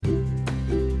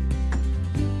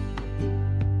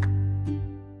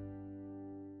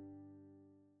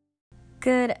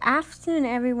Good afternoon,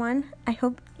 everyone. I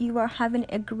hope you are having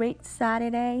a great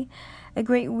Saturday, a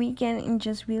great weekend, and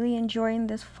just really enjoying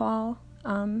this fall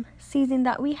season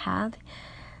that we have.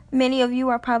 Many of you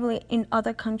are probably in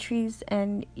other countries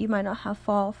and you might not have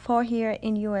fall. Fall here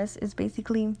in US is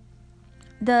basically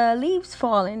the leaves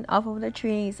falling off of the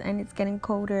trees and it's getting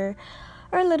colder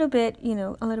or a little bit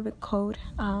cold.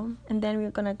 And then we're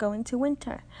going to go into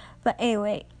winter. But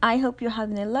anyway, I hope you're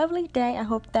having a lovely day. I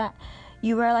hope that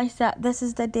you realize that this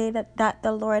is the day that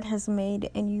the Lord has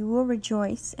made and you will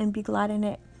rejoice and be glad in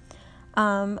it.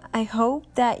 I hope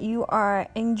that you are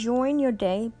enjoying your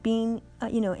day, being,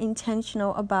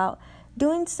 intentional about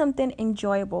doing something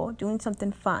enjoyable, doing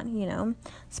something fun,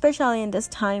 especially in this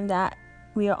time that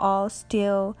we are all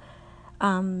still,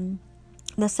 the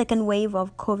second wave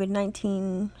of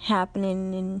COVID-19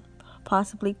 happening and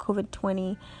possibly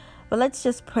COVID-20. But let's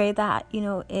just pray that,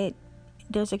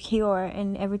 there's a cure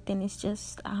and everything is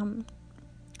just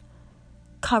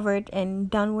covered and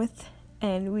done with,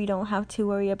 and we don't have to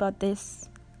worry about this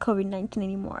COVID-19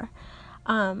 anymore.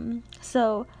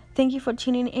 So thank you for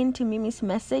tuning in to Mimi's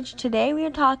message. Today we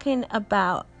are talking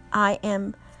about I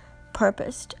am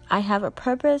purposed. I have a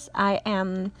purpose. I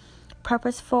am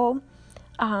purposeful.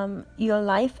 Your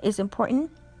life is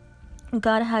important.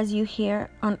 God has you here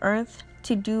on earth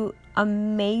to do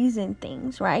amazing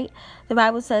things, right? The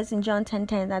Bible says in John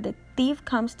 10:10 that the thief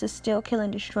comes to steal, kill,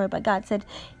 and destroy, but God said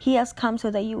he has come so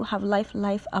that you have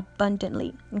life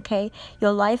abundantly. Okay,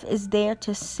 your life is there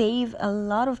to save a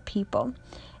lot of people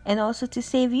and also to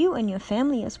save you and your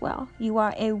family as well. You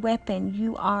are a weapon.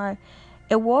 You are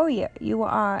a warrior. You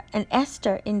are an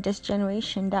Esther in this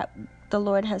generation that the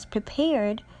Lord has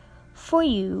prepared for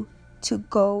you to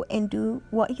go and do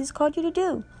what he's called you to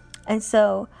do. And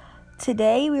so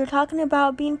today we are talking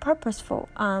about being purposeful.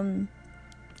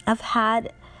 I've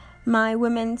had my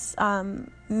women's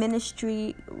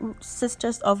ministry,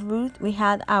 Sisters of Ruth. We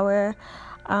had our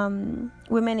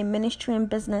women in ministry and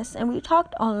business, and we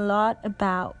talked a lot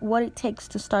about what it takes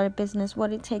to start a business,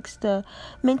 what it takes to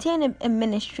maintain a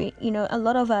ministry. A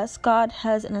lot of us, God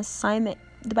has an assignment.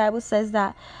 The Bible says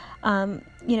that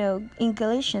in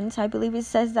Galatians, I believe it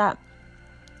says that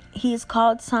he has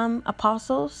called some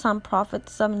apostles, some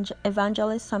prophets, some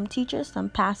evangelists, some teachers, some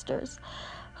pastors.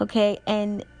 Okay,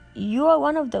 and you are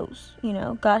one of those.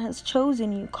 God has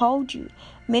chosen you, called you.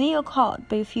 Many are called,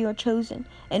 but few are chosen.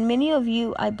 And many of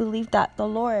you, I believe that the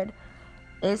Lord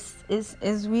is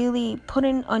really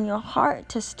putting on your heart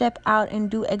to step out and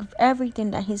do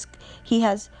everything that he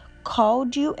has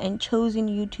called you and chosen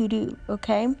you to do.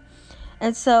 Okay,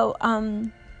 and so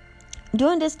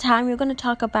during this time, we're going to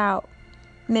talk about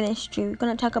ministry. We're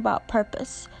going to talk about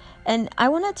purpose, and I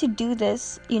wanted to do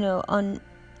this on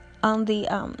the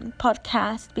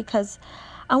podcast because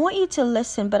I want you to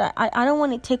listen, but I don't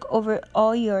want to take over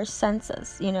all your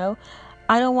senses.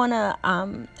 I don't want to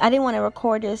I didn't want to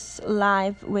record this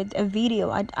live with a video.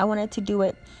 I wanted to do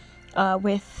it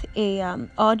with a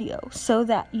audio so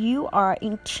that you are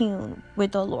in tune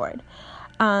with the Lord.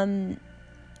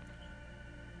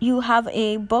 You have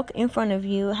a book in front of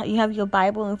you. You have your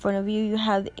Bible in front of you. You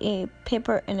have a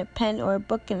paper and a pen, or a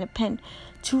book and a pen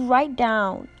to write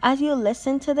down. As you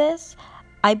listen to this,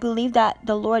 I believe that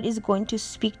the Lord is going to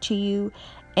speak to you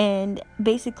and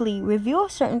basically reveal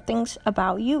certain things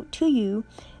about you to you,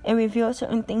 and reveal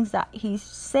certain things that he's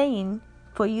saying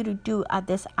for you to do at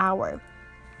this hour.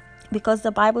 Because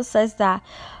the Bible says that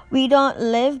we don't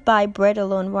live by bread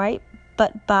alone, right?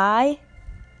 But by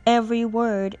every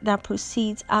word that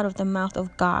proceeds out of the mouth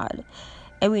of God.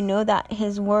 And we know that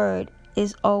his word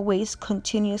is always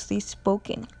continuously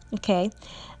spoken. Okay,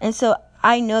 and so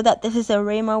I know that this is a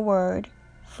Rhema word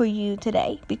for you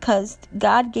today, because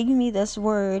God gave me this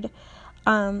word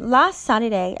last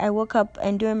Saturday. I woke up,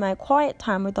 and during my quiet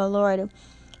time with the Lord,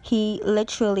 he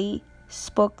literally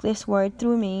spoke this word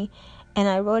through me, and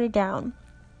I wrote it down.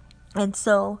 And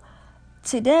so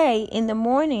today in the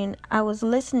morning, I was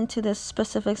listening to this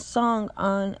specific song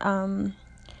on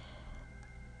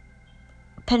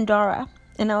Pandora,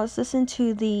 and I was listening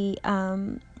to the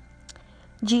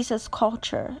Jesus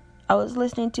Culture. I was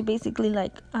listening to basically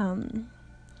like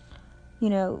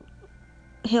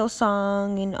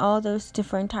Hillsong and all those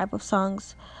different type of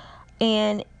songs,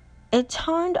 and it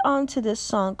turned on to this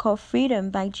song called Freedom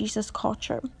by Jesus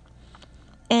Culture.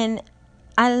 And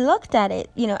I looked at it,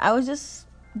 I was just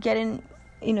getting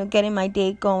my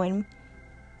day going,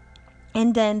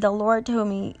 and then the Lord told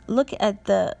me, look at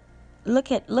the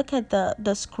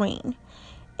screen.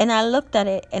 And I looked at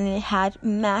it, and it had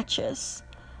matches,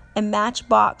 a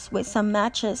matchbox with some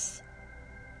matches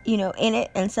in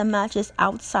it and some matches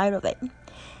outside of it.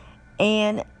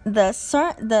 And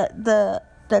the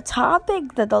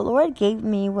topic that the Lord gave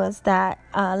me was that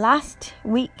last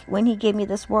week when He gave me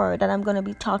this word that I'm going to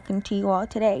be talking to you all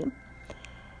today.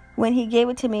 When He gave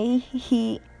it to me,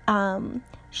 He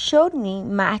showed me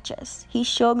matches. He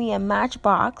showed me a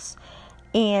matchbox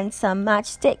and some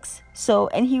matchsticks. So,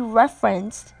 and He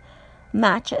referenced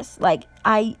matches.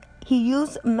 He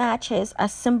used matches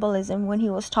as symbolism when He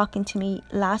was talking to me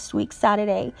last week,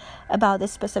 Saturday, about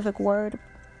this specific word.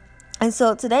 And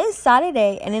so today is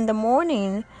Saturday, and in the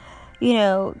morning,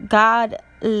 God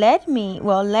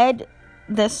led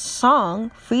this song,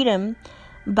 Freedom,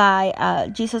 by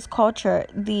Jesus Culture.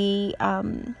 The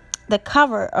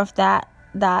cover of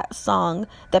that song,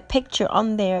 the picture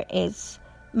on there is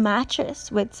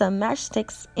matches with some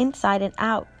matchsticks inside and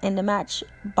out, and the match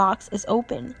box is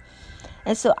open.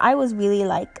 And so I was really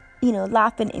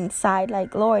laughing inside,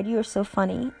 like, Lord, you're so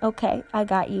funny. Okay, I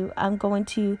got you. I'm going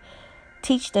to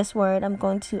teach this word. I'm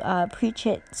going to preach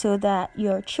it so that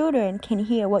your children can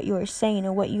hear what you were saying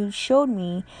and what you showed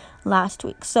me last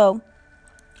week. So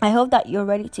I hope that you're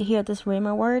ready to hear this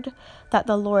Rhema word that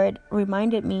the Lord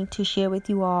reminded me to share with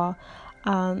you all.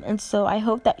 And so I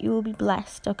hope that you will be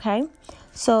blessed, okay?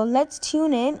 So let's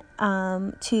tune in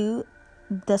to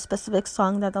the specific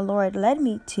song that the Lord led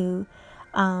me to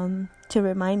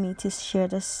remind me to share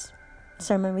this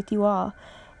sermon with you all.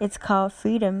 It's called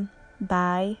Freedom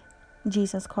by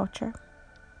Jesus Culture.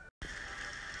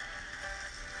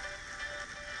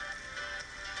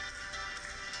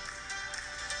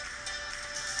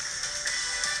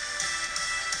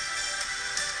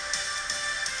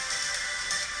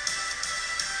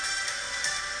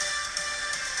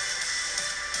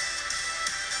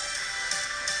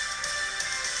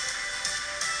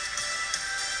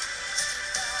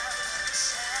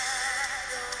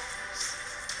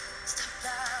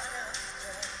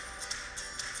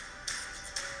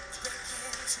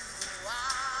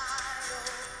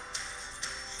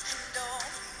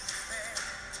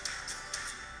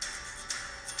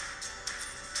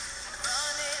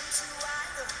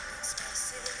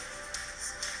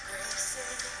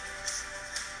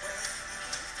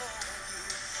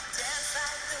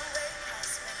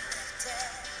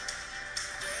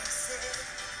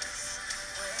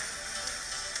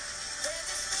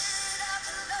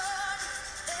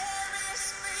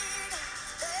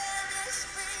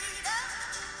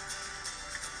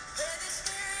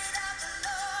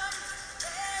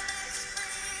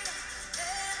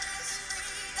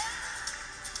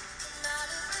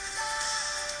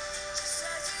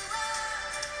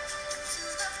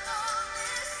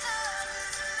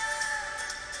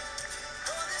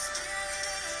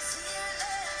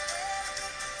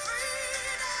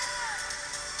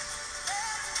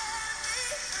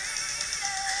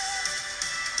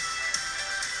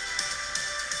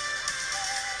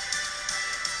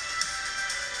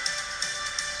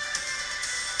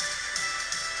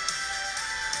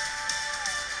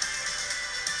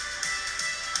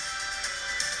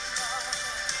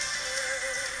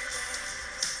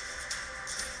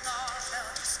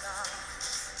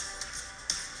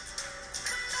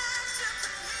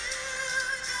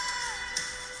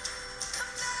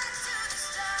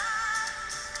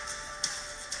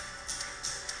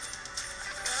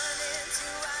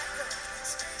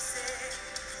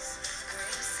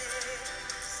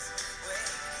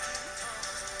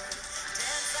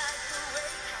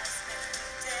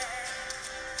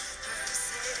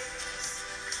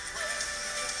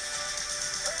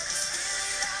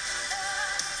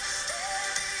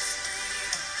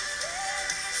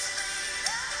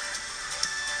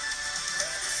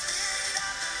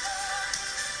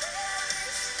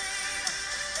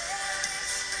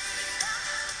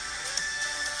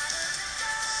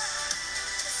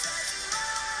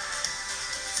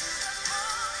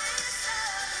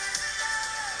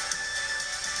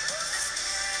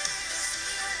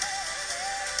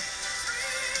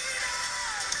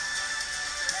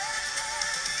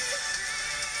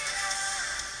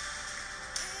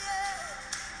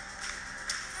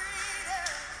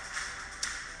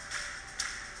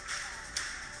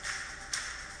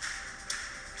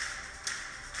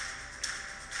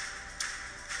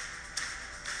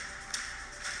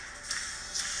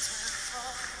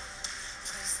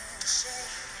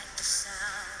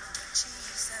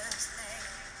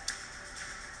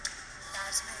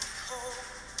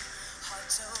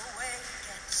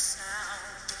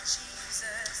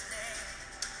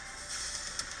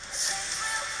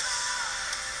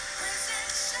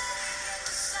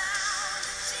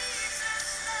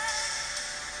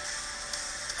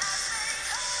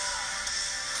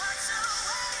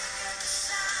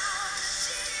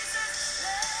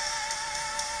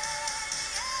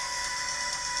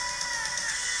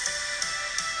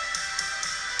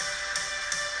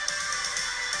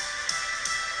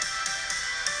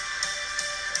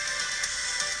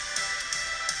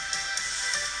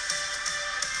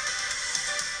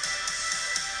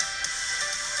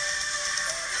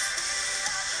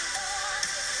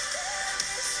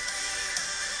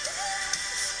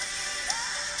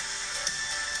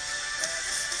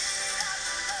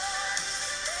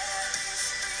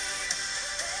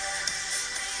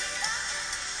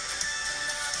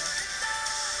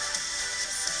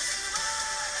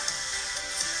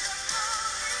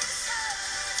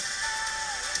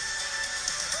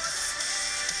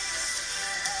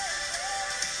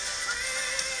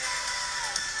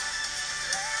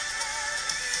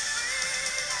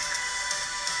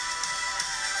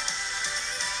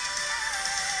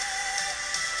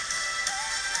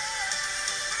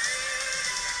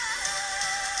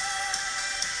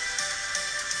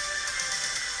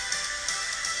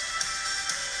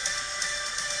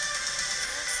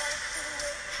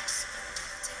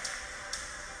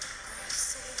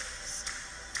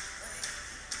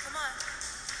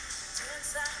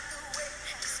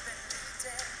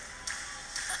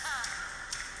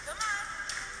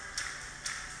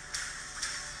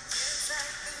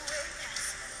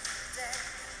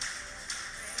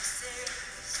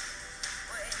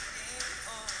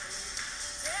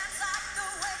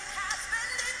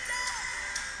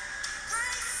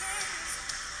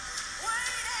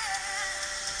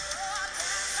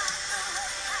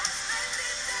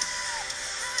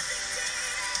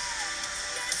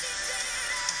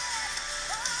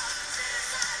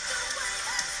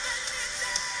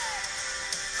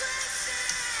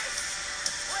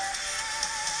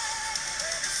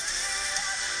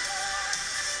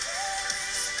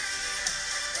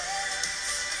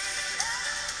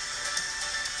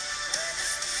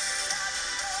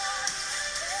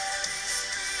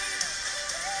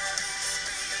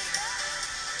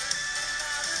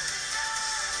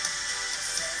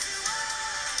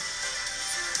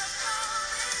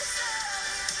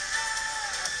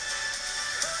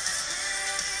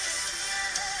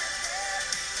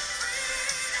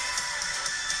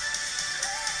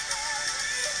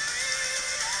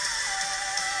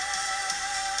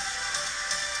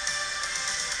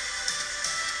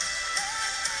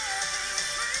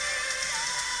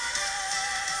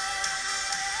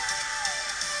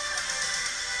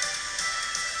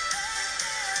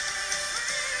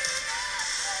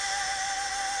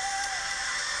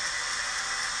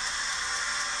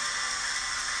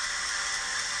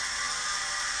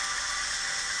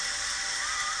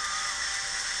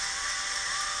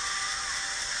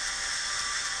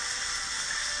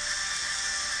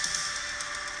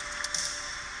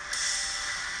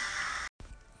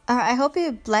 I hope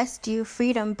it blessed you.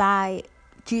 Freedom by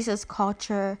Jesus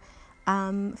Culture,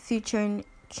 featuring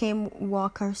Kim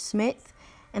Walker Smith,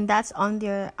 and that's on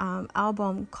their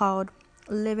album called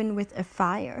Living with a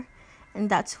Fire, and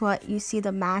that's what you see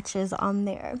the matches on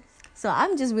there. So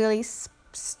I'm just really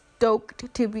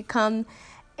stoked to become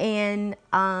and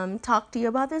talk to you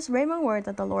about this Rhema word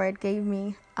that the Lord gave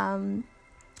me.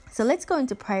 So let's go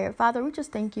into prayer. Father, we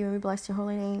just thank you and we bless your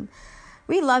holy name.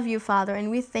 We love you, Father, and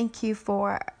we thank you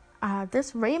for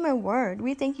this Rhema word.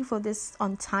 We thank you for this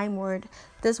on time word,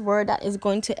 this word that is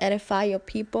going to edify your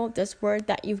people, this word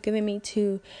that you've given me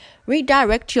to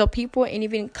redirect your people and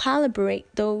even calibrate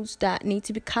those that need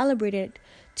to be calibrated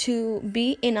to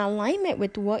be in alignment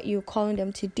with what you're calling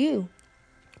them to do.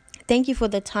 Thank you for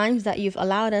the times that you've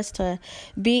allowed us to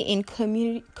be in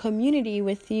community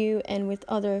with you and with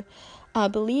other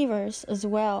believers as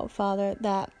well, Father,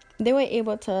 that they were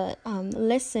able to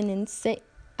listen and sit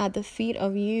at the feet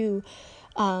of you,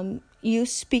 you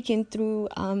speaking through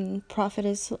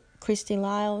Prophetess Christy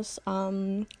Lyles,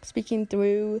 speaking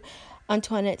through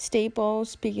Antoinette Staples,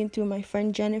 speaking through my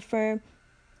friend Jennifer.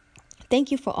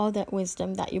 Thank you for all that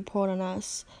wisdom that you poured on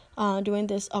us during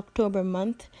this October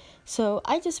month. So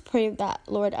I just pray that,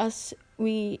 Lord, as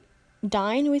we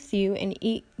dine with you and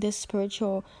eat this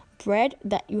spiritual bread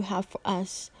that you have for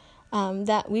us,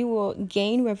 that we will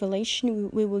gain revelation,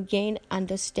 we will gain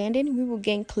understanding, we will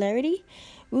gain clarity,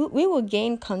 we will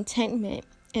gain contentment,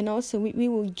 and also we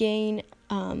will gain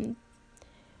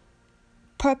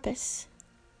purpose.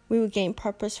 We will gain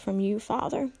purpose from you,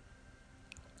 Father.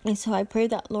 And so I pray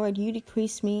that, Lord, you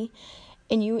decrease me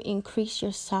and you increase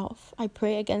yourself. I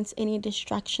pray against any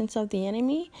distractions of the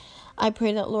enemy. I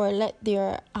pray that, Lord, let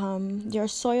their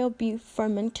soil be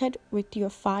fermented with your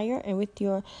fire and with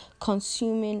your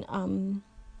consuming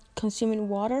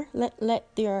water.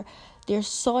 Let their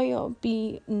soil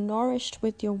be nourished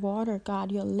with your water,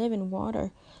 God, your living water,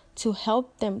 to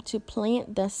help them to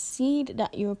plant the seed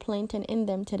that you're planting in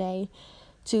them today,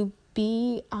 to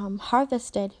be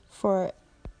harvested for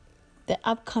the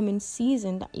upcoming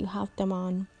season that you have them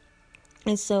on.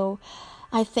 And so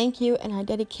I thank you and I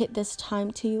dedicate this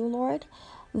time to you, Lord,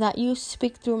 that you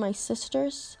speak through my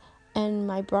sisters and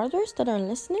my brothers that are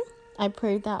listening. I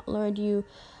pray that, Lord, you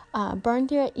burn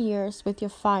their ears with your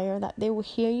fire, that they will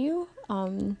hear you.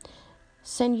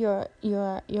 Send your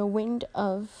wind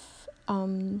of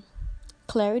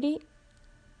clarity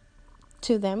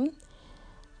to them.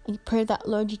 I pray that,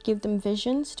 Lord, you give them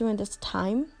visions during this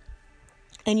time,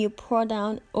 and you pour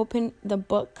down, open the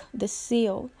book, the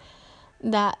seal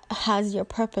that has your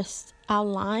purpose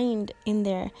outlined in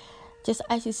there. Just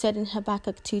as you said in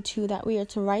Habakkuk 2:2, that we are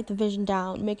to write the vision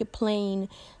down, make it plain,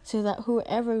 so that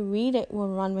whoever read it will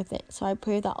run with it. So I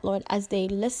pray that, Lord, as they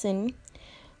listen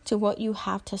to what you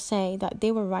have to say, that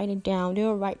they will write it down. They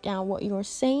will write down what you're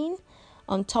saying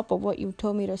on top of what you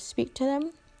told me to speak to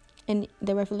them, and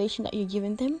the revelation that you're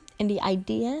giving them, and the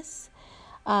ideas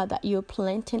that you're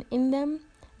planting in them,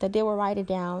 that they will write it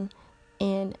down.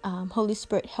 And Holy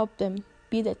Spirit, help them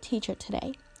be the teacher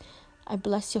today. I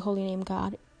bless your holy name,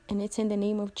 God. And it's in the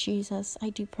name of Jesus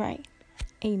I do pray.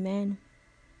 Amen.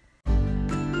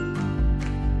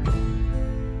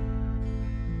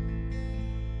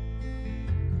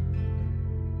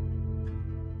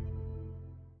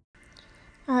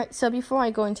 All right, so before I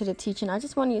go into the teaching, I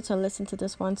just want you to listen to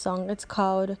this one song. It's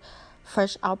called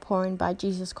Fresh Outpouring by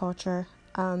Jesus Culture.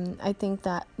 I think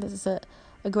that this is a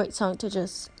great song to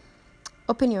just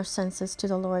open your senses to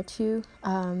the Lord too,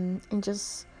 and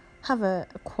just have a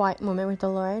quiet moment with the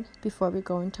Lord before we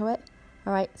go into it.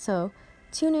 All right, so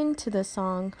tune in to the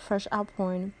song Fresh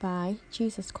Outpouring by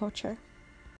Jesus Culture.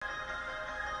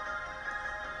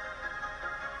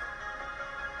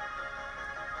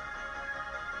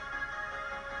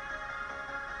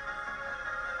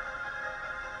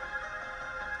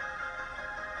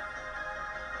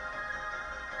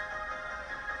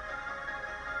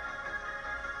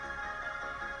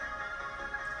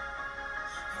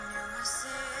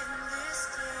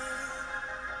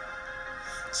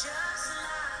 Just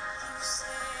like you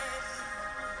said you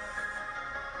would.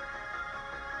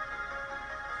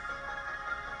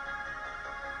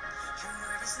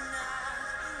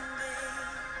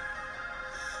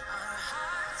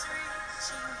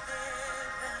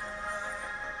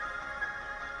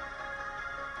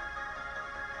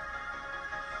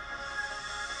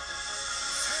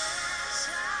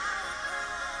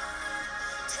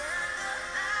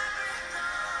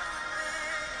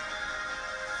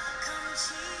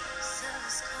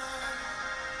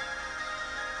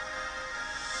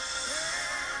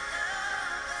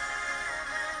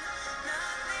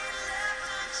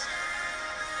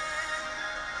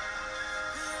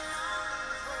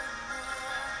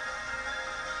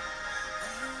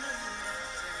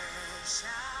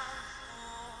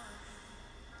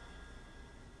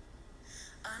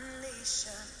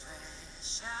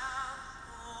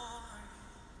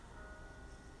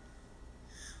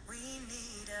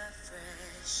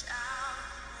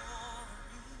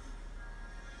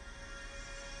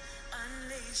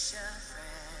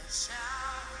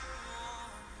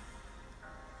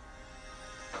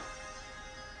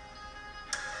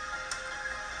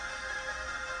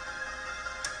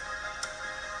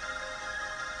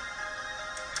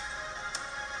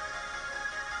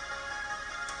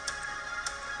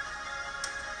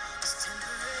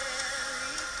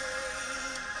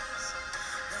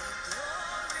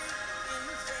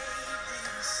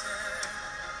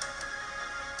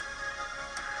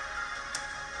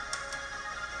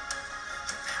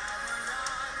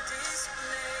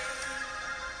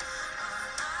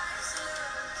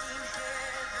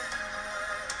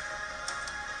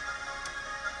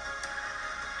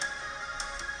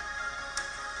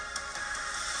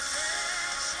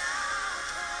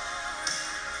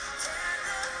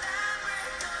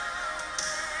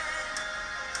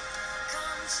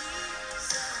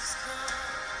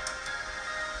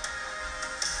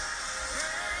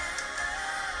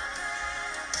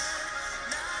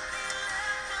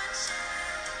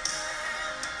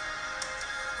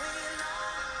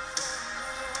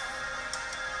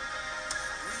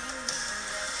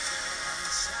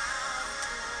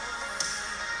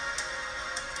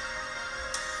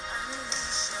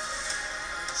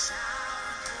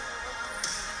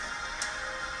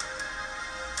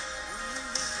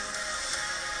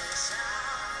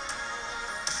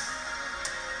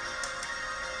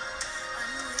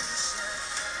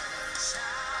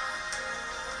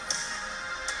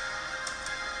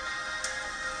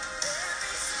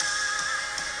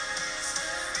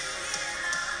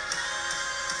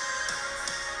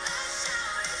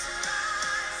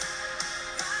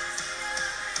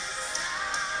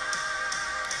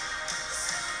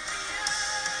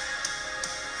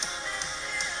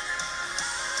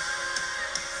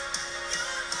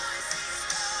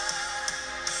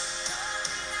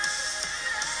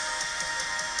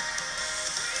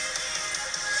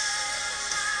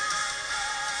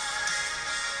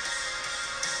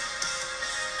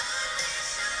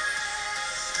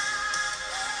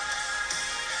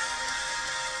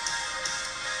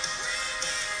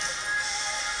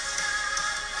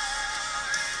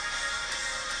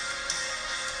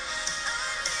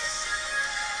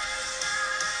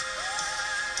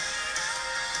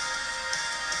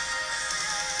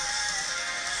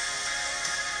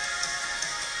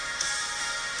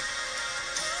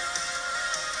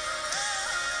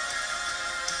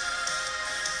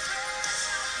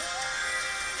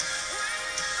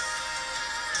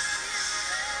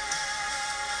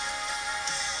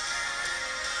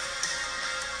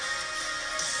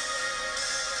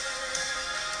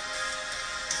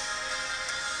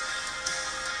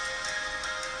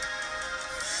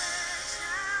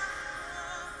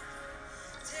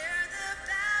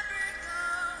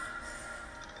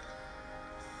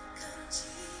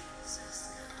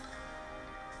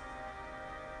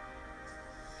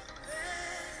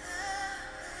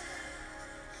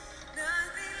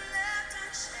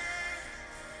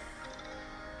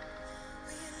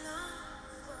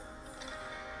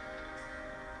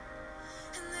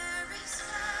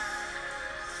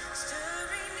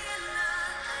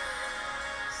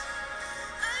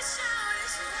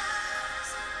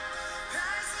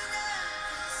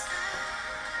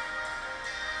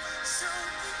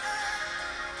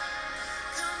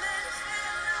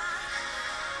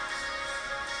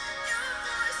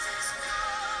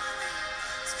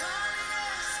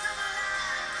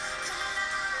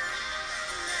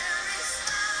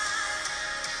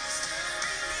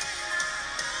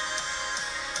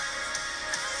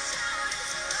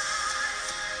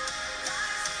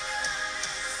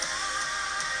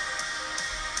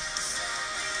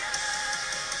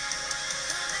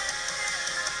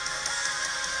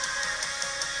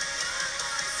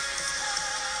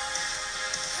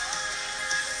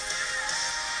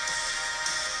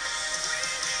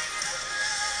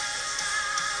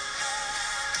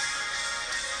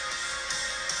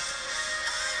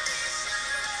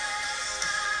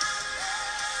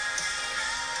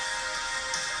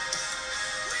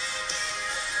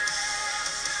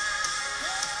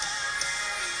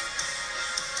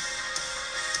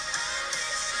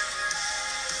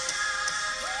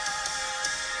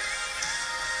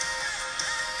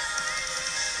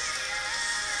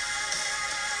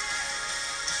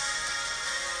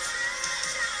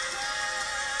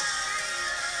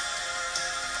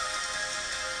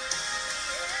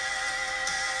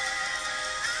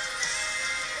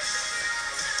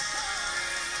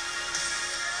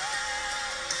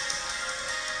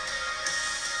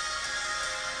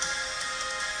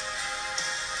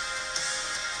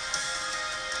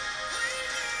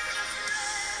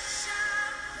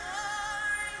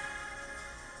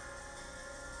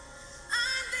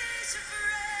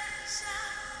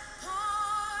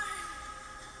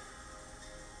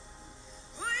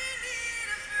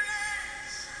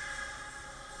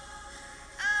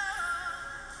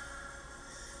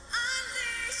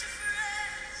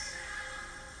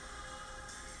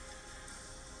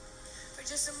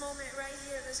 just a moment right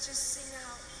here, let's just sing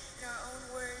out in our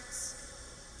own words.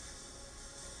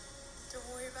 Don't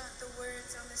worry about the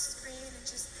words on the screen and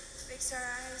just fix our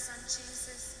eyes on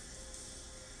Jesus.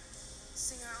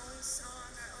 Sing our own song,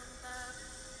 our own love,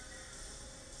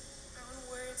 our own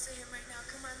words to him right now.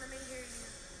 Come on, let me hear you.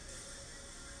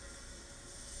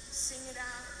 Sing it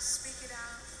out, speak it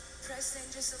out. Press in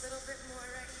just a little bit more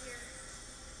right here.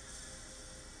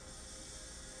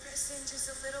 Press in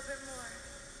just a little bit more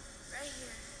right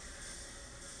here.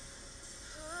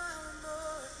 Oh,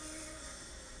 more of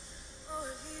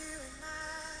you in my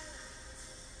life.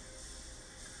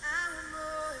 I want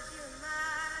more of you in my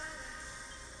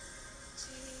life,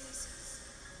 Jesus.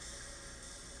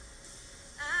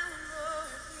 I want more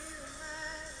of you in my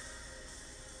life.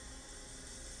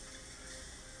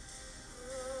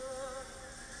 Oh,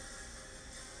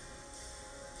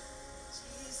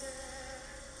 Jesus.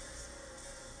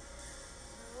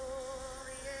 Oh,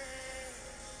 yeah.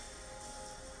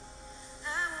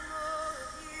 I want more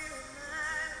of you in my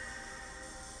life.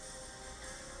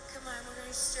 Come on, we're going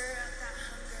to stir up that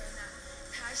hunger and that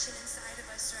passion inside of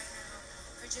us right now.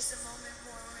 For just a moment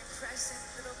more, we're going to press in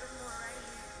a little bit more right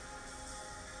here.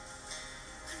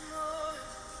 One more,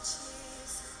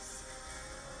 Jesus.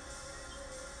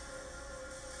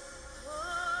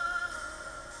 Oh,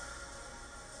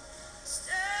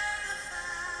 stir the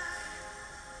fire,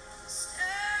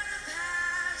 stir the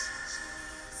passion,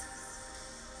 Jesus.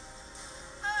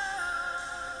 Oh,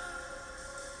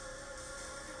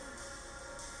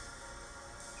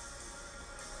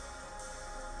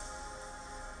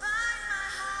 bind my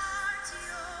heart to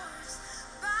yours,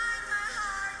 bind my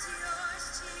heart to yours,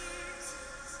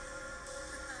 Jesus.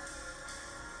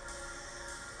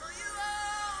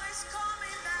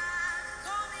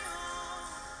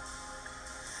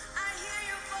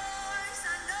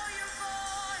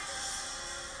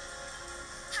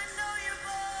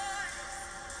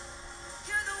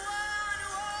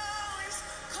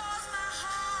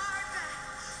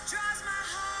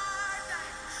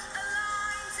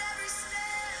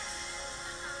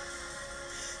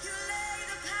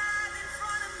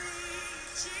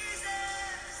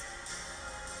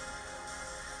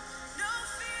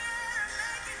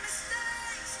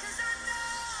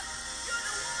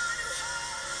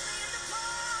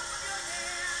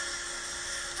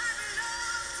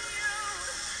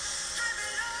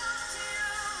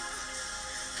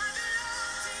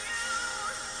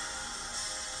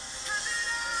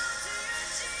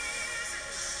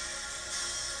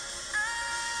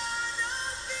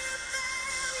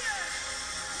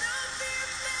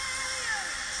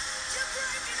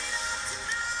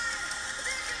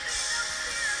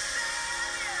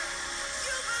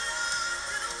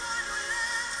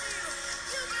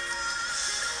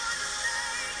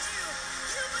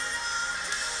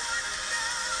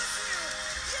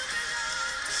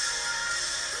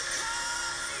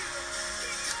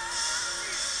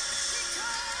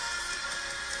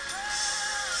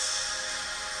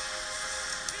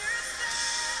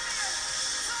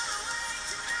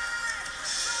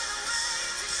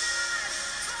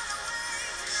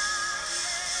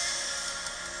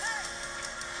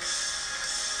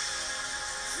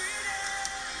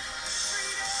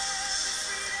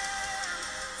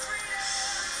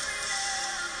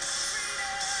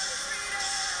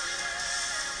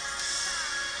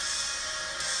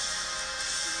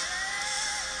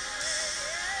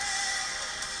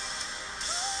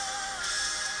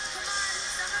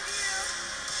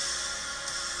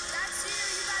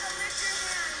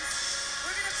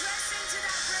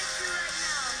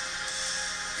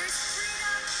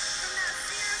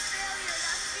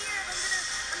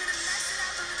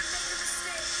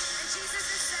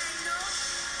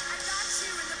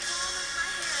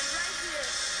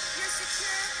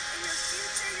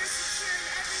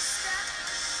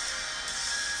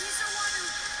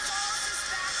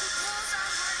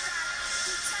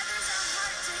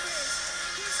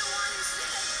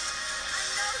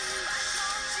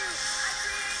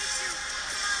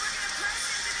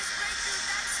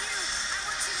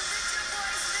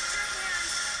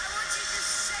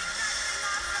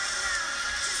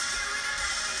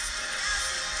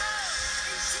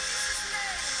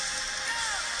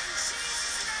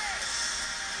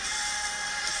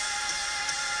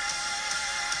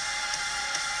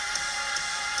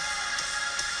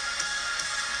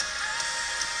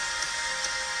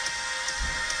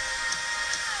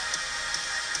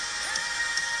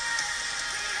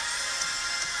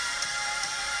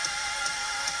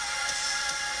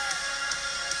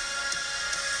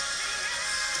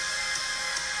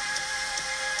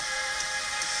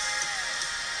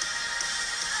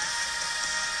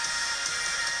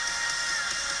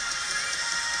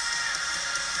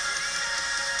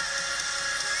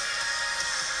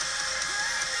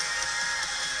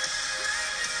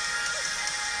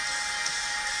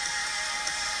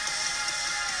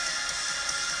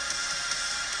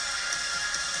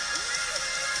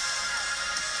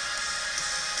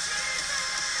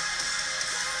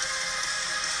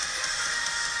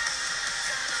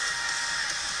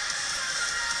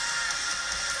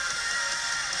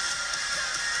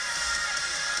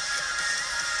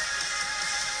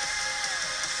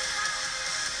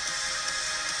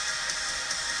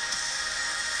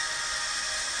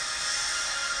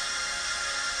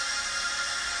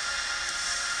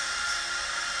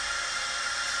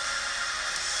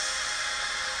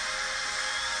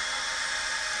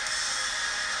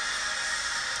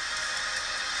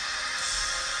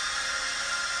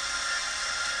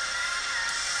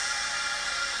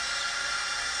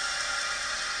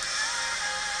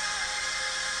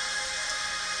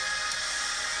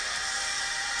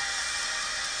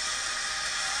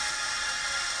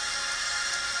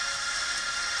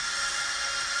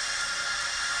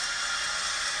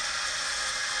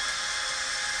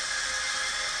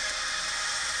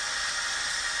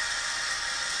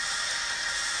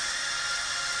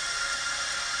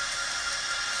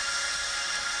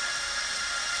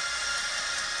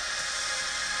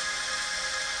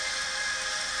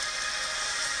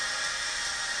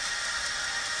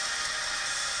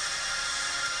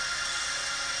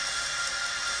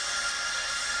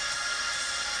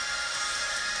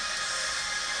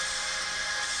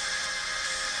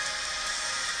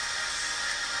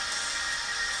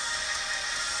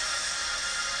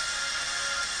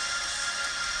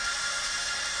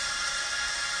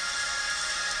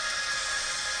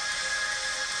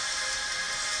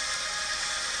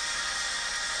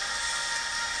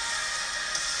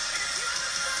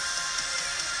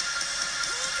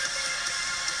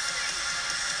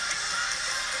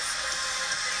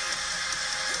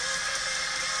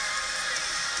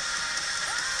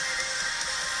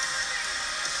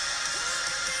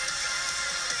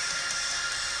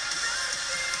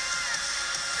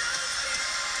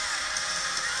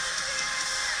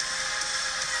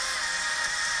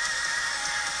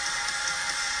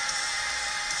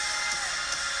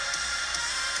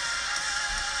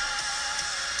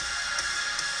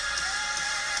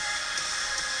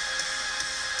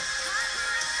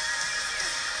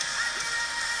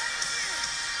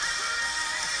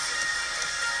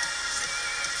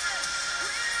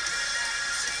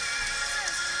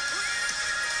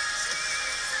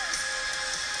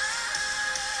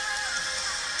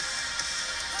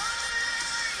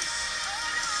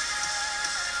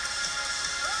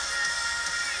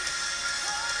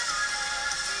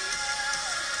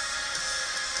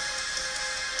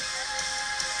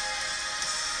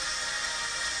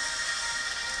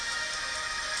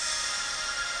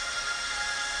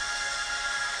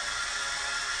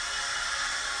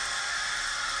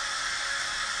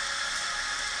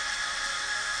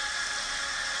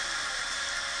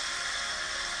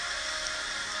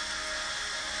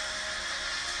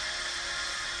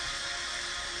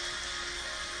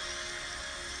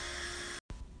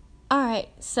 right,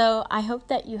 so I hope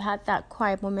that you had that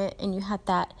quiet moment and you had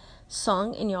that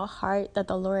song in your heart that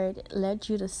the Lord led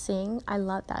you to sing. I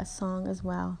love that song as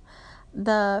well.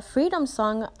 The Freedom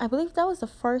song, I believe that was the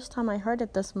first time I heard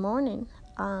it this morning.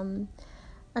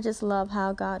 I just love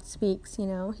how God speaks,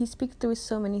 He speaks through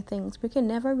so many things. We can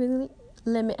never really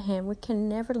limit Him. We can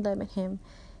never limit Him.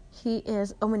 He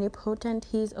is omnipotent.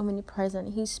 He's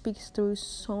omnipresent. He speaks through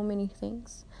so many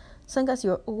things. As long as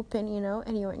you're open,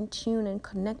 and you're in tune and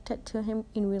connected to Him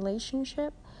in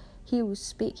relationship, He will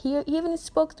speak. He even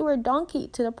spoke through a donkey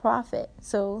to the prophet.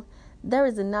 So there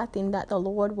is nothing that the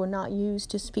Lord will not use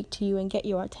to speak to you and get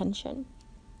your attention.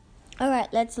 All right,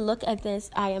 let's look at this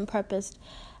I Am Purposed,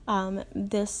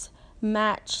 this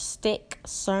matchstick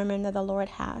sermon that the Lord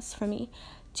has for me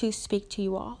to speak to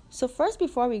you all. So first,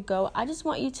 before we go, I just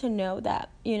want you to know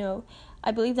that,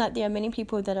 I believe that there are many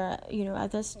people that are,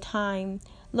 at this time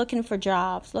looking for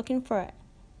jobs, looking for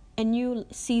a new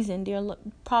season. They're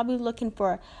probably looking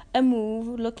for a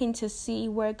move, looking to see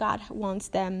where God wants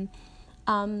them,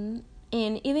 and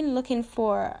even looking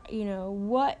for,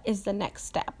 what is the next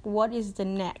step? What is the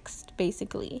next,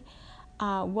 basically?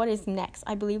 What is next?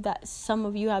 I believe that some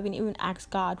of you haven't even asked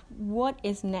God, what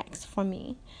is next for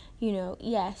me?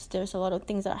 Yes, there's a lot of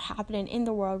things that are happening in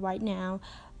the world right now,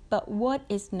 but what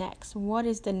is next? What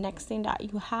is the next thing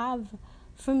that you have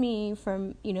for me,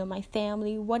 from, my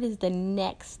family? What is the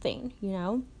next thing,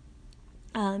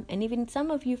 And even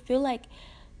some of you feel like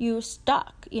you're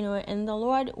stuck, and the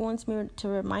Lord wants me to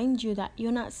remind you that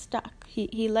you're not stuck.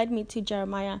 He led me to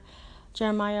Jeremiah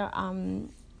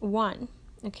 1.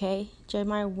 Okay,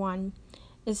 Jeremiah 1.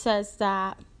 It says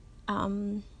that,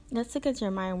 let's look at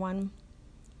Jeremiah 1.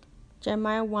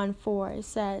 Jeremiah 1:4. It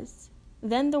says,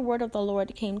 "Then the word of the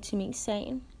Lord came to me,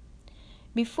 saying,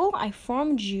 Before I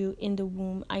formed you in the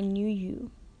womb, I knew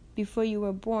you. Before you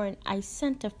were born, I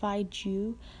sanctified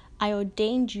you. I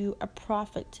ordained you a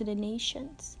prophet to the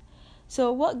nations."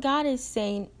 So what God is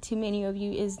saying to many of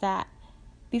you is that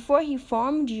before He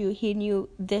formed you, He knew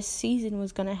this season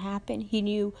was going to happen. He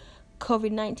knew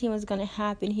COVID-19 was going to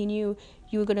happen. He knew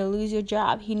you were going to lose your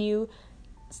job. He knew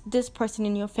this person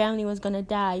in your family was going to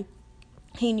die.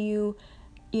 He knew,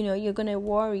 you're going to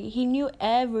worry. He knew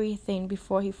everything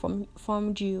before He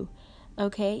formed you,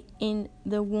 okay, in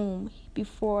the womb.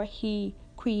 Before He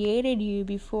created you,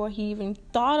 before He even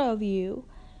thought of you,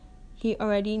 He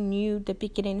already knew the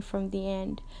beginning from the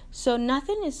end. So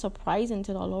nothing is surprising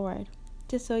to the Lord.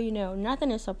 Just so you know,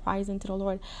 nothing is surprising to the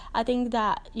Lord. I think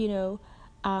that,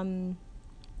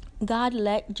 God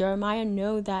let Jeremiah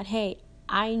know that, hey,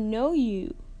 I know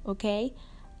you, okay?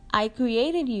 I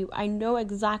created you. I know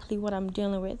exactly what I'm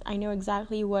dealing with. I know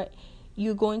exactly what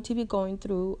you're going to be going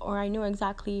through, or I know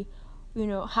exactly,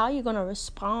 how you're going to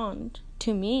respond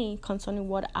to me concerning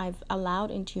what I've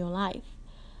allowed into your life.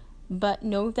 But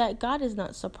know that God is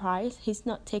not surprised. He's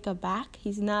not taken aback.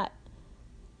 He's not,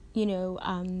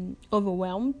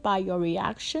 overwhelmed by your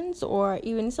reactions or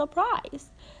even surprised.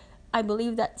 I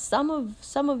believe that some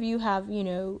of you have,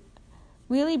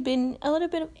 really been a little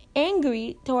bit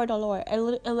angry toward the Lord, a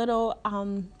little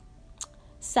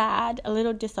sad, a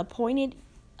little disappointed.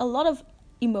 A lot of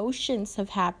emotions have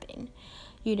happened,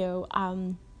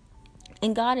 and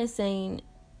God is saying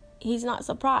He's not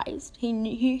surprised. He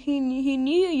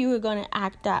knew you were going to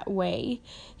act that way.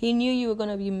 He knew you were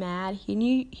going to be mad. He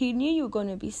knew you were going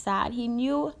to be sad. He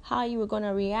knew how you were going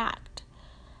to react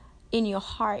in your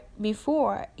heart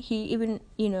before He even,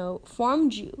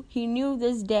 formed you. He knew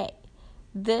this day,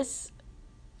 this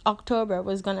October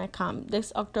was going to come.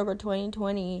 This October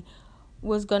 2020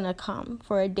 was going to come,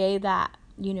 for a day that,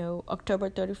 October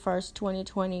 31st,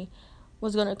 2020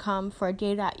 was going to come, for a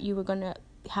day that you were going to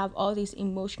have all these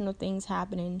emotional things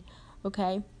happening,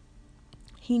 okay?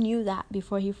 He knew that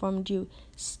before He formed you.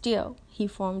 Still, He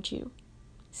formed you.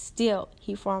 Still,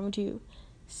 He formed you.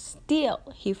 Still,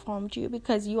 He formed you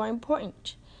because you are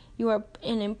important. You are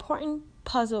an important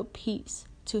puzzle piece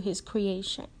to His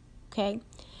creation, okay?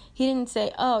 He didn't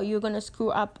say, oh, you're going to screw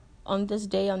up on this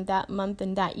day, on that month,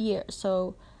 and that year.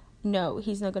 So, no,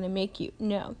 He's not going to make you.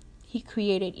 No, He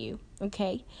created you,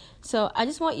 okay? So I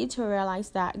just want you to realize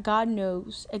that God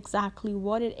knows exactly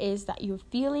what it is that you're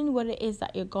feeling, what it is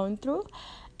that you're going through.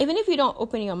 Even if you don't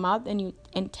open your mouth and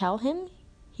tell Him,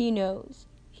 He knows.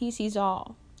 He sees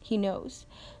all. He knows.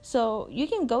 So you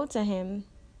can go to Him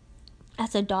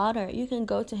as a daughter. You can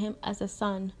go to Him as a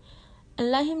son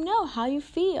and let Him know how you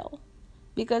feel,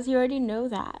 because He already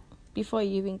knows that before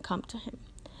you even come to Him.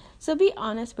 So be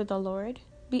honest with the Lord.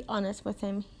 Be honest with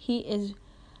Him. He is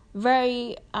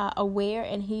very aware,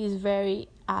 and He is very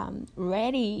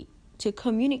ready to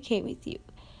communicate with you.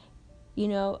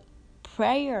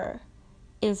 Prayer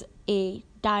is a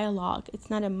dialogue. It's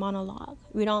not a monologue.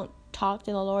 We don't talk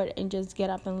to the Lord and just get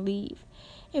up and leave.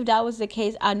 If that was the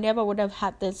case, I never would have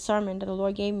had this sermon that the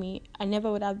Lord gave me. I never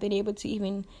would have been able to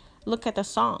even look at the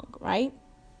song, right?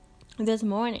 This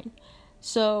morning.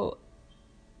 So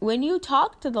when you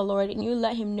talk to the Lord and you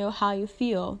let him know how you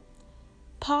feel,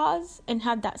 pause and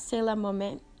have that Selah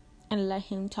moment and let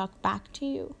him talk back to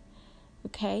you.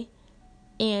 Okay?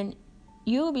 And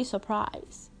you'll be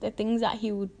surprised the things that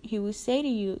he would say to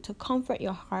you to comfort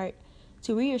your heart,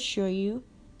 to reassure you,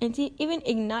 and to even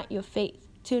ignite your faith,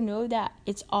 to know that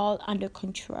it's all under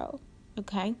control.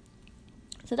 Okay?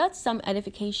 So that's some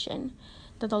edification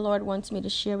that the Lord wants me to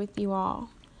share with you all.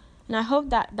 And I hope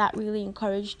that that really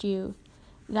encouraged you,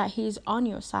 that he's on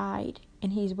your side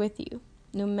and he's with you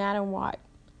no matter what.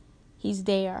 He's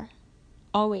there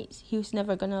always. He's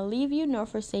never going to leave you nor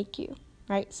forsake you,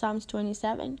 right? Psalms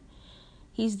 27.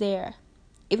 He's there.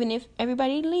 Even if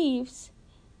everybody leaves,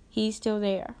 he's still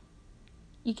there.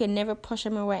 You can never push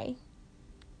him away.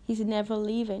 He's never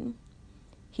leaving.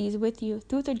 He's with you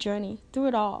through the journey, through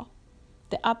it all.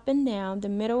 The up and down, the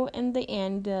middle and the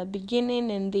end, the beginning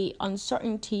and the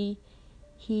uncertainty.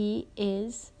 He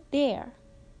is there.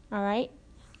 All right?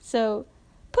 So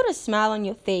put a smile on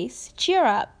your face, cheer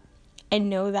up, and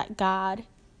know that God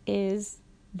is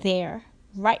there,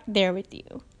 right there with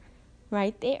you,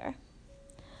 right there.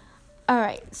 All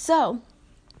right, so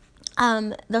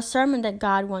the sermon that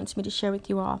God wants me to share with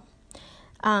you all,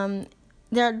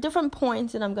 there are different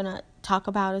points that I'm going to talk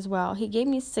about as well. He gave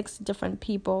me 6 different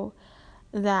people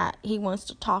that he wants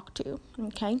to talk to,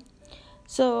 okay?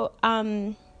 So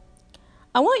I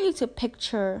want you to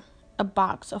picture a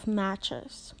box of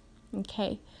matches,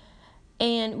 okay?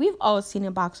 And we've all seen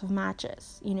a box of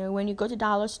matches. You know, when you go to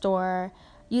dollar store,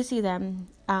 you see them.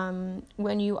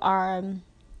 When you are,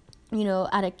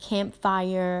 at a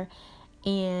campfire,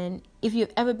 and if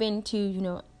you've ever been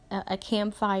to, a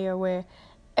campfire where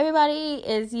everybody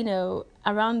is,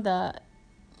 around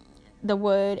the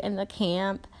wood and the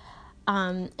camp,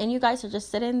 and you guys are just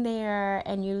sitting there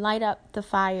and you light up the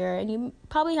fire, and you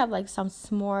probably have like some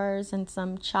s'mores and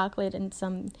some chocolate and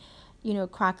some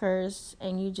crackers,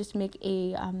 and you just make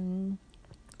a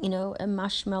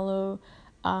marshmallow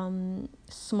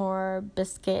s'more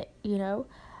biscuit.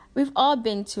 We've all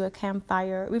been to a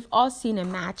campfire. We've all seen a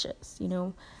matches.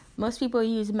 Most people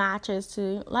use matches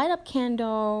to light up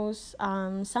candles.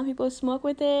 Some people smoke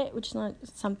with it, which is not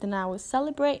something I would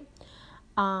celebrate.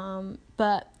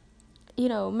 But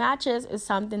matches is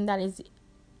something that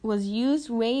was used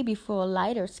way before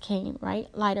lighters came, right?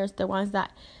 Lighters, the ones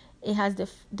that it has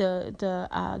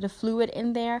the fluid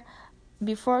in there.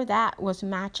 Before that was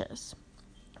matches.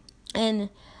 And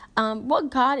what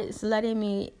God is letting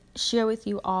me share with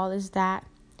you all is that,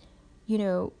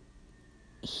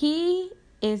 he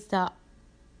is the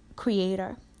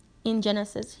creator. In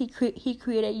Genesis, he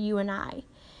created you and I,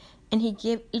 and he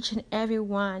gave each and every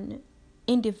one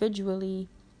individually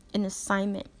an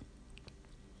assignment.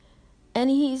 And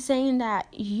he's saying that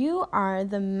you are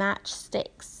the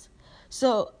matchsticks.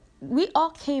 So we all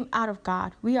came out of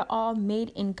God. We are all made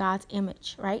in God's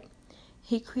image, right?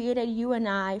 He created you and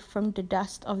I from the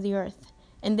dust of the earth.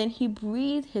 And then he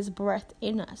breathed his breath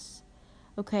in us.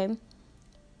 Okay?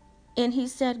 And he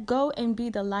said, go and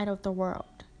be the light of the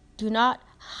world. Do not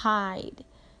hide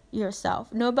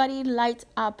yourself. Nobody lights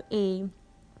up a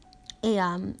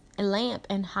lamp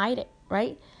and hide it,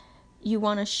 right? You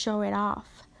want to show it off.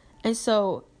 And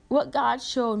so what God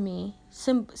showed me,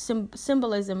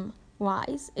 symbolism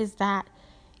wise, is that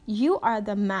you are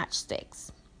the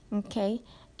matchsticks, okay?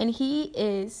 And he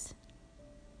is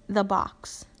the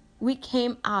box. We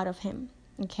came out of him,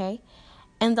 okay?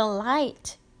 And the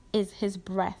light is his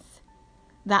breath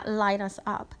that light us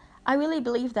up. I really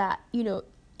believe that,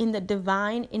 in the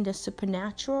divine, in the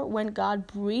supernatural, when God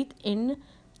breathed in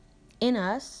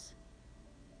us,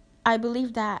 I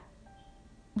believe that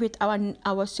with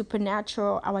our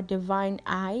supernatural, our divine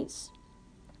eyes,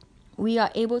 we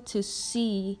are able to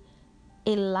see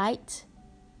a light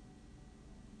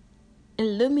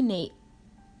illuminate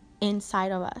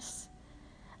inside of us.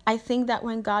 I think that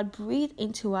when God breathed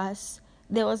into us,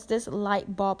 there was this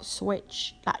light bulb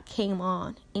switch that came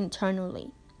on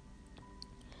internally.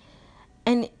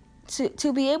 And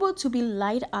to be able to be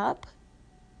light up,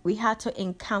 we had to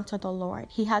encounter the Lord.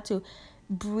 He had to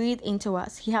breathe into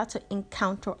us. He had to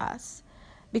encounter us.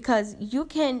 Because you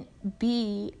can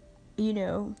be,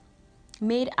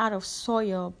 made out of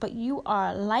soil, but you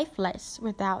are lifeless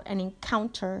without an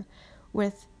encounter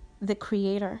with the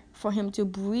Creator, for him to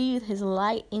breathe his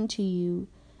light into you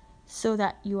so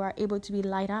that you are able to be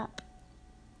light up.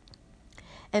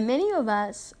 And many of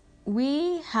us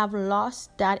we have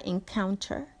lost that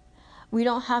encounter. We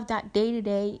don't have that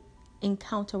day-to-day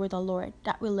encounter with the Lord,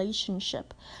 that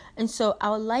relationship. And so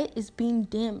our light is being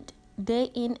dimmed day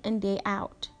in and day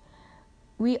out.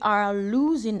 We are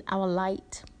losing our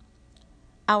light.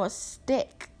 Our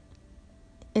stick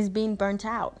is being burnt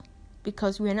out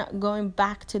because we're not going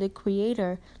back to the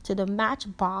Creator, to the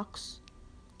matchbox,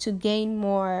 to gain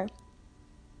more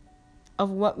of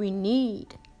what we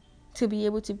need to be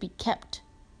able to be kept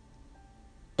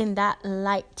in that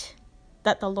light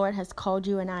that the Lord has called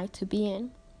you and I to be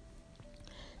in.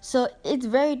 So it's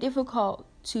very difficult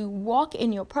to walk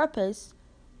in your purpose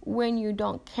when you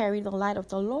don't carry the light of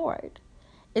the Lord.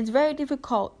 It's very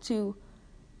difficult to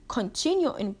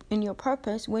continue in your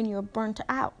purpose when you're burnt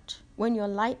out, when your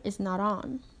light is not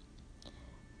on.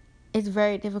 It's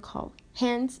very difficult.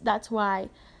 Hence, that's why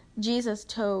Jesus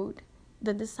told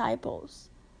the disciples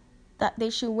that they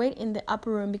should wait in the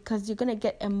upper room, because you're going to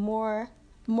get a more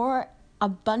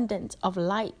abundance of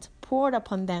light poured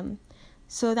upon them,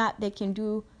 so that they can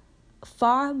do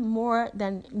far more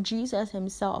than Jesus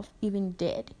himself even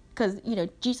did. Because,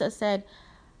 Jesus said,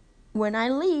 when I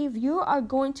leave, you are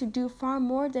going to do far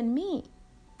more than me,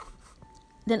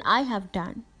 than I have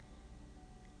done.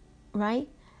 Right?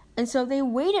 And so they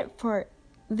waited for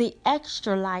the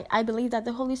extra light. I believe that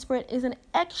the Holy Spirit is an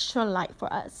extra light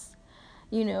for us,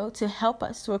 to help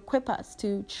us, to equip us,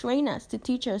 to train us, to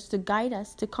teach us, to guide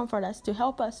us, to comfort us, to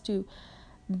help us to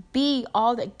be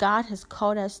all that God has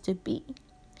called us to be.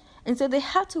 And so they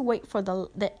had to wait for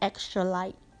the extra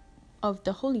light of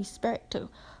the Holy Spirit to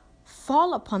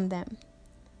fall upon them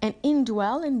and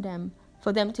indwell in them,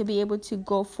 for them to be able to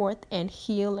go forth and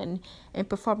heal and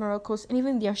perform miracles. And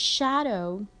even their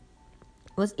shadow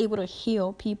was able to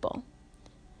heal people.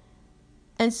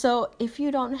 And so if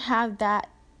you don't have that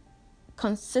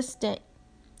consistent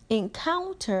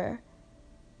encounter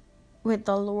with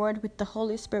the Lord, with the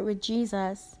Holy Spirit, with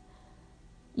Jesus,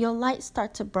 your light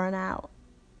starts to burn out.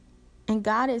 And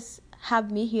God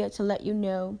have me here to let you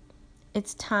know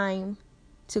it's time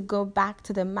to go back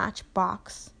to the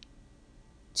matchbox,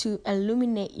 to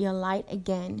illuminate your light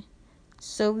again,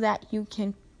 so that you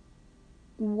can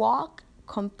walk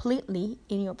completely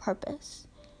in your purpose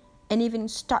and even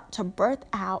start to birth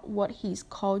out what He's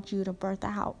called you to birth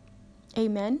out.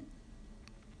 Amen.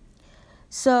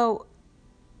 So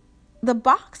the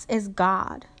box is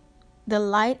God. The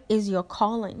light is your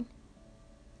calling,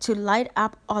 to light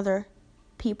up other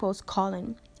people's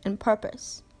calling and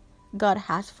purpose God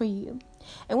has for you.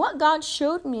 And what God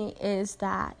showed me is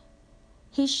that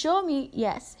He showed me,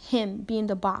 yes, Him being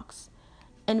the box.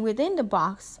 And within the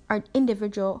box are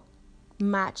individual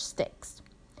matchsticks.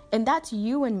 And that's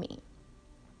you and me.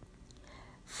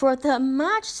 For the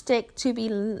matchstick to be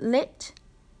lit,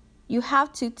 you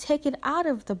have to take it out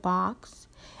of the box,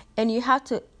 and you have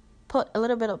to put a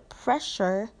little bit of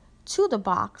pressure to the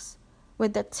box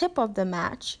with the tip of the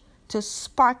match to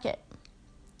spark it.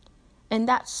 And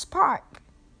that spark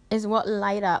is what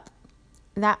light up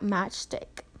that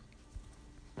matchstick.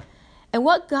 And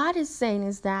what God is saying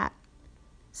is that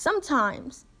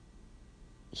sometimes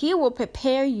He will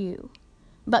prepare you,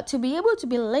 but to be able to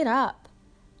be lit up,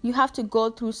 you have to go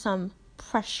through some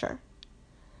pressure.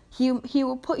 He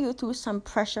will put you through some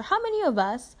pressure. How many of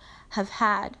us have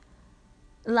had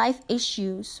life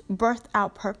issues birth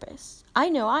out purpose? I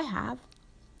know I have.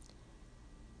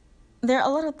 There are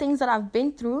a lot of things that I've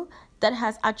been through that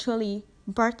has actually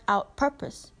birthed out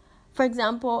purpose. For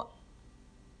example,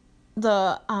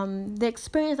 the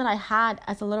experience that I had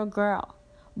as a little girl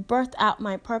birthed out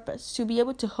my purpose, to be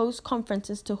able to host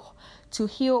conferences to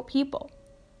heal people.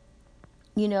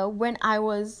 When I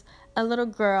was a little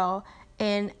girl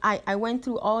and I went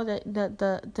through all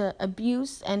the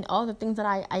abuse and all the things that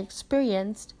I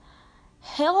experienced,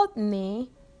 helped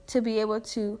me to be able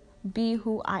to be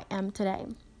who I am today.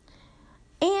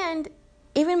 And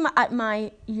even at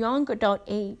my young adult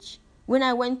age, when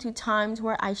I went through times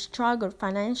where I struggled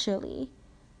financially,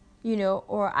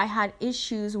 or I had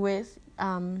issues with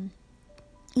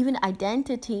even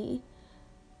identity,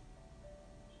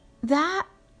 that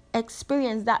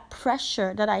experience, that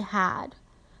pressure that I had,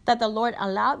 that the Lord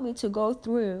allowed me to go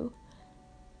through,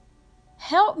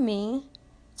 helped me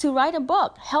to write a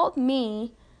book, helped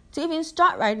me to even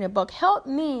start writing a book, helped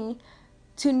me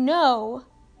to know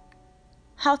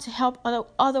how to help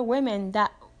other women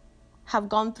that have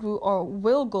gone through or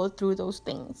will go through those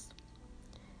things.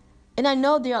 And I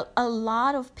know there are a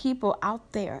lot of people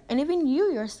out there, and even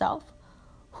you yourself,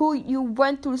 who you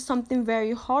went through something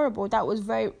very horrible, that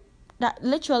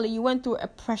literally you went through a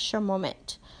pressure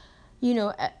moment,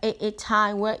 a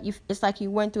time where it's like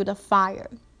you went through the fire.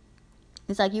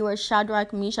 It's like you were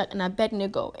Shadrach, Meshach, and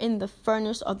Abednego in the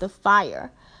furnace of the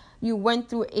fire. You went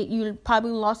through it. You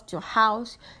probably lost your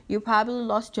house. You probably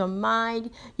lost your mind.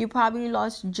 You probably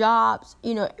lost jobs.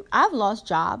 I've lost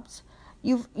jobs.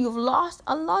 You've lost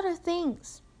a lot of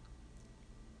things.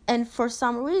 And for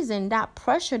some reason, that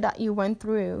pressure that you went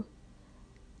through,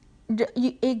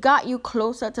 it got you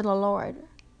closer to the Lord,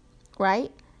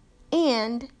 right?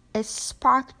 And it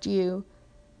sparked you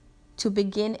to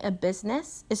begin a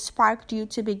business. It sparked you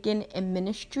to begin a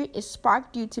ministry. It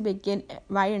sparked you to begin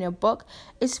writing a book.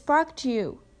 It sparked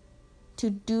you to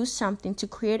do something, to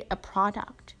create a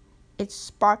product. It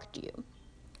sparked you.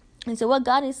 And so what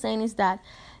God is saying is that,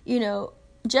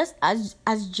 just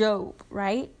as Job,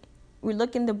 right? We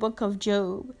look in the book of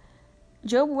Job.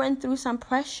 Job went through some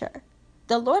pressure.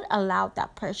 The Lord allowed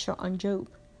that pressure on Job.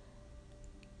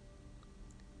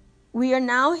 We are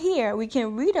now here. We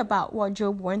can read about what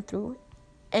Job went through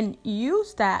and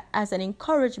use that as an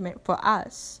encouragement for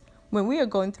us when we are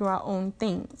going through our own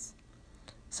things.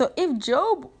 So if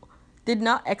Job did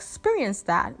not experience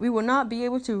that, we will not be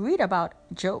able to read about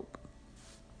Job.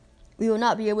 We will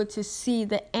not be able to see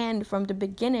the end from the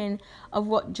beginning of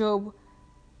what Job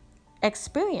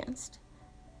experienced.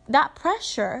 That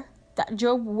pressure that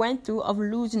Job went through of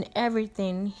losing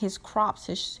everything, his crops,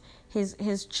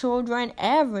 his children,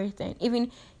 everything.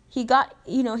 Even he got,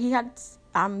 he had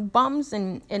bumps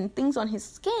and things on his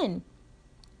skin.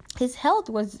 His health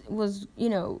was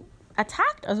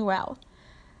attacked as well.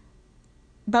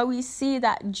 But we see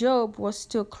that Job was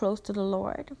still close to the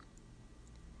Lord.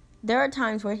 There are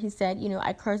times where he said,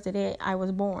 I cursed the day I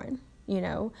was born.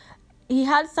 He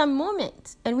had some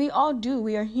moments, and we all do.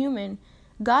 We are human.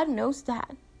 God knows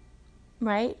that,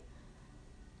 right?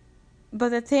 But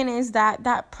the thing is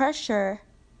that pressure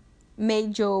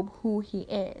made Job who he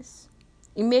is.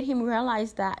 It made him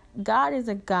realize that God is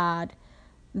a God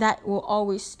that will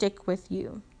always stick with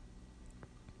you.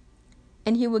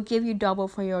 And he will give you double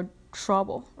for your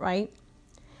trouble, right?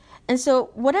 And so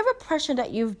whatever pressure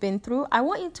that you've been through, I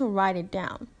want you to write it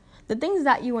down. The things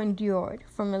that you endured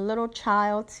from a little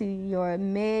child to your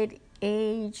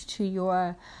mid-age to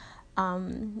your,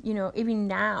 even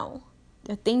now,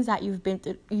 the things that you've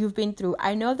been through.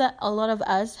 I know that a lot of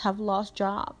us have lost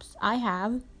jobs. I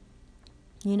have.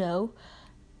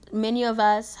 Many of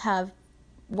us have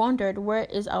wondered where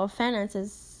is our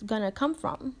finances going to come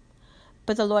from.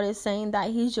 But the Lord is saying that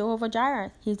He's Jehovah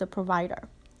Jireh. He's the provider.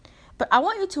 But I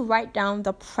want you to write down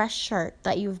the pressure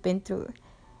that you've been through.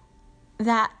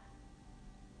 That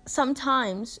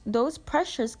sometimes those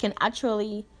pressures can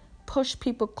actually push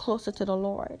people closer to the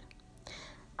Lord.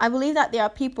 I believe that there are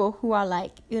people who are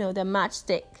like, the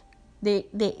matchstick.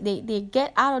 They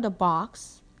get out of the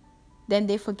box, then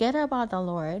they forget about the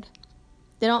Lord.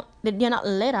 They're not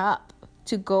lit up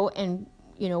to go and,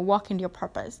 walk in their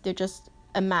purpose. They're just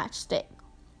a matchstick.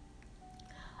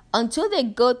 Until they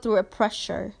go through a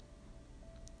pressure,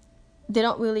 they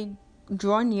don't really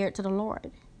draw near to the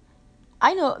Lord.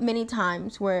 I know many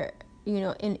times where,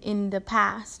 in the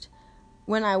past,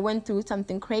 when I went through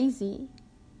something crazy,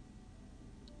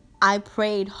 I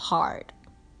prayed hard,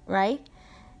 right?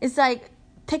 It's like,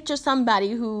 picture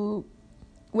somebody who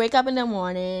wake up in the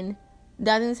morning,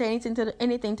 doesn't say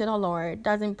anything to the Lord,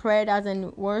 doesn't pray,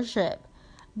 doesn't worship.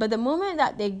 But the moment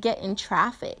that they get in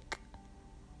traffic,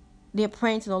 they're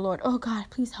praying to the Lord. Oh God,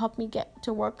 please help me get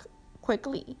to work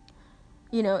quickly.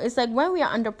 It's like when we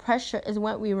are under pressure is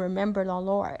when we remember the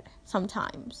Lord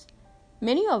sometimes.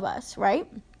 Many of us, right?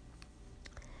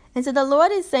 And so the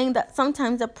Lord is saying that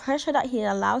sometimes the pressure that He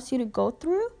allows you to go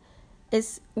through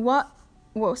is what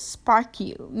will spark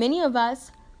you. Many of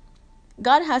us,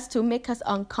 God has to make us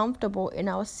uncomfortable in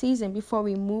our season before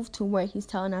we move to where He's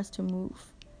telling us to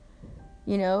move.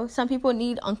 Some people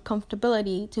need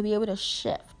uncomfortability to be able to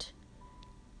shift.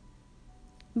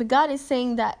 But God is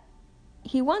saying that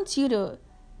He wants you to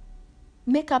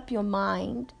make up your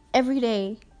mind every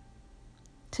day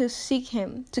to seek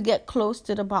Him, to get close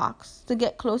to the box, to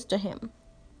get close to Him,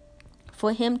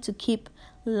 for Him to keep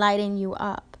lighting you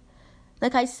up.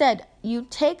 Like I said, you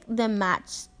take the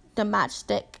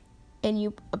matchstick, and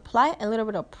you apply a little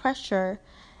bit of pressure,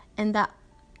 and that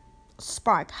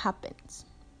spark happens.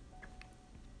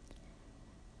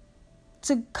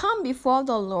 To come before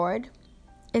the Lord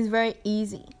is very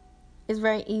easy. It's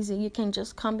very easy. You can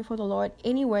just come before the Lord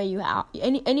anywhere you are.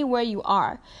 Anywhere you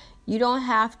are. You don't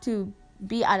have to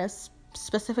be at a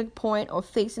specific point or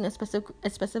facing a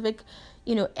specific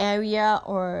area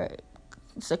or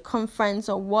circumference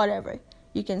or whatever.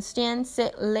 You can stand,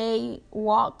 sit, lay,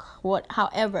 walk,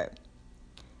 however.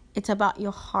 It's about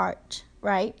your heart,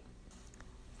 right?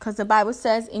 Because the Bible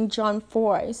says in John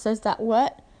 4, it says that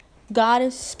what? God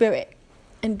is spirit,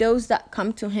 and those that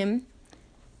come to him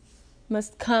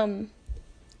must come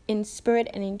in spirit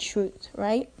and in truth,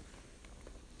 right?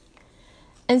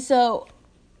 And so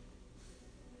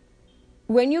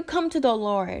when you come to the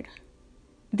Lord,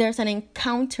 there's an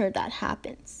encounter that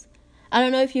happens. I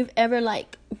don't know if you've ever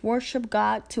worshiped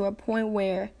God to a point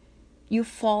where you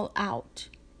fall out,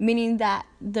 meaning that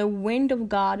the wind of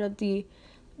God, or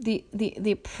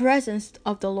the presence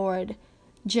of the Lord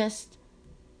just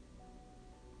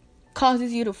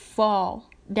causes you to fall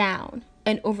down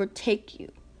and overtake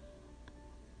you.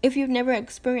 If you've never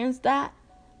experienced that,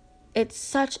 it's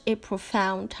such a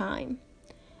profound time,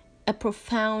 a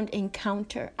profound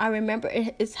encounter. I remember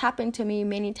it's happened to me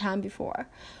many times before,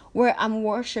 where I'm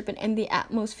worshiping and the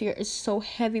atmosphere is so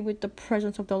heavy with the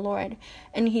presence of the Lord,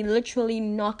 and he literally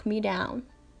knocked me down.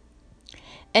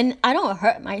 And I don't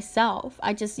hurt myself.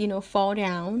 I just, fall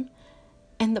down,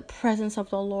 and the presence of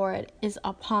the Lord is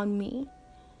upon me.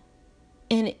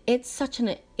 And it's such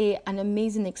an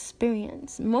amazing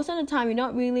experience. Most of the time, you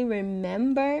don't really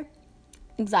remember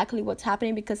exactly what's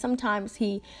happening, because sometimes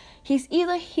he's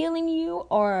either healing you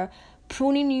or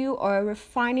pruning you or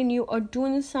refining you or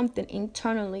doing something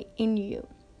internally in you.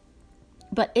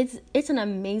 But it's an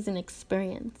amazing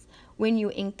experience when you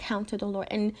encounter the Lord.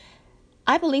 And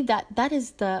I believe that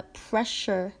is the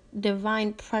pressure,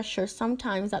 divine pressure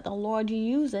sometimes that the Lord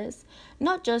uses,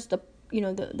 not just the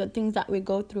things that we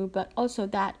go through, but also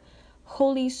that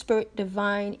Holy Spirit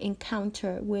divine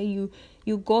encounter where you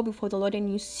go before the Lord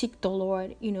and you seek the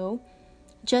Lord,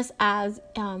 just as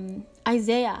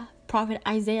prophet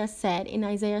Isaiah said in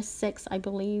Isaiah 6, I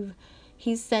believe.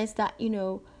 He says that,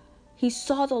 he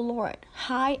saw the Lord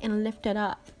high and lifted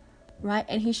up, right?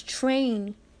 And his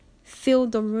train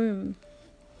filled the room.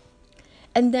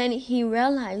 And then he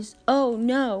realized, oh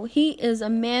no, he is a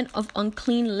man of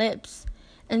unclean lips,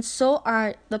 and so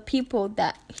are the people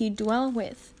that he dwells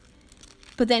with.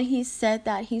 But then he said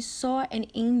that he saw an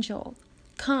angel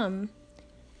come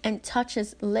and touch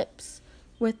his lips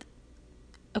with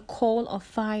a coal of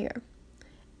fire.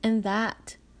 And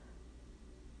that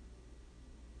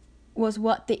was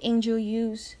what the angel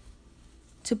used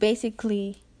to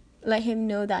basically let him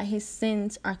know that his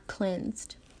sins are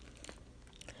cleansed.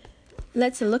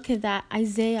 Let's look at that.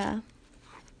 Isaiah,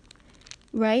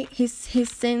 right? His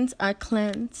sins are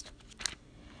cleansed.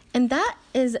 And that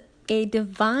is a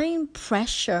divine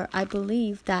pressure, I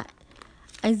believe, that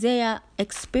Isaiah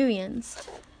experienced,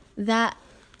 that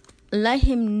let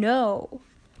him know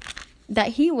that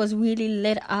he was really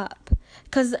lit up.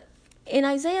 Because in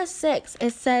Isaiah 6,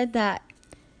 it said that,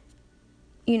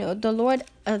 the Lord,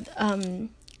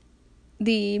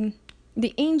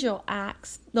 the angel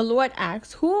asked, the Lord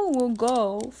asked, who will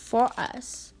go for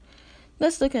us?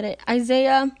 Let's look at it.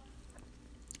 Isaiah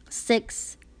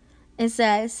 6, it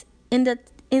says, in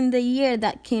the year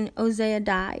that King Uzziah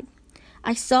died,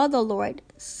 I saw the Lord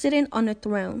sitting on a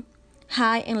throne,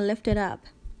 high and lifted up,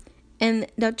 and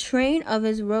the train of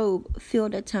his robe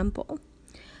filled the temple.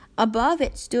 Above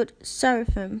it stood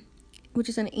seraphim, which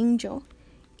is an angel.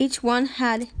 Each one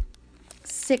had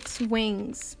 6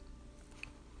 wings.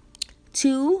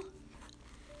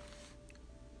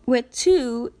 With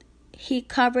 2 he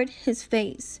covered his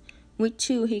face, with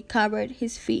 2 he covered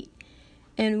his feet,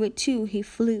 and with 2 he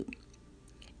flew.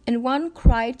 And one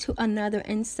cried to another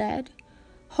and said,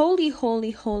 Holy,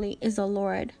 holy, holy is the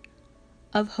Lord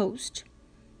of hosts.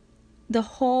 The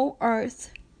whole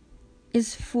earth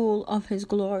is full of his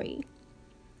glory.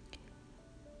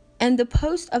 And the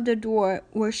posts of the door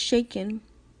were shaken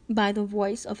by the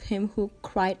voice of him who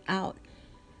cried out,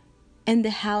 and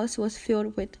the house was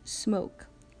filled with smoke.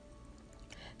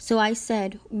 So I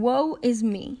said, Woe is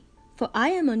me, for I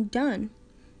am undone,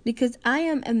 because I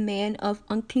am a man of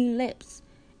unclean lips,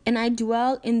 and I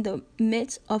dwell in the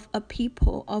midst of a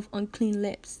people of unclean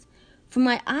lips. For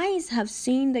my eyes have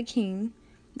seen the King,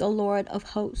 the Lord of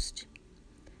hosts.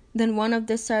 Then one of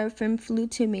the seraphim flew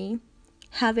to me,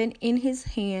 having in his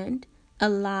hand a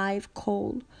live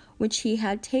coal, which he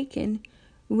had taken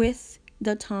with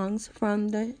the tongs from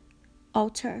the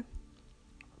altar.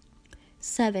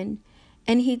 7.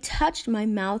 And he touched my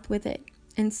mouth with it,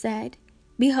 and said,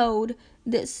 Behold,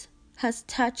 this has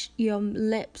touched your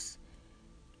lips.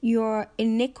 Your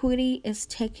iniquity is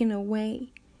taken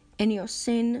away, and your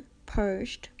sin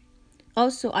purged.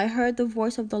 Also I heard the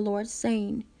voice of the Lord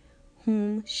saying,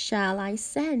 Whom shall I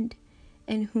send,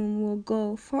 and whom will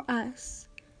go for us?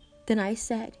 Then I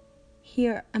said,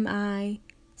 Here am I,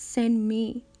 send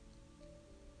me.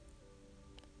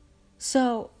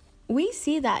 So we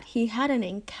see that he had an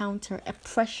encounter, a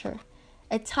pressure,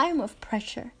 a time of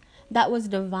pressure that was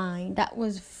divine, that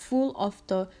was full of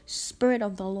the Spirit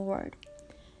of the Lord,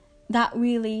 that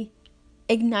really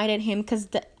ignited him. Because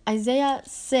the Isaiah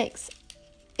 6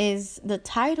 is, the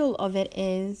title of it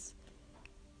is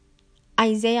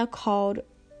Isaiah called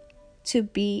to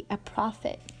be a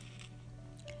prophet.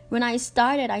 When I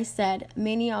started, I said,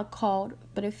 many are called,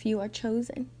 but a few are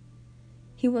chosen.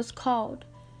 He was called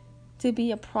to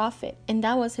be a prophet, and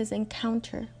that was his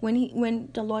encounter. When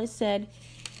the Lord said,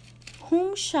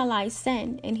 whom shall I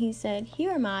send? And he said,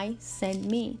 here am I, send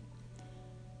me.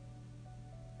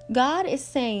 God is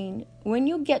saying, when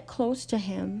you get close to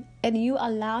him and you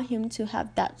allow him to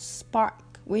have that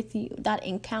spark with you, that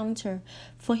encounter,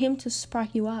 for him to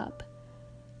spark you up,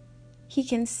 he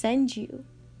can send you.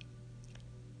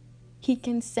 He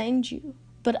can send you.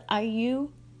 But are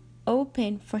you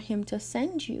open for him to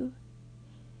send you?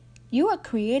 You are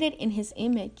created in his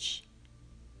image,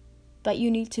 but you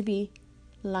need to be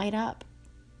light up.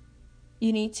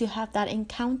 You need to have that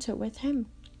encounter with him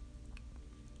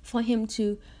for him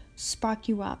to spark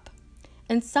you up.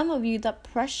 And some of you, the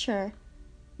pressure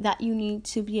that you need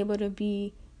to be able to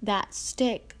be that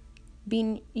stick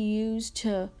being used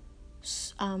to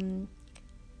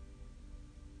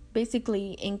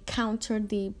basically encounter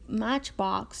the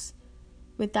matchbox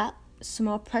with that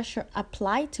small pressure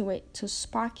applied to it to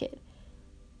spark it,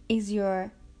 is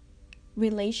your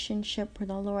relationship with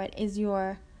the Lord, is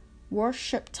your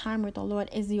worship time with the Lord,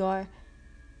 is your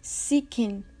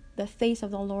seeking the face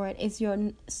of the Lord, is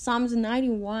your Psalms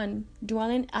 91,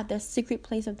 dwelling at the secret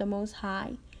place of the Most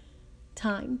High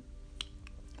time.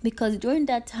 Because during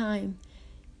that time,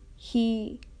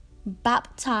 he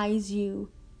baptized you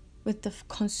with the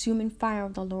consuming fire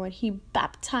of the Lord. He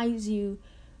baptized you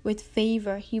with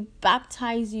favor. He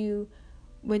baptized you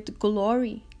with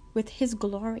glory, with his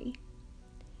glory.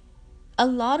 A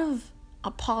lot of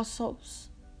apostles,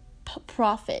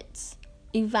 prophets,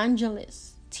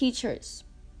 evangelists, teachers,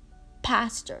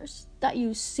 pastors that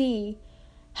you see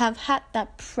have had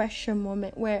that pressure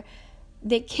moment where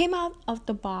they came out of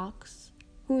the box,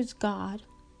 who is God,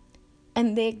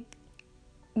 and they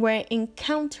were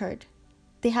encountered.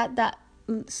 They had that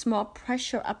small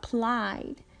pressure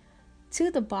applied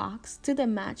to the box, to the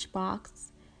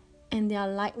matchbox, and their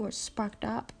light was sparked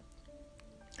up.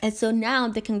 And so now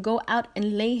they can go out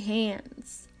and lay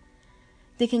hands.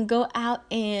 They can go out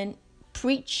and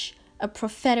preach a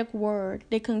prophetic word.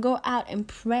 They can go out and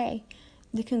pray.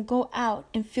 They can go out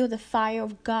and feel the fire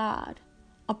of God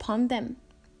upon them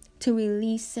to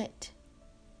release it.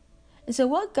 And so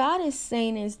what God is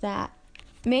saying is that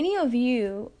many of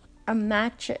you are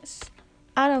matches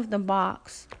out of the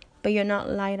box, but you're not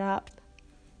light up.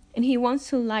 And he wants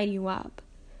to light you up.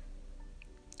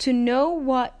 To know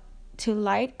what to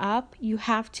light up, you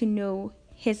have to know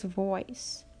his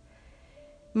voice.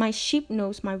 My sheep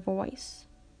knows my voice.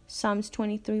 Psalms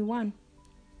 23:1.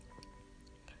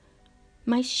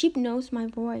 My sheep knows my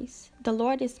voice. The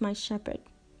Lord is my shepherd.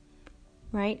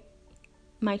 Right?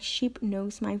 My sheep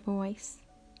knows my voice.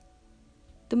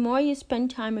 The more you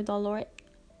spend time with the Lord,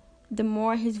 the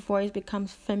more his voice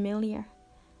becomes familiar.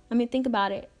 I mean, think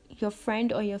about it. Your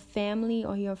friend or your family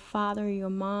or your father or your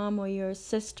mom or your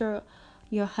sister,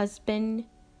 your husband,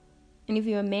 and if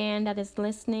you're a man that is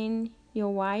listening,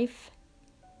 your wife,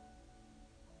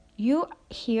 you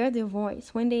hear their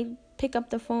voice. When they pick up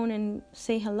the phone and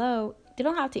say hello, they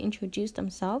don't have to introduce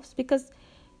themselves because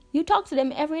you talk to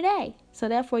them every day. So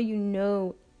therefore you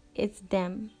know it's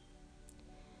them.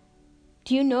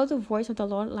 Do you know the voice of the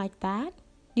Lord like that?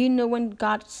 Do you know when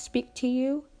God speaks to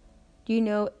you? Do you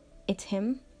know it's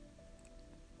him?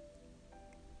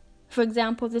 For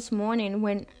example, this morning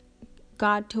when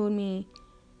God told me,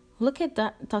 look at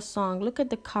the song, look at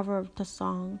the cover of the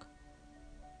song,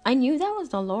 I knew that was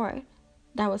the Lord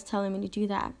that was telling me to do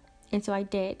that. And so I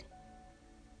did.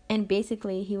 And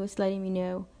basically he was letting me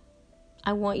know,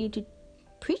 I want you to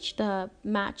preach the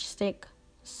matchstick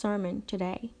sermon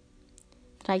today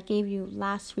that I gave you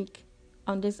last week,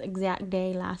 on this exact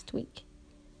day last week.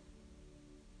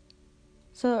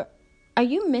 So are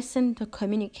you missing the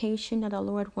communication that the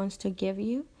Lord wants to give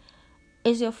you?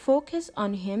 Is your focus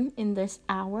on him in this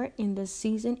hour, in this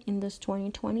season, in this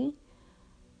 2020?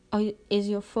 Or is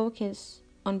your focus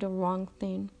on the wrong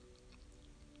thing?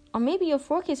 Or maybe your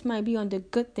focus might be on the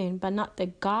good thing, but not the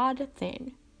God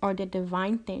thing or the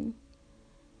divine thing.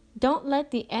 Don't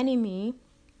let the enemy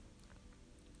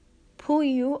pull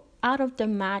you out of the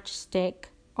matchstick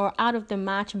or out of the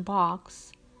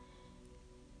matchbox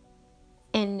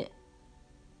and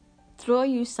throw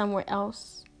you somewhere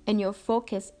else, and your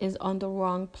focus is on the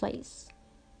wrong place.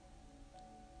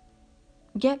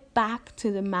 Get back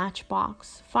to the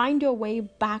matchbox. Find your way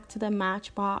back to the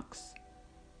matchbox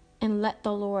and let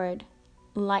the Lord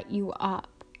light you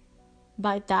up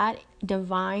by that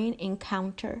divine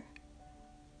encounter.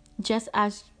 Just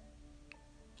as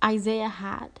Isaiah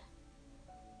had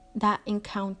that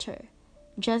encounter,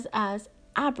 just as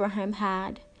Abraham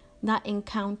had that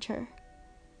encounter,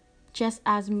 just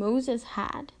as Moses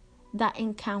had that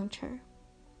encounter,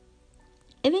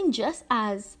 even just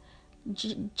as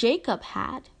Jacob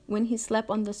had when he slept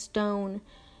on the stone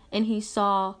and he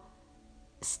saw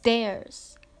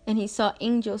stairs and he saw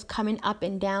angels coming up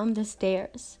and down the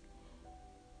stairs.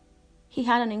 He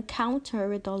had an encounter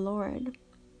with the Lord.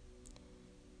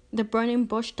 The burning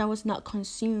bush that was not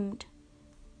consumed.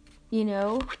 You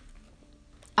know,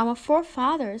 our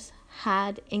forefathers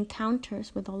had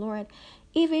encounters with the Lord.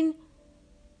 Even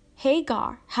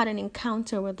Hagar had an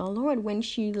encounter with the Lord when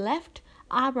she left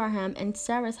Abraham and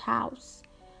Sarah's house.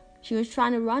 She was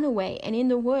trying to run away, and in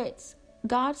the woods,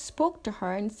 God spoke to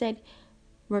her and said,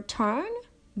 return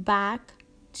back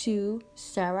to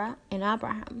Sarah and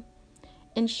Abraham.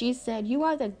 And she said, you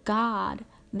are the God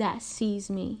that sees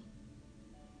me.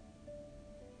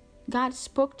 God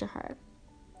spoke to her.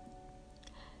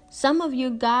 Some of you,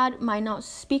 God might not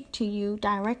speak to you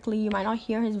directly. You might not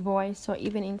hear his voice or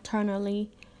even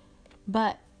internally.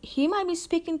 But he might be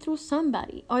speaking through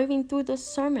somebody, or even through this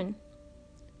sermon,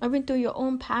 or even through your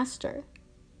own pastor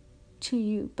to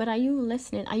you. But are you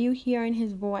listening? Are you hearing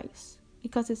his voice?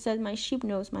 Because it says, my sheep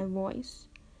knows my voice.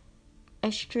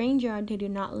 A stranger they do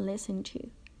not listen to.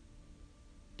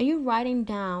 Are you writing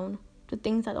down the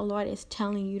things that the Lord is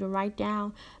telling you to write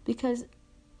down? Because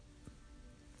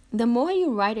the more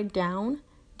you write it down,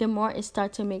 the more it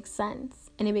starts to make sense.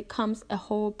 And it becomes a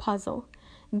whole puzzle.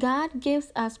 God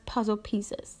gives us puzzle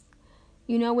pieces.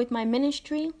 You know, with my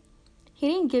ministry, he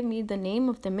didn't give me the name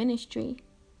of the ministry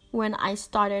when I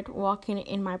started walking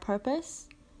in my purpose.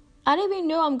 I didn't even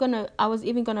know I was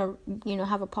even gonna,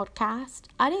 have a podcast.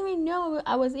 I didn't even know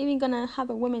I was even gonna have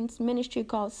a women's ministry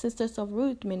called Sisters of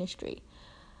Ruth Ministry.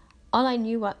 All I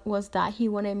knew was that he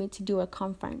wanted me to do a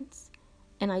conference,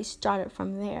 and I started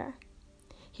from there.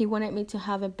 He wanted me to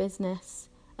have a business,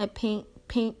 a paint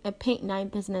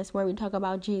night business where we talk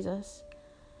about Jesus.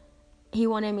 He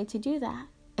wanted me to do that,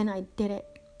 and I did it.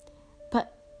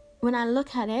 But when I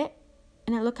look at it,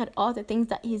 and I look at all the things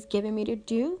that he's given me to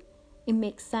do, it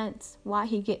makes sense why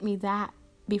he gave me that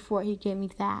before he gave me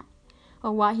that,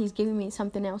 or why he's giving me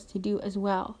something else to do as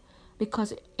well,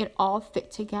 because it all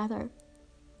fit together.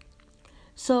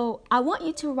 So I want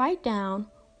you to write down,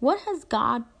 what has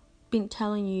God been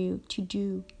telling you to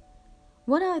do?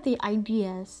 What are the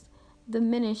ideas, the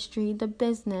ministry, the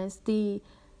business, the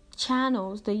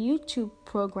channels, the YouTube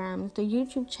programs, the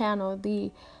YouTube channel,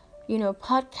 the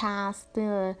podcast,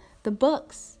 the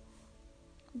books,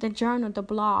 the journal, the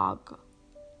blog,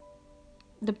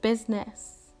 the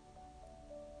business,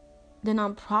 the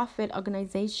nonprofit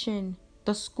organization,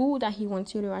 the school that he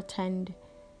wants you to attend,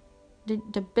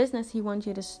 the business he wants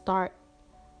you to start.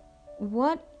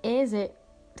 What is it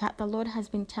that the Lord has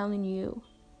been telling you?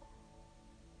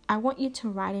 I want you to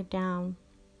write it down.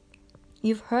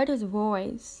 You've heard his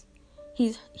voice.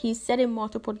 He's said it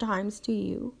multiple times to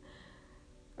you.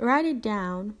 Write it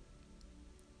down.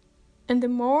 And the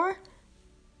more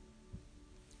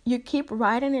you keep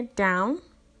writing it down,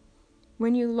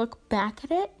 when you look back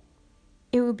at it,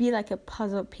 it will be like a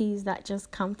puzzle piece that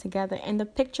just come together, and the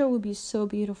picture will be so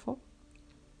beautiful.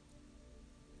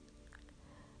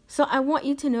 So I want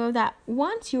you to know that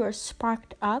once you are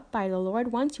sparked up by the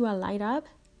Lord, once you are light up,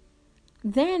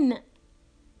 then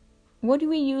what do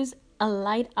we use a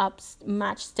light up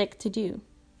matchstick to do?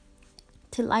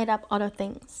 To light up other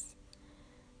things.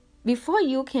 Before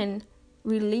you can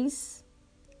release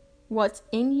what's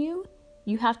in you,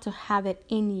 you have to have it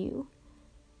in you.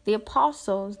 The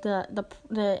apostles,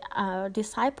 the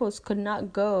disciples could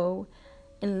not go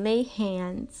and lay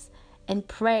hands and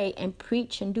pray and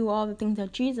preach and do all the things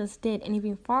that Jesus did, and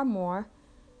even far more,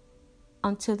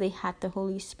 until they had the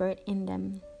Holy Spirit in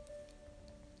them.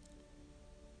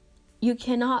 You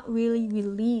cannot really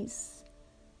release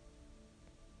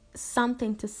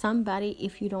something to somebody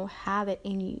if you don't have it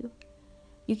in you.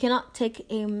 You cannot take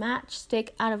a matchstick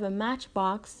out of a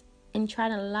matchbox and try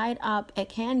to light up a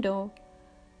candle.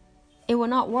 It will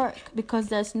not work because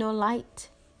there's no light.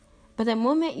 But the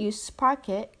moment you spark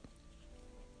it,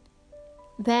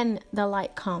 then the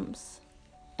light comes.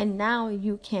 And now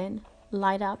you can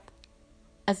light up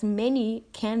as many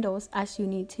candles as you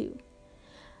need to.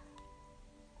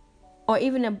 Or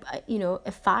even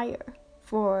a fire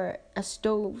for a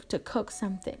stove to cook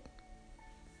something.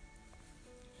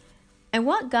 And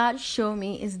what God showed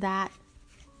me is that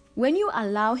When you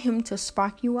allow him to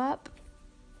spark you up,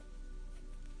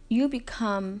 you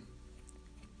become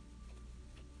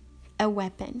a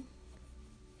weapon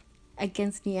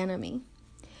against the enemy.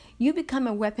 You become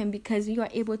a weapon because you are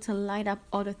able to light up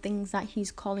all the things that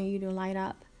he's calling you to light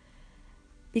up.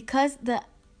 Because the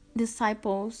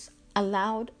disciples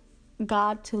allowed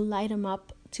God to light them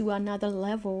up to another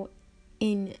level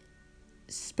in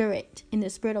spirit, in the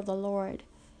spirit of the Lord,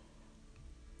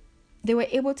 they were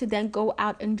able to then go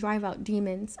out and drive out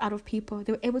demons out of people.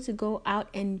 They were able to go out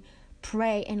and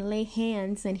pray and lay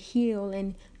hands and heal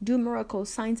and do miracles,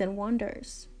 signs and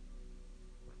wonders.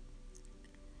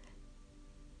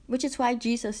 Which is why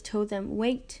Jesus told them,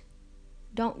 wait,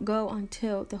 don't go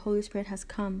until the Holy Spirit has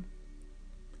come.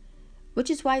 Which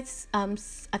is why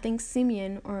I think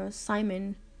Simeon or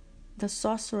Simon, the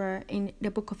sorcerer in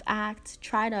the book of Acts,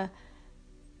 tried to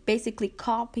basically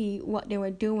copy what they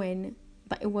were doing,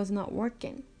 but it was not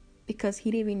working because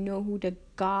he didn't even know who the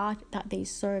God that they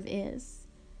serve is.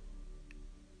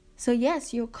 So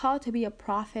yes, you're called to be a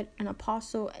prophet, an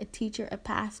apostle, a teacher, a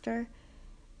pastor,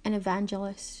 an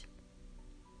evangelist.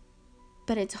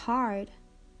 But it's hard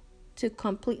to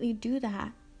completely do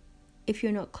that if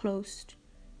you're not close.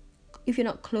 If you're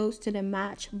not close to the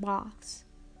matchbox.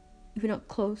 If you're not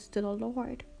close to the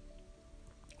Lord.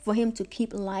 For him to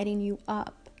keep lighting you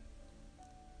up.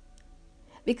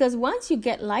 Because once you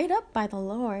get light up by the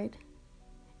Lord,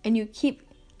 and you keep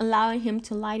allowing him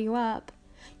to light you up,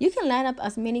 you can light up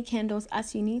as many candles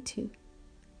as you need to.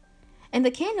 And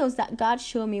the candles that God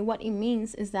showed me, what it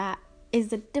means is the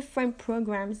different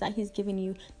programs that he's giving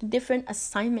you, the different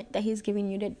assignment that he's giving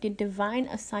you, the divine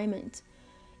assignment.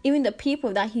 Even the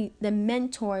people that the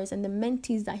mentors and the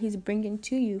mentees that he's bringing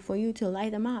to you for you to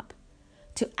light them up,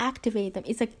 to activate them.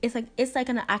 It's like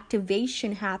an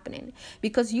activation happening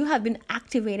because you have been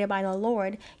activated by the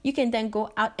Lord. You can then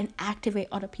go out and activate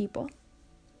other people.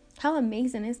 How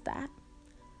amazing is that?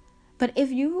 But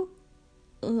if you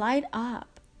light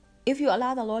up, if you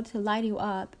allow the Lord to light you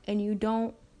up and you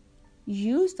don't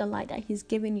use the light that he's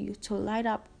given you to light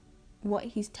up what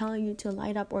he's telling you to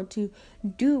light up or to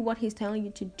do what he's telling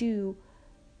you to do,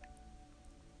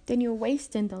 then you're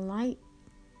wasting the light.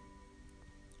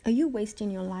 Are you wasting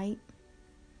your light?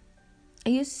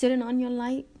 Are you sitting on your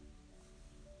light?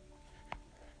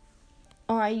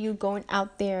 Or are you going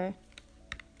out there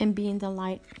and being the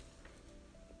light?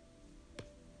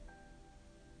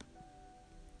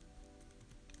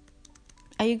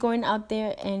 Are you going out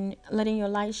there and letting your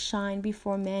light shine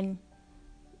before men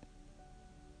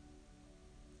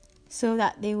so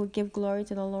that they will give glory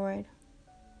to the Lord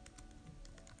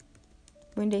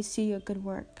when they see your good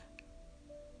work?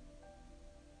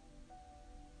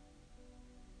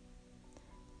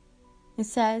 It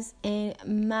says in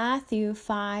Matthew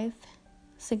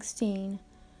 5:16,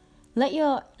 let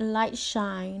your light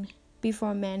shine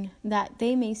before men that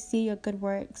they may see your good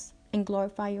works and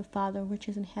glorify your Father which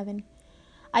is in heaven.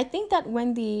 I think that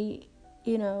when the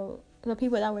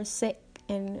people that were sick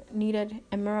and needed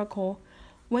a miracle,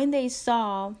 when they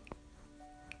saw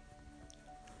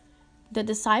the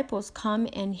disciples come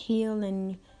and heal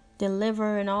and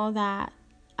deliver and all that,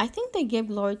 I think they gave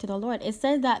glory to the Lord. It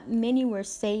says that many were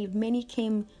saved. Many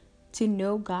came to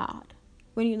know God.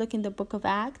 When you look in the book of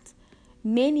Acts,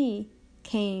 many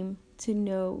came to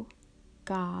know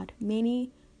God.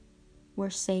 Many were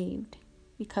saved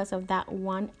because of that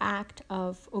one act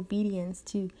of obedience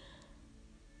to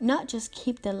not just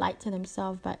keep the light to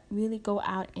themselves, but really go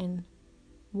out and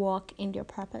walk in their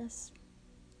purpose.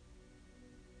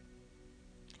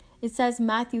 It says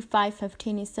Matthew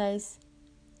 5:15. It says,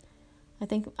 I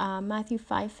think Matthew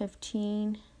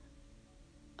 5:15.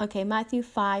 Okay, Matthew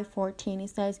 5:14. It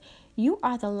says, you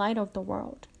are the light of the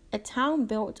world. A town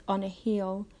built on a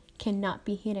hill cannot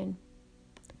be hidden.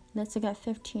 Let's look at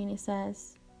 15. It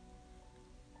says,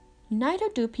 neither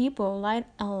do people light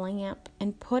a lamp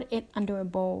and put it under a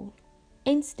bowl.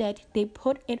 Instead, they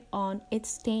put it on its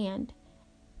stand,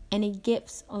 and it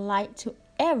gives light to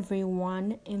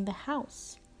everyone in the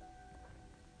house.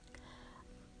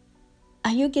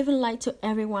 Are you giving light to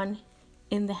everyone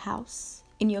in the house,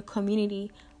 in your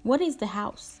community? What is the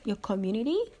house? Your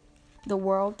community? The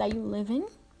world that you live in?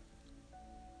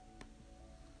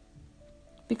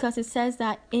 Because it says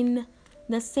that in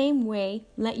the same way,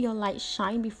 let your light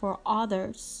shine before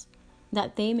others,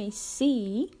 that they may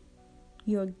see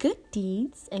your good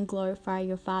deeds and glorify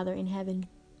your Father in heaven.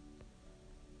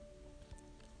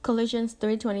 Colossians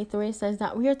 3:23 says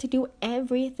that we are to do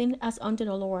everything as unto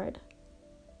the Lord.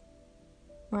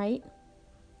 Right?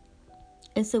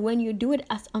 And so when you do it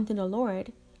as unto the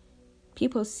Lord,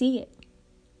 people see it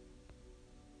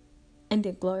and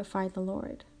they glorify the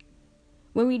Lord.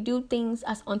 When we do things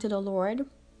as unto the Lord,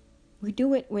 we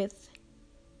do it with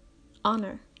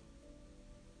honor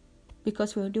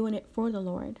because we're doing it for the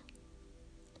Lord.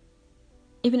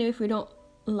 Even if we don't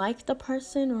like the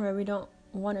person or we don't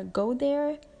want to go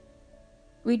there,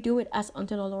 we do it as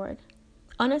unto the Lord.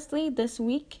 Honestly, this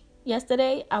week,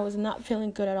 yesterday, I was not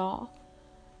feeling good at all.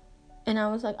 And I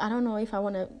was like, I don't know if I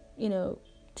want to,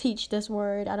 teach this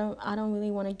word. I don't really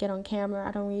want to get on camera.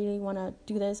 I don't really want to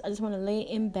do this. I just want to lay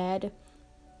in bed.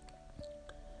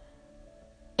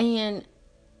 And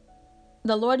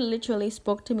the Lord literally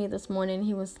spoke to me this morning.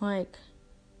 He was like,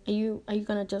 are you going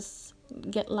to just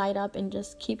get light up and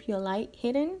just keep your light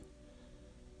hidden?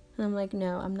 And I'm like,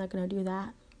 no, I'm not going to do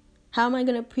that. How am I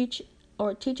going to preach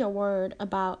or teach a word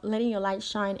about letting your light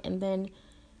shine and then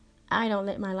I don't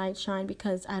let my light shine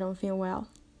because I don't feel well?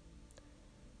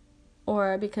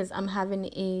 Or because I'm having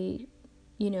a,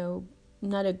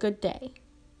 not a good day.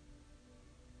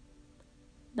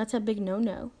 That's a big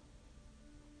no-no.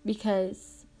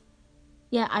 Because,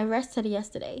 yeah, I rested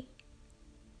yesterday.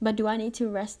 But do I need to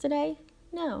rest today?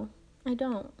 No, I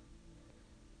don't.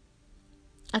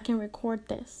 I can record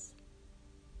this.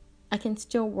 I can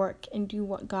still work and do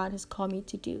what God has called me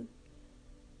to do.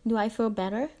 Do I feel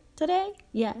better today?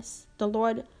 Yes. The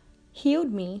Lord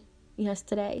healed me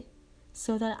yesterday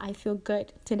so that I feel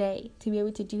good today to be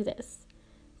able to do this.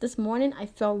 This morning I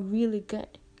felt really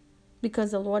good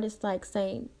because the Lord is like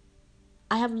saying,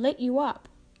 I have lit you up.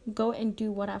 Go and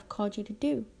do what I've called you to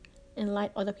do and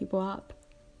light other people up.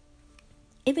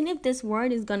 Even if this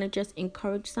word is going to just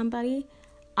encourage somebody,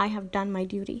 I have done my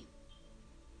duty.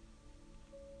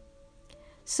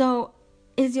 So,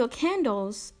 is your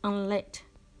candles unlit?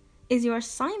 Is your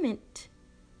assignment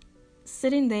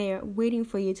sitting there waiting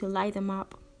for you to light them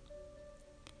up?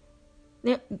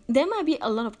 There might be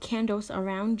a lot of candles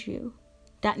around you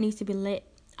that needs to be lit.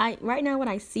 Right now what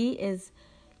I see is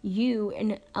you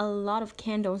and a lot of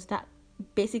candles that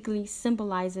basically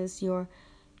symbolizes your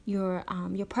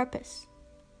purpose.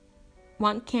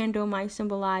 One candle might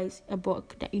symbolize a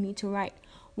book that you need to write.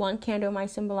 One candle might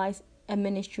symbolize a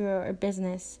ministry or a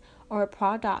business or a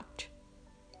product.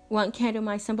 One candle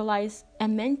might symbolize a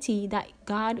mentee that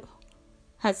God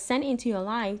has sent into your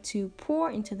life to pour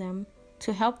into them,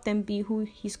 to help them be who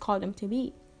He's called them to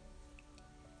be.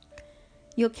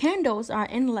 Your candles are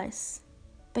endless,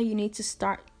 but you need to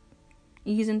start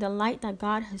using the light that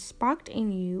God has sparked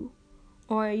in you,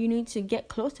 or you need to get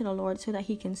close to the Lord so that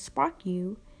He can spark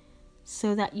you,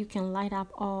 so that you can light up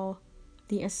all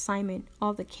the assignment,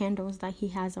 all the candles that He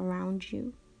has around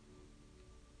you.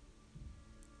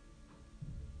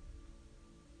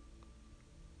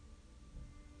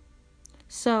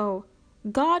 So,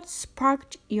 God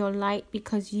sparked your light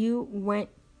because you went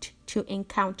to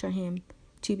encounter Him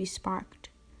to be sparked.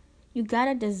 You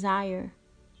gotta desire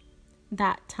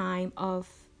that time of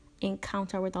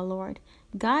encounter with the Lord.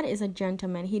 God is a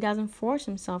gentleman. He doesn't force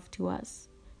Himself to us.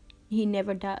 He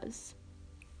never does.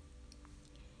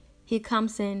 He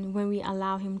comes in when we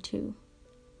allow Him to,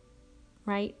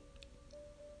 right?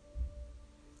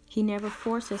 He never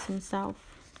forces Himself.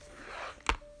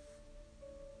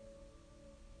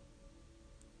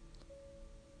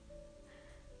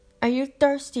 Are you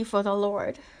thirsty for the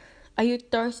Lord? Are you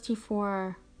thirsty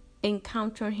for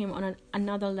encountering Him on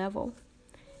another level?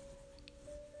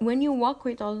 When you walk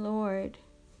with the Lord,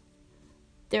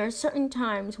 there are certain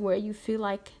times where you feel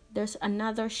like there's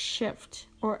another shift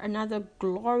or another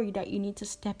glory that you need to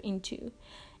step into.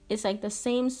 It's like the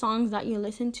same songs that you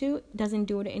listen to doesn't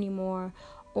do it anymore,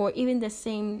 or even the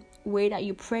same way that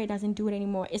you pray doesn't do it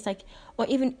anymore. It's like, or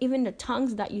even the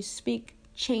tongues that you speak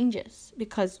changes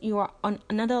because you are on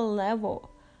another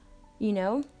level,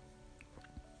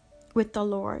 with the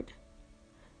Lord.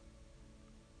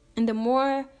 And the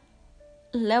more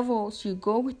levels you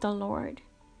go with the Lord,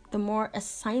 the more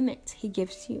assignment He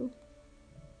gives you.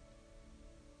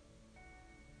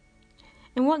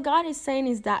 And what God is saying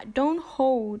is that don't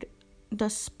hold the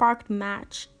sparked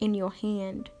match in your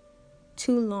hand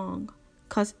too long,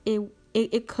 because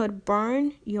it could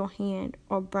burn your hand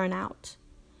or burn out.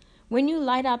 When you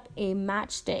light up a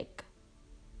matchstick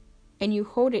and you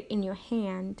hold it in your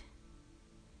hand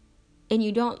and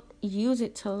you don't use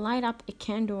it to light up a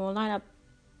candle or light up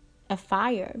a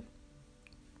fire,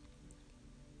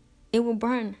 it will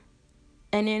burn.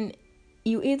 And then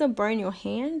you either burn your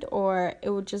hand or it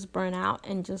will just burn out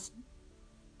and just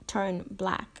turn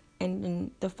black, and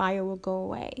then the fire will go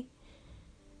away.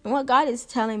 And what God is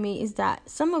telling me is that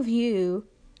some of you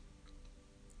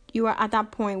are at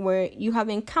that point where you have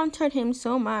encountered Him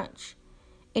so much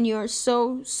and you're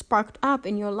so sparked up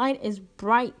and your light is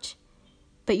bright,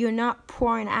 but you're not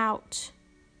pouring out.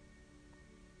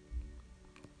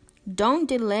 Don't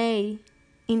delay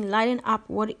in lighting up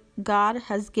what God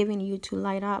has given you to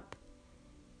light up.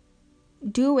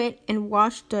 Do it and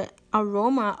watch the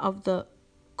aroma of the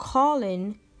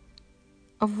calling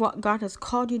of what God has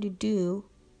called you to do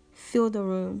fill the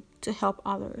room to help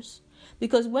others.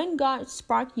 Because when God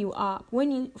spark you up,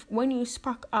 when you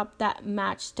spark up that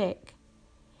matchstick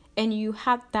and you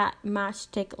have that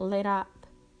matchstick lit up,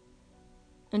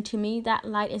 and to me that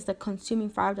light is the consuming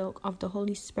fire of the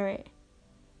Holy Spirit,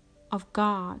 of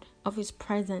God, of His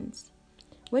presence.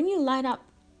 When you light up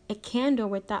a candle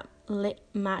with that lit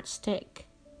matchstick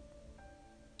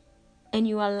and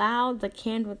you allow the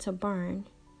candle to burn,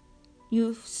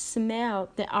 you smell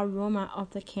the aroma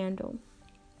of the candle.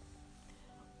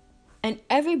 And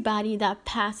everybody that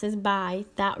passes by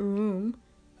that room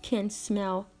can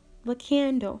smell the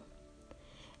candle.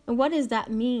 And what does that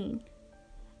mean?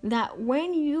 That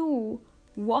when you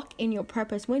walk in your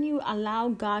purpose, when you allow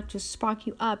God to spark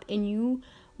you up and you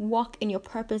walk in your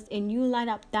purpose and you light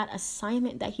up that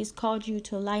assignment that He's called you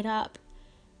to light up,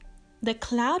 the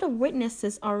cloud of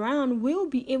witnesses around will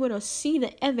be able to see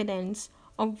the evidence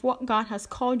of what God has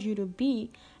called you to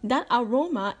be. That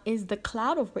aroma is the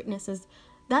cloud of witnesses.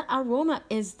 That aroma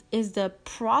is the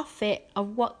prophet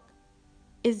of what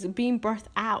is being birthed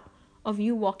out of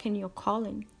you walking your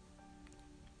calling.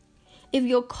 If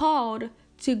you're called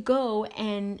to go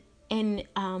and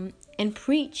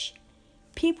preach,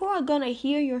 people are going to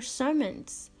hear your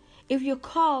sermons. If you're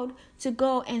called to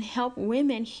go and help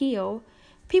women heal,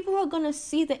 people are going to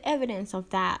see the evidence of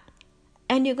that.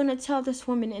 And you're going to tell this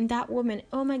woman and that woman,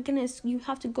 oh my goodness, you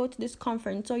have to go to this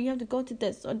conference, or you have to go to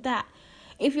this or that.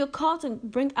 If you're called to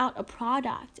bring out a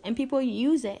product and people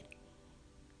use it,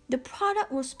 the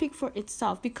product will speak for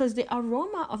itself, because the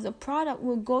aroma of the product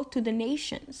will go to the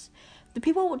nations. The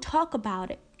people will talk about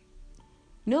it.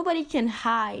 Nobody can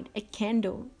hide a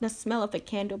candle, the smell of a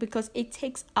candle, because it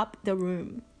takes up the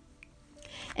room.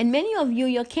 And many of you,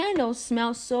 your candles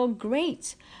smell so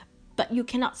great, but you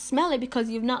cannot smell it because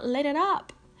you've not lit it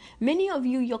up. Many of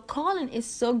you, your calling is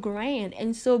so grand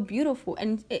and so beautiful,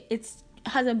 and it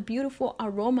has a beautiful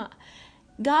aroma.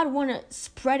 God want to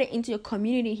spread it into your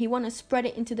community. He want to spread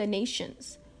it into the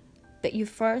nations. But you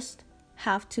first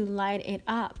have to light it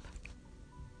up.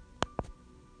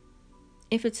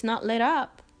 If it's not lit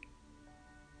up,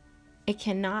 it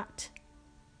cannot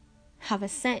have a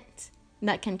scent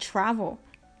that can travel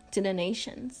to the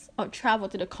nations or travel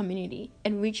to the community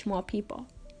and reach more people.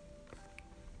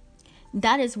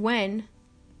 That is when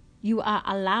you are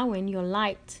allowing your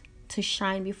light to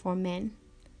shine before men,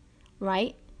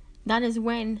 right? That is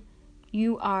when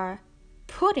you are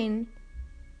putting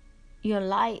your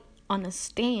light on a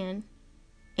stand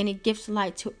and it gives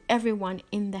light to everyone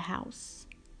in the house,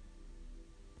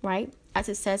 right? As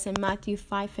it says in Matthew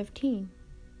 5:15.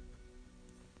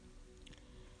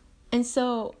 And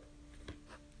so,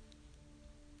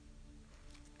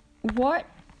 what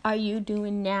are you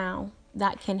doing now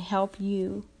that can help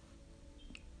you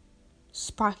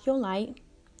spark your light,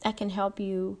 that can help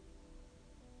you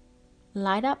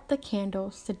light up the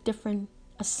candles, the different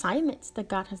assignments that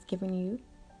God has given you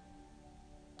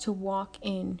to walk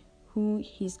in who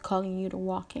He's calling you to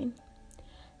walk in,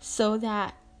 so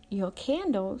that your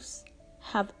candles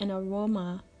have an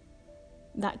aroma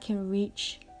that can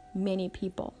reach many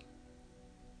people?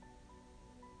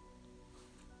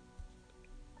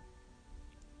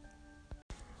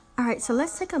 All right, so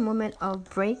let's take a moment of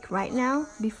break right now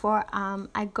before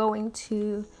I go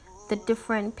into the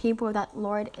different people that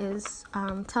Lord is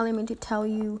telling me to tell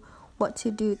you what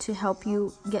to do to help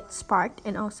you get sparked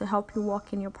and also help you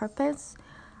walk in your purpose.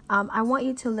 I want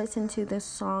you to listen to this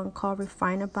song called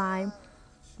Refiner by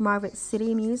Margaret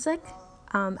City Music.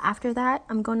 After that,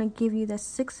 I'm going to give you the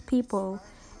 6 people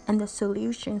and the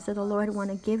solutions that the Lord want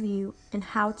to give you and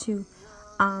how to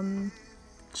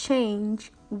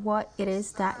change what it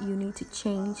is that you need to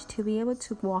change to be able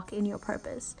to walk in your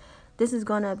purpose. This is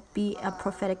going to be a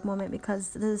prophetic moment because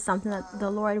this is something that the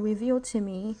Lord revealed to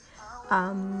me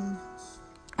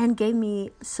and gave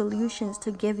me solutions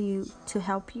to give you to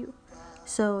help you.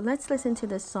 So let's listen to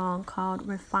this song called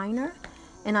Refiner,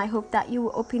 and I hope that you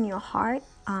will open your heart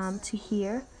to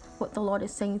hear what the Lord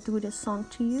is saying through this song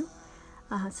to you.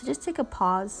 So just take a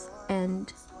pause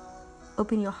and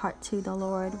open your heart to the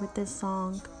Lord with this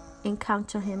song.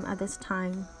 Encounter Him at this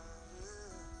time.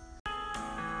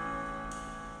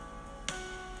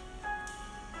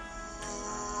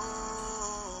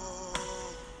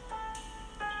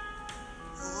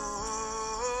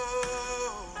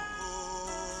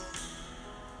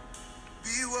 Be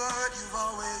what you've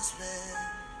always been,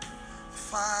 the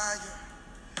fire,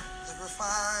 the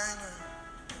refiner.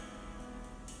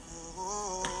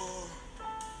 Oh,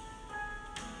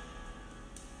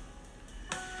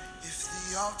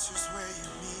 altar's where you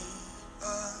meet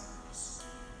us.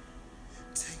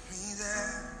 Take me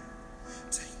there,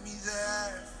 take me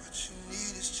there. What you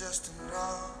need is just an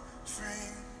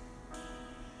offering.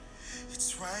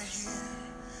 It's right here,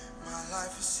 my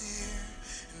life is here,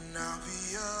 and I'll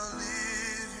be a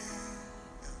living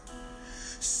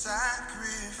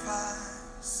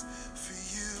sacrifice for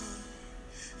you.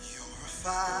 You're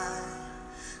refined,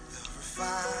 the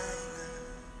refiner.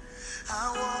 I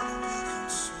wanna be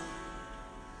consumed,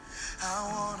 I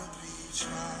wanna be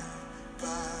tried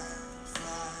by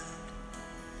fire,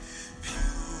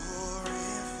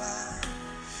 purified.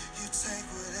 You take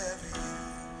whatever you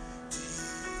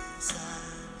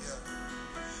desire. Yeah.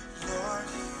 Lord,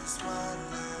 here's my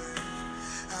life.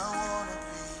 I wanna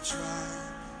be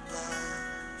tried by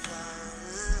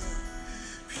fire,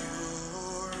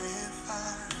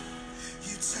 purified.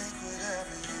 You take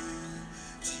whatever you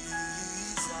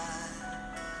desire.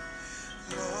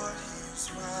 Lord, here's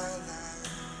my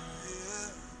life.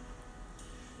 Yeah.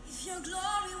 If your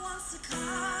glory wants to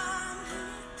come,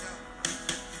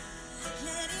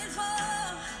 let it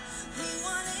fall. We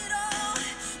want it all.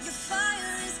 Your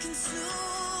fire is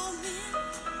consuming.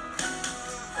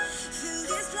 Fill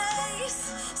this place,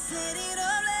 set it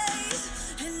ablaze,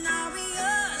 and I'll be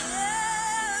a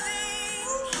living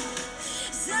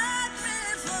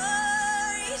sacrifice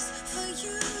for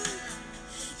you.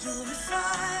 You're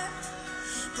refined,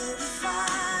 the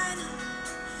refiner.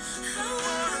 I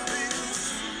wanna be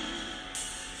consumed.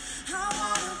 I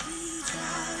wanna be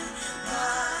tried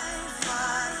by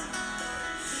fire,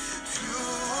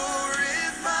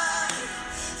 Purified.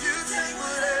 You take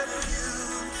whatever you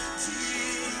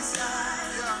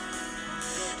desire. Yeah.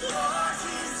 Lord,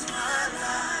 here's my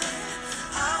life.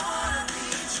 I wanna be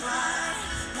tried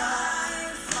by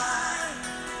fire,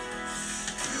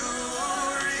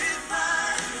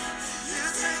 purified. You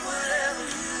take whatever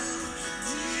you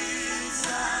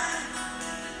desire.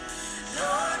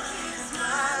 Lord, here's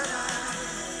my life.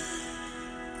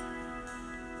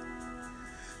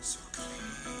 So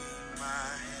clean my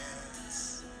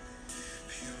hands,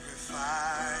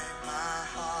 purify my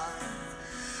heart.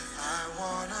 I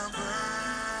wanna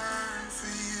burn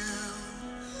for you,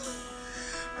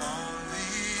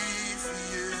 only for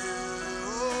you.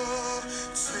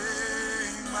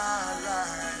 Take my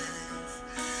life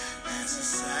as a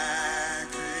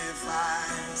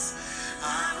sacrifice. I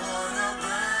wanna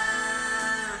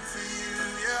burn for you,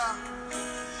 yeah,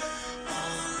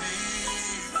 only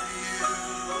for you.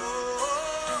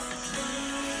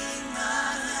 Clean my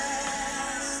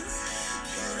hands,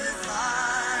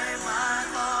 purify my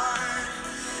heart.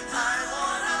 I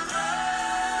wanna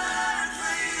burn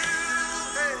for you,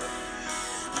 hey,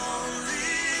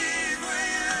 only for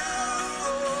you.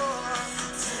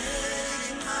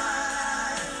 Take my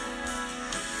life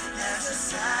as a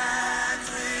sacrifice.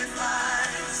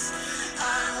 I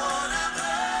wanna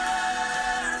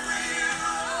burn for you,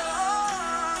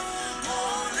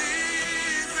 only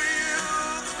for you.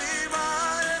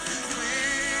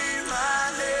 Clean my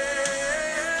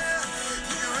head,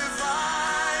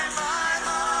 purify my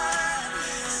heart.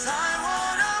 'Cause I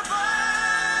wanna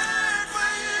burn for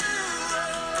you,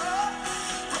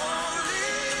 only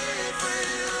for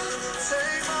you.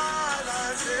 Take my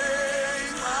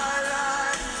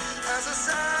life as a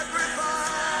sacrifice.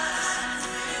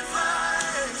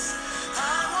 I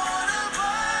wanna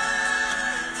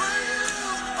burn for you,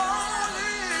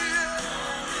 only.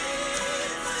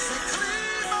 Say,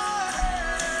 clean my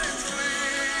hands,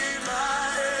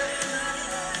 purify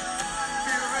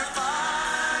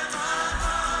my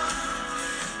heart.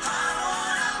 I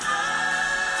wanna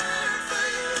burn for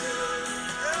you,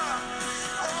 yeah,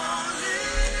 only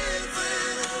for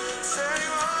you. Say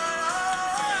my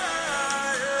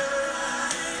life,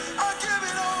 yeah. I give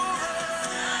it over,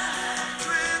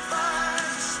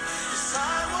 sacrifice. 'Cause I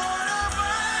wanna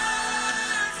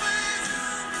burn for you,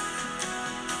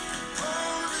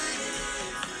 only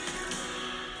for you.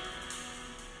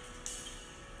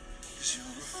 'Cause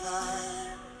you're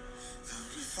refined, the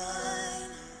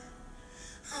refiner.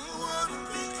 I wanna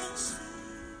be consumed.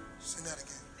 Sing that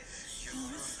again. You're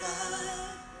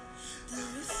refined, the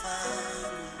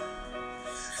refiner.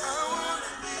 I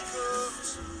wanna be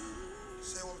consumed.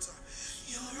 Say it one more time.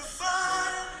 You're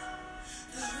refined,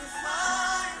 the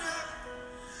refiner.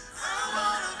 I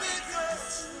wanna be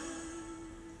consumed.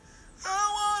 I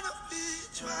wanna be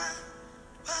tried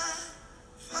by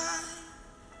fire,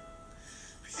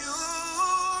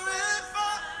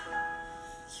 purified.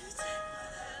 You take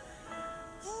whatever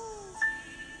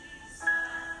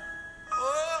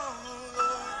Oh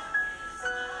Lord,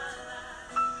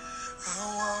 I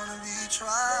wanna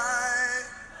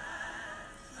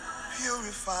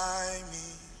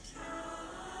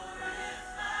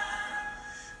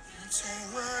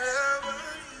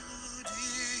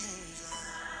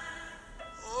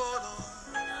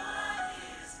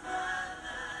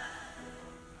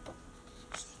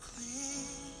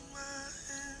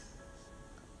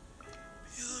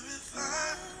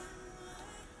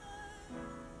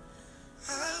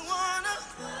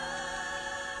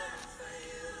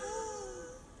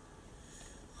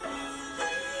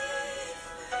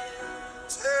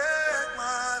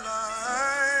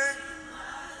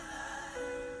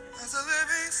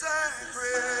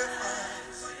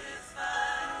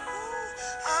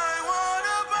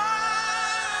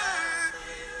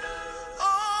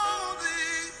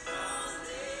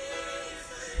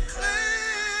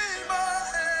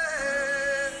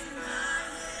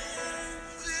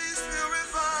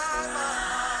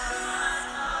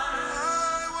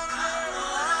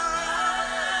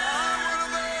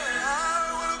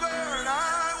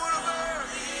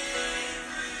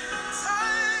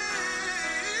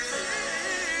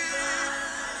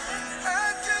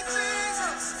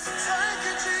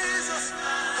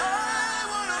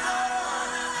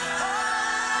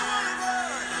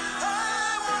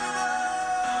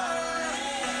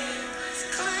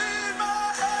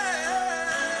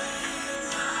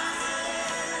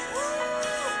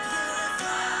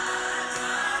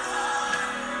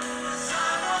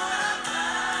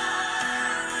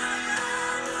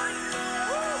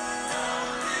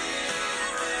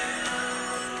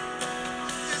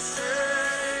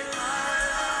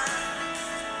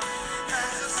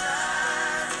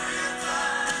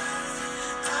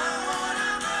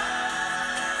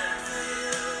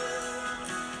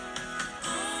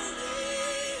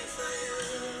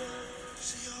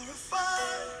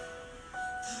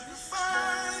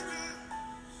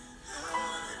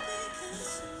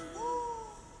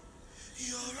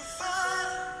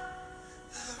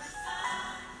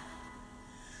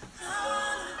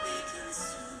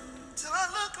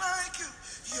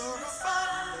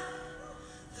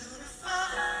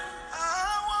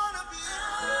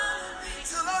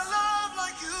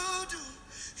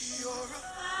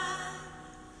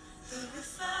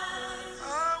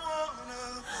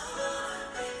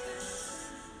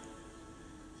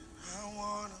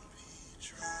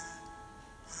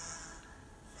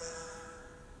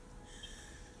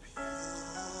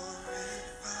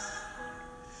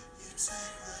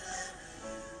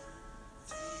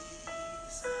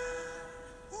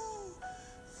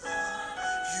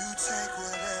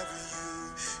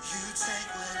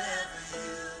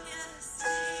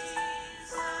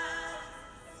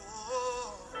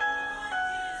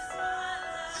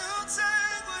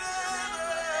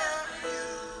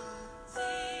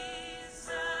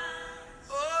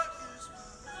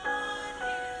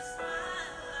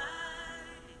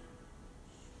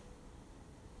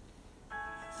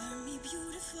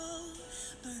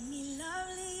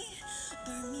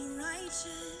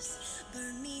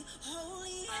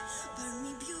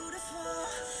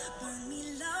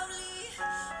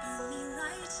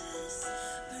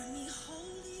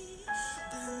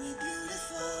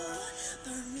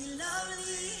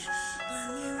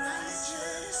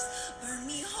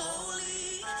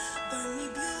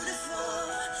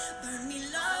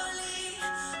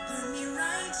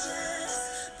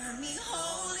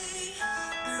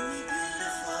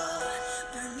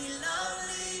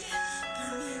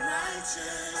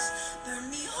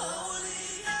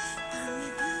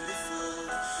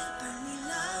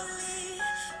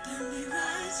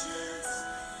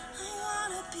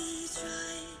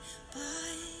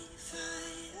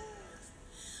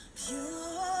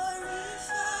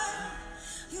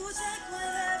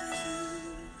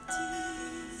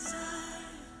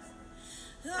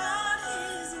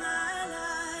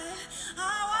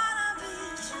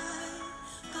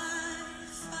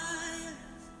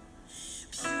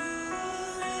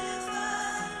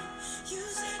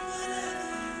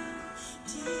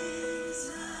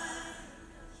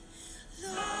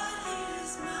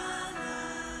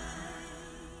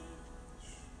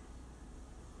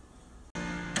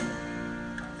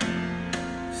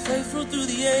through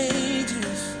the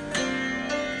ages.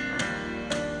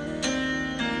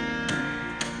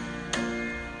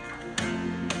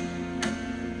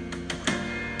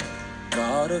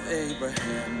 God of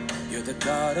Abraham, you're the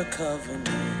God of covenant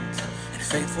and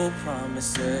faithful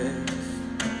promises.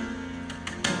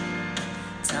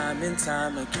 Time and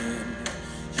time again,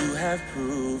 you have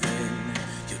proven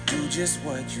you'll do just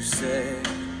what you said.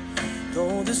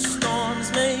 Though the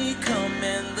storms may come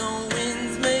and the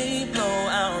winds may blow,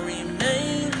 I'll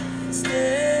remain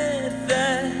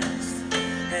steadfast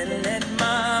and let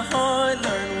my heart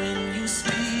learn when you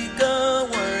speak a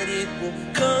word, it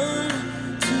will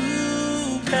come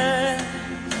to pass.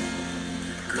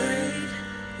 Great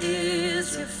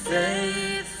is your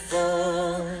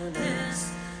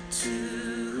faithfulness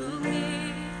to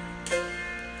me.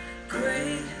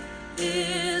 Great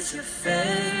is your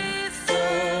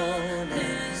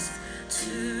faithfulness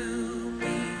to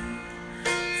me.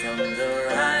 From the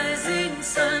rising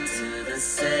sun to the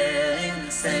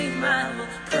setting same, I will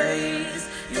praise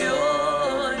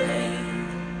your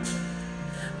name.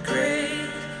 Great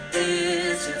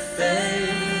is your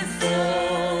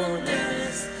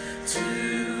faithfulness to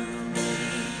me.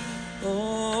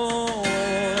 Oh,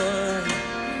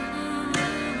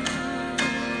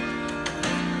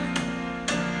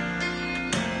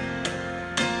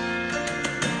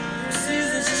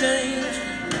 seasons change,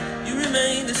 you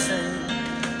remain the same.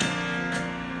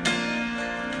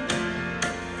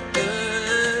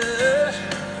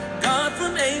 God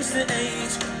from age to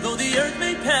age, though the earth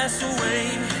may pass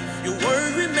away, your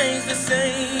word remains the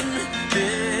same.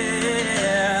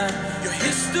 Yeah, your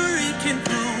history can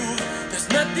prove there's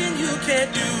nothing you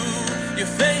can't do. You're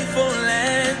faithful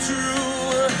and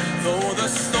true. Though the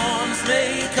storms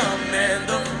may come and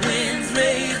the winds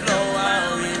may blow,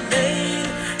 I'll remain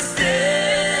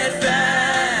steadfast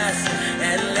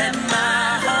and let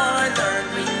my heart learn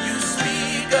when you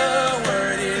speak a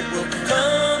word, it will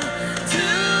come to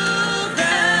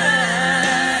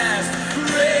pass.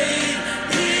 Great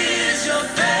is your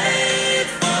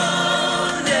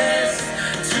faithfulness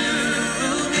to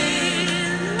me.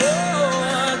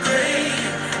 Oh, great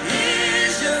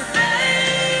is your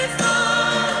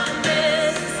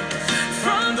faithfulness.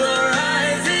 From the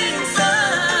rising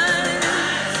sun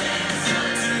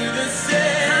to the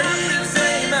setting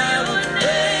same, I will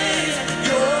praise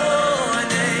your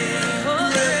name.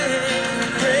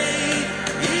 Great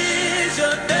is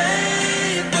your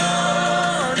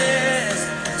faithfulness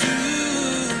to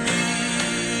me.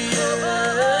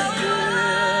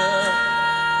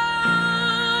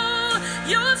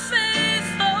 Your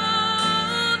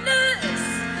faithfulness,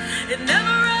 it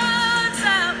never runs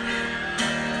out.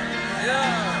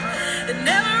 Yeah. It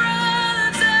never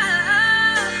runs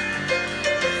out.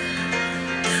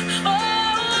 Oh,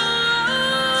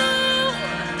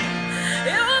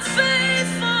 your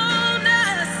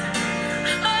faithfulness,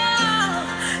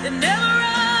 oh, it never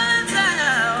runs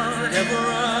out. Never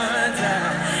runs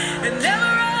out. It never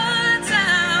runs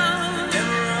out.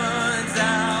 Never runs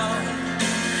out.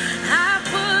 I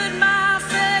put my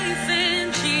faith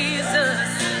in Jesus,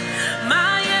 my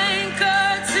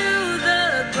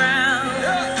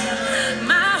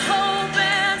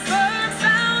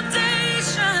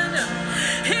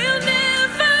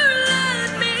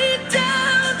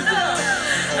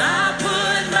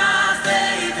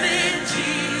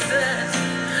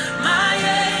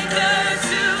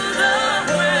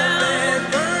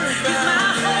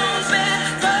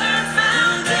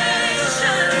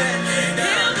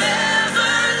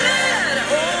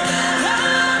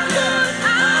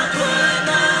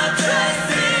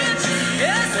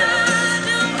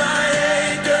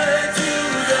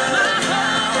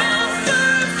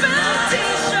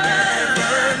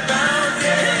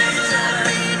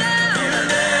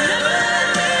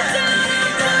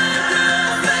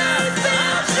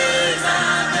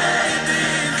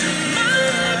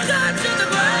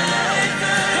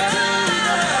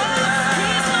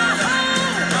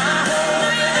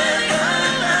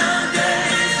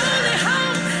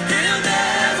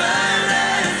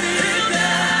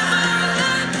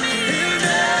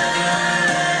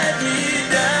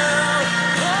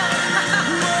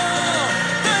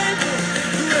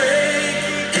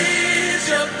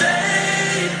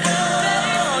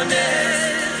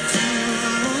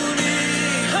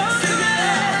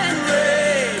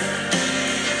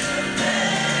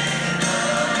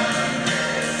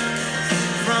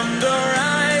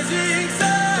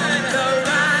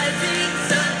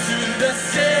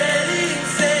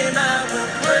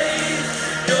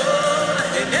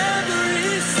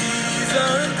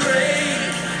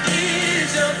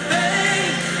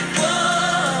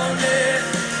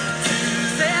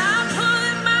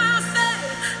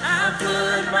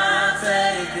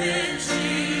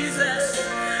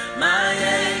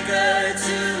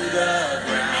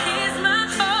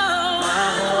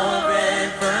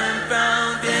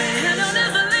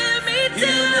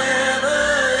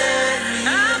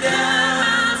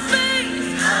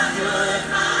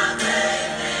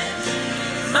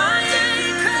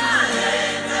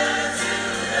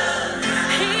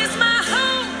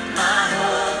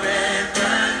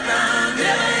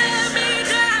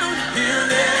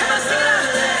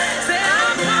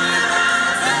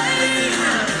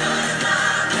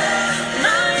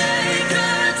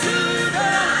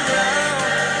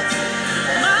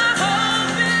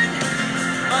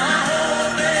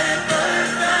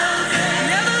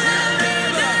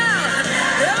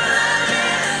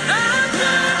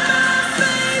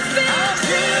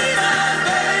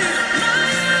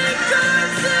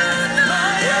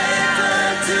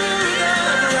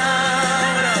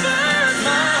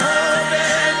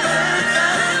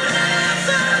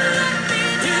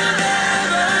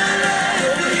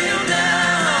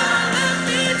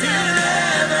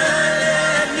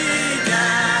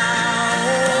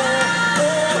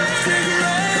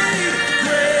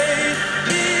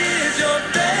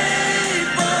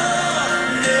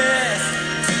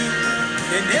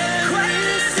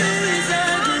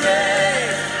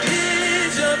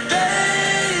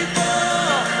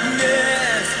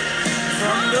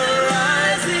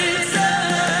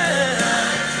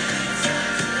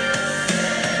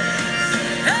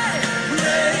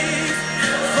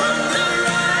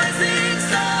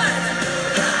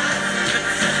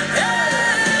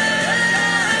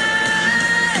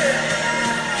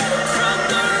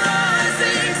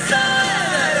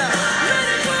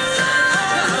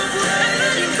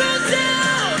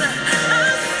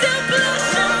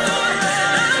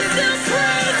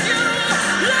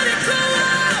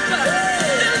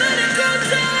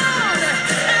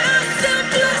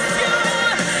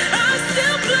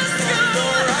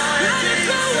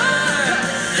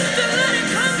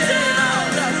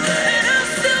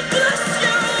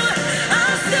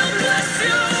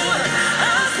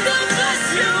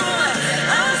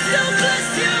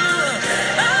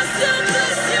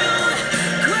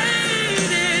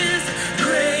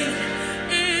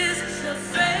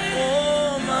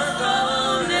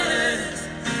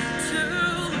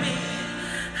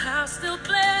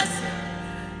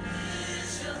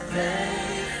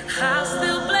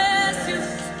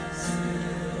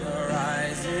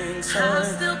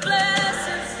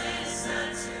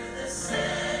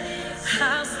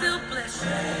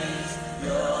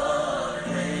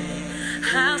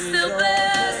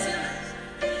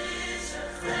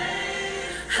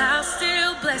I'll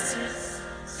still bless you.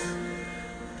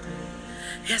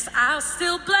 Yes, I'll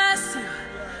still bless you.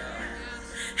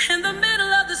 In the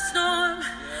middle of the storm,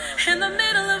 in the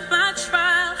middle of my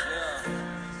trial,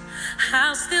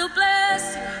 I'll still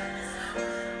bless you.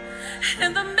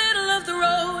 In the middle of the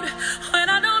road, when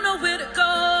I don't know where to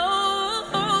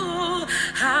go,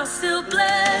 I'll still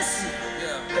bless you.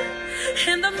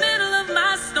 In the middle of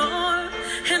my storm,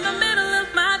 in the middle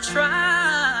of my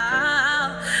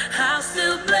trial, I'll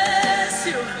still bless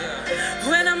you.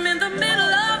 When I'm in the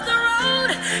middle of the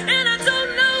road and I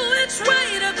don't know which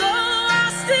way to go,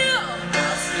 I'll still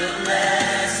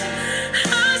bless you.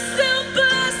 I'll still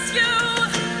bless you.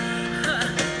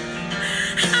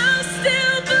 I'll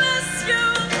still bless you.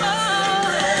 Oh,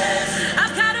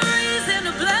 I've got a reason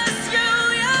to bless you,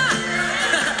 yeah.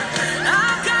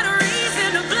 I've got a reason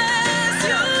to bless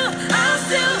you.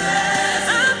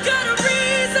 I've got a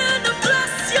reason to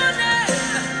bless your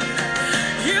name.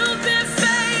 You've been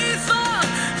faithful.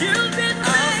 You've been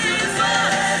faithful.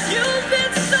 You've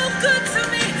been so good to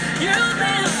me. You've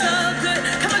been so good.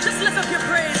 Come on, just lift up your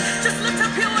praise. Just lift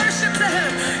up your worship to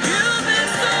Him. You've been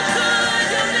so good.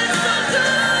 You've been so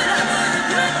good.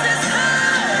 Let this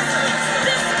house,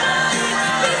 this body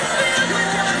be filled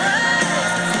with your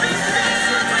praise. Be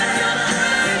filled with your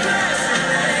praise.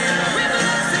 We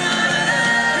bless your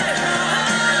name.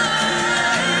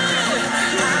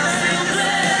 I'll still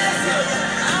bless you.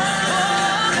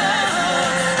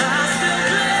 I'll still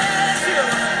bless you.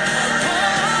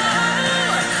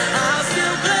 I'll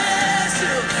still bless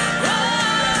you.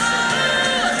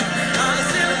 I'll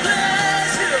still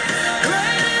bless you.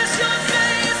 Great is your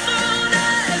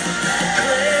faithfulness.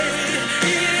 Great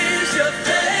is your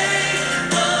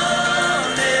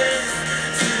faithfulness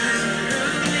to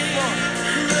me.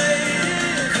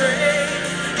 Great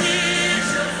is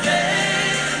your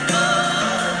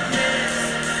faithfulness.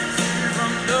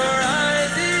 From the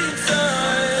rising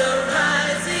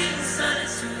sun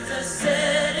to the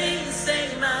setting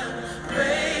sun, I will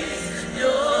praise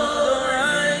your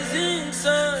rising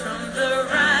sun. From the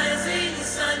rising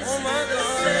sun to the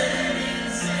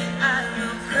setting sun, I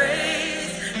will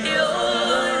praise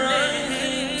your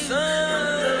name. From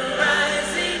the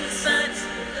rising sun to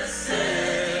the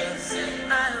setting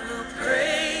sun, I will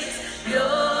praise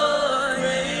your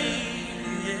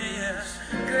name. Yeah.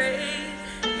 Great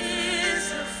is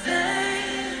your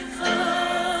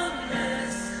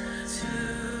faithfulness to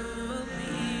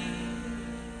me.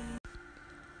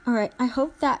 All right, I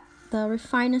hope that the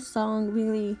Refiner song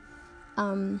really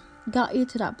got you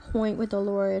to that point with the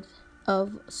Lord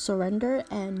of surrender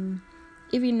and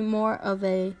even more of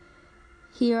a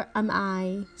here am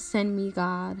I, send me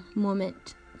God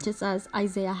moment, just as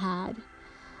Isaiah had.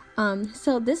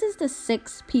 So this is the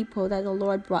 6 people that the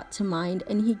Lord brought to mind,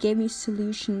 and He gave me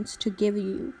solutions to give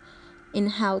you in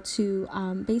how to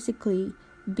basically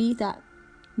be that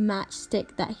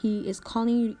matchstick that He is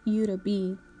calling you to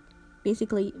be.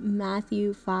 Basically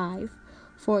Matthew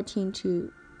 5:14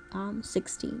 to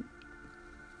 16.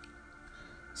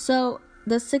 So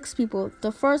the 6 people,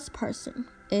 the first person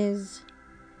is,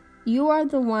 you are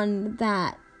the one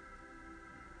that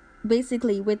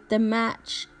basically with the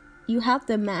match, you have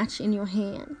the match in your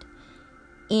hand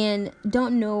and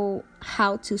don't know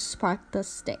how to spark the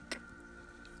stick.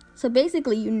 So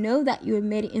basically you know that you are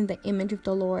made in the image of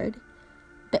the Lord,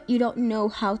 but you don't know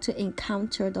how to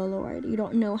encounter the Lord. You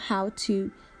don't know how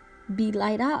to be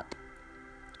light up.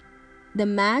 The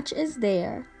match is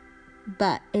there,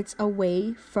 but it's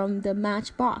away from the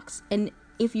matchbox. And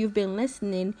if you've been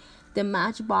listening, the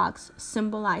matchbox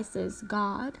symbolizes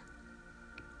God.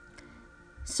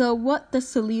 So what the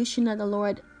solution that the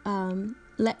Lord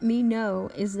let me know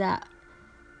is that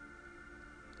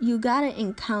you gotta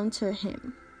encounter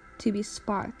Him to be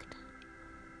sparked.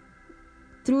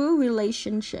 Through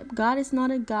relationship. God is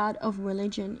not a God of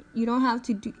religion. You don't have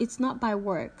to do, it's not by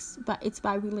works, but it's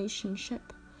by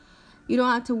relationship. You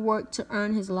don't have to work to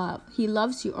earn His love. He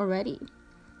loves you already.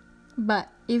 But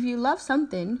if you love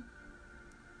something,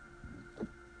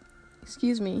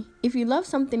 if you love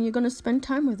something, you're going to spend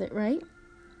time with it, right?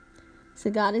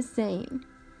 So God is saying,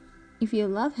 if you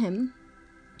love Him,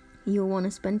 you'll want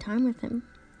to spend time with Him.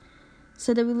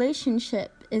 So the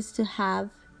relationship is to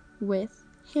have with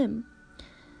Him.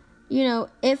 You know,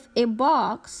 if a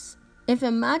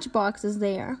matchbox is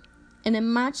there and a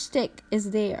matchstick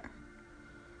is there,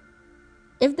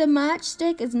 if the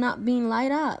matchstick is not being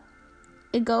light up,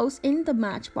 it goes in the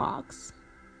matchbox.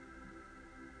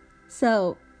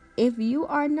 So if you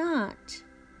are not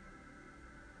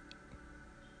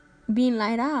being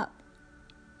light up,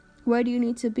 where do you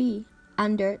need to be?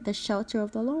 Under the shelter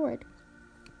of the Lord.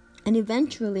 And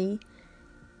eventually,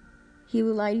 He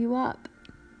will light you up.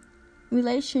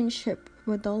 Relationship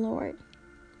with the Lord.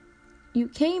 You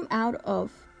came out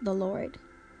of the Lord.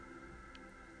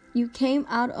 You came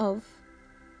out of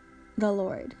the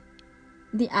Lord.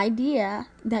 The idea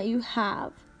that you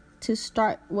have to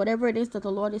start whatever it is that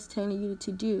the Lord is telling you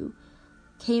to do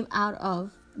came out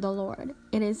of the Lord.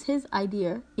 It is His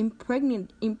idea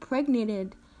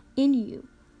impregnated in you.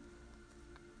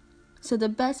 So the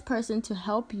best person to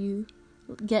help you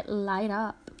get light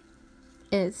up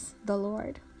is the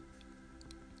Lord.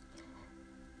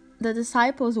 The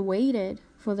disciples waited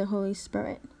for the Holy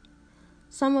Spirit.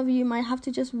 Some of you might have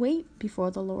to just wait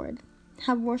before the Lord.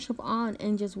 Have worship on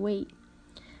and just wait.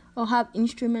 Or have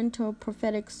instrumental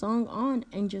prophetic song on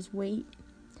and just wait.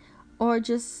 Or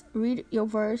just read your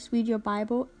verse, read your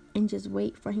Bible, and just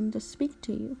wait for Him to speak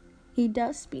to you. He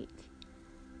does speak.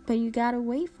 But you gotta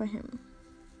wait for Him.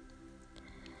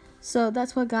 So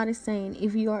that's what God is saying.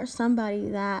 If you are somebody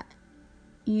that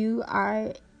you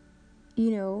are,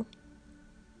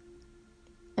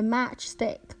 a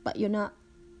matchstick, but you're not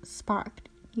sparked,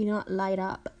 you're not light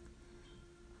up.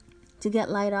 To get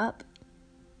light up,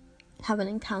 have an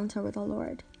encounter with the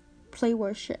Lord. Play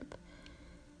worship.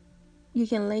 You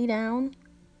can lay down,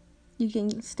 you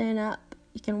can stand up,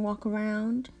 you can walk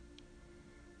around,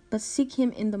 but seek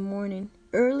Him in the morning,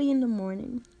 early in the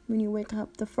morning. When you wake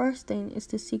up, the first thing is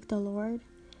to seek the Lord.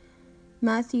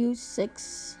 Matthew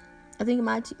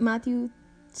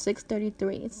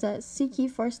 6:33, it says, "Seek ye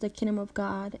first the kingdom of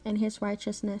God and His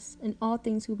righteousness, and all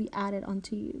things will be added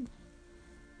unto you."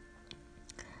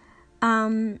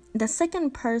 The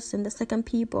second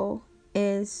people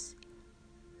is,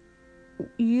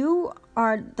 you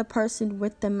are the person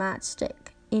with the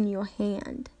matchstick in your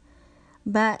hand,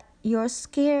 but you're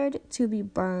scared to be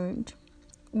burned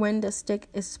when the stick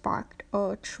is sparked,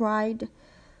 or tried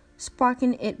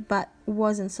sparking it but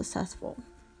wasn't successful.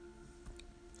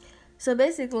 So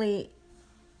basically,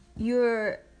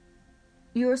 you're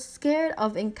scared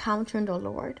of encountering the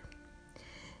Lord.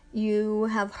 You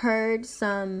have heard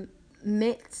some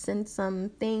myths and some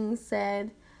things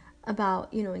said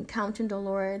about, encountering the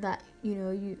Lord, that,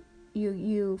 you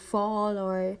fall,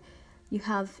 or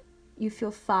you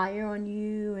feel fire on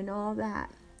you and all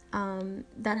that.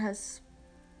 That has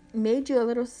made you a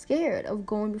little scared of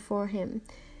going before Him.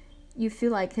 You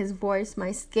feel like His voice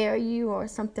might scare you or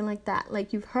something like that.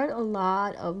 Like, you've heard a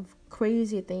lot of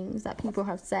crazy things that people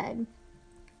have said,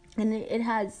 and it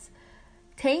has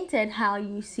tainted how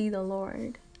you see the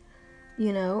Lord,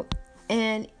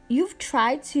 and you've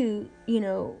tried to,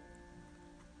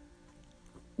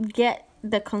 get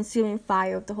the consuming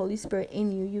fire of the Holy Spirit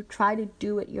in you. You try to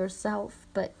do it yourself,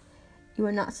 but you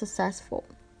are not successful,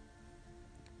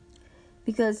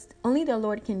 because only the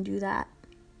Lord can do that.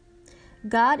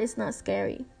 God is not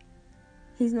scary.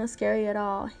 He's not scary at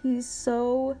all.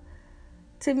 To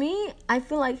me, I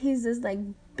feel like He's this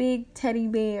big teddy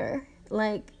bear.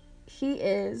 He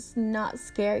is not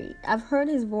scary. I've heard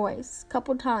His voice a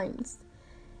couple times,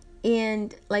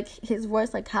 and His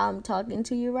voice, how I'm talking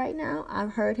to you right now,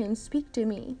 I've heard Him speak to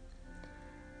me,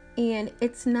 and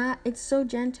it's so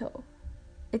gentle.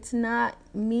 It's not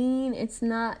mean. It's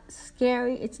not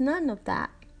scary. It's none of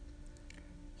that.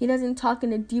 He doesn't talk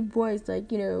in a deep voice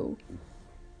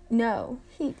no.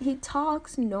 He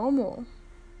talks normal.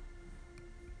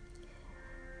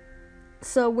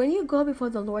 So when you go before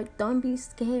the Lord, don't be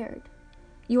scared.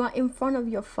 You are in front of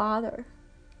your Father.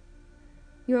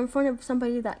 You're in front of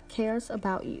somebody that cares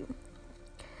about you.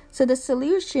 So the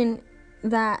solution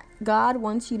that God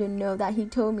wants you to know, that He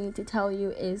told me to tell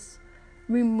you, is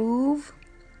remove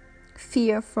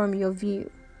fear from your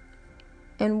view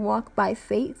and walk by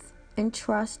faith and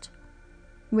trust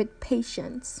with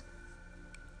patience.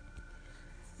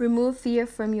 Remove fear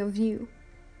from your view.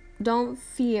 Don't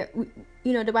fear.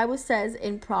 The Bible says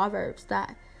in Proverbs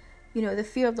that, the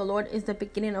fear of the Lord is the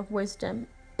beginning of wisdom.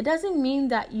 It doesn't mean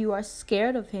that you are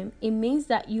scared of Him. It means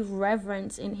that you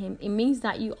reverence in Him. It means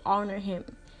that you honor Him.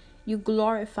 You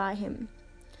glorify Him.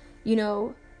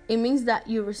 It means that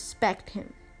you respect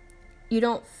Him. You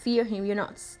don't fear Him. You're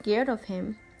not scared of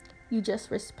Him. You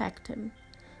just respect Him.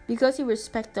 Because you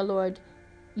respect the Lord,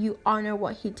 you honor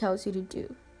what He tells you to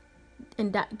do.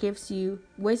 And that gives you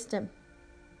wisdom.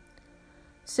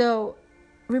 So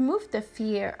remove the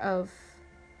fear of,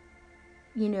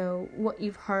 what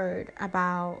you've heard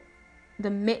about, the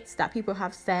myths that people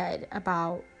have said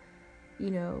about,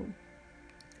 or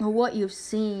what you've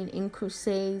seen in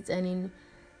crusades and in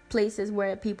places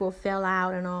where people fell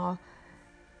out and all.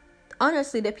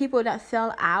 Honestly, the people that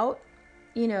fell out,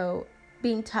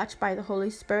 being touched by the Holy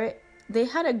Spirit, they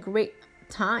had a great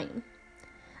time.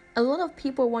 a lot of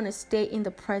people want to stay in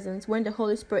the presence. When the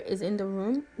Holy Spirit is in the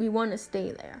room, we want to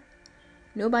stay there.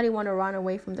 Nobody want to run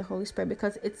away from the Holy Spirit,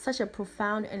 because it's such a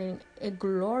profound and a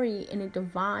glory and a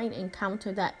divine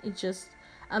encounter that it's just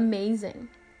amazing.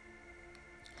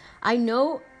 I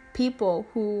know people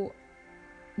who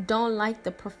don't like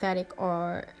the prophetic,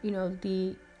 or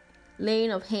the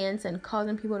laying of hands and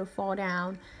causing people to fall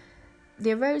down.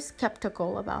 They're very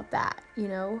skeptical about that,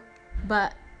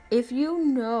 but if you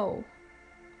know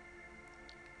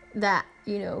that,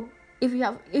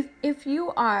 if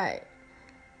you are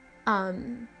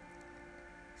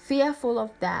fearful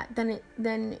of that,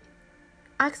 then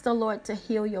ask the Lord to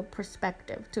heal your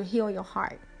perspective, to heal your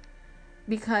heart.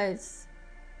 Because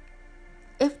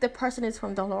if the person is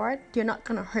from the Lord, they're not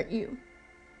gonna hurt you.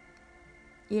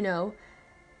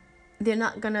 They're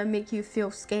not gonna make you feel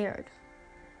scared.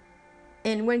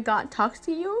 And when God talks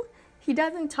to you, He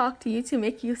doesn't talk to you to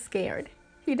make you scared.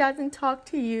 He doesn't talk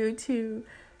to you to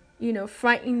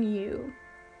frighten you.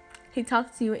 He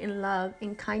talks to you in love,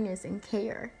 in kindness, and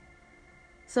care.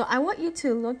 So I want you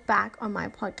to look back on my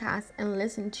podcast and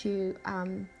listen to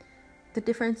the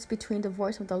difference between the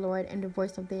voice of the Lord and the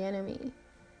voice of the enemy.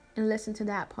 And listen to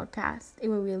that podcast. It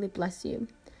will really bless you.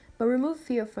 But remove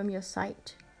fear from your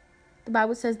sight. The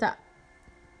Bible says that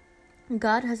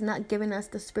God has not given us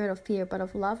the spirit of fear, but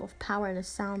of love, of power, and a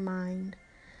sound mind.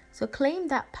 So claim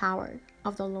that power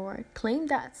of the Lord. Claim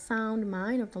that sound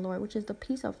mind of the Lord, which is the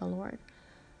peace of the Lord.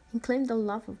 And claim the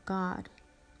love of God.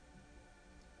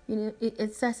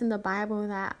 It says in the Bible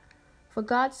that, for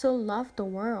God so loved the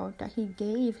world that He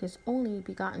gave His only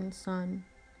begotten Son.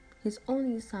 His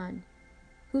only Son.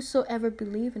 Whosoever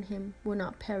believe in Him will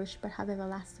not perish but have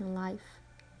everlasting life.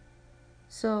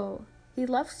 So He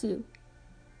loves you.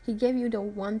 He gave you the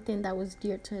one thing that was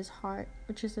dear to His heart,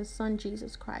 which is His Son,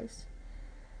 Jesus Christ.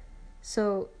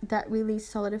 So that really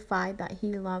solidified that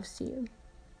He loves you.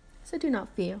 So do not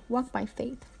fear. Walk by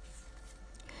faith.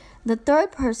 The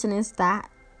third person is that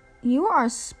you are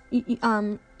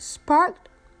sparked.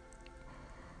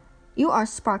 You are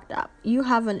sparked up. You've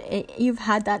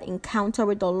had that encounter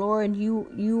with the Lord.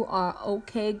 You are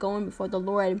okay going before the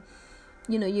Lord.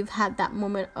 You've had that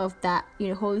moment of that,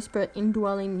 Holy Spirit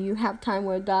indwelling. You have time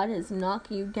where God has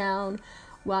knocked you down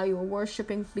while you were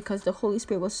worshiping because the Holy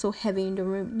Spirit was so heavy in the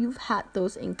room. You've had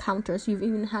those encounters. You've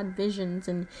even had visions,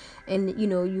 and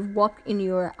you've walked in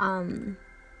your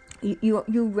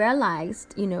you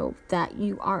realized that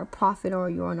you are a prophet,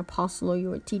 or you're an apostle, or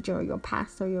you're a teacher, or you're a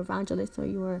pastor, or you're an evangelist, or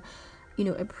you're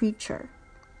a preacher.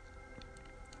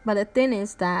 But the thing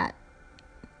is that,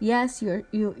 yes, your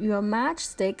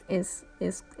matchstick is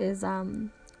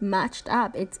matched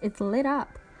up. It's lit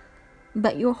up,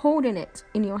 but you're holding it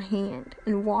in your hand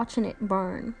and watching it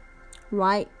burn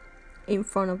right in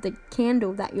front of the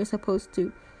candle that you're supposed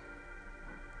to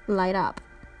light up.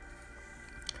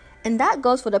 And that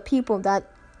goes for the people that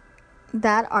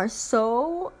are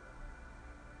so.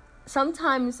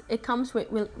 Sometimes it comes with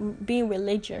being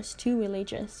religious, too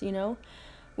religious.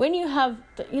 When you have,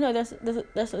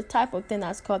 there's a type of thing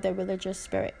that's called the religious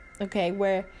spirit. Okay,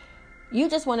 where you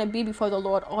just want to be before the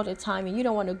Lord all the time, and you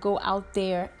don't want to go out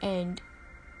there and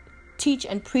teach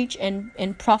and preach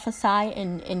and prophesy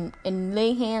and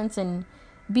lay hands and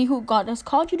be who God has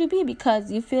called you to be,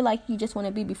 because you feel like you just want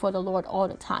to be before the Lord all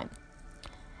the time.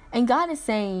 And God is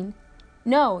saying,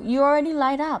 no, you already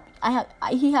light up.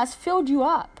 He has filled you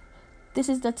up. This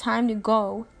is the time to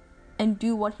go and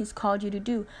do what He's called you to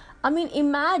do. I mean,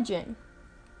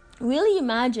 really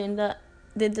imagine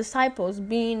the disciples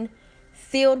being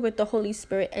filled with the Holy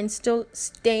Spirit and still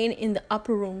staying in the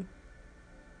upper room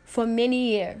for many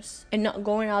years and not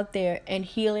going out there and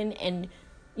healing and,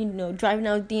 driving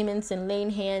out demons and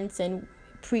laying hands and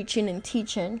preaching and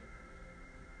teaching.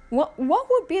 What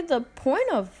would be the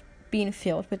point of being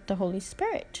filled with the Holy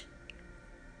Spirit?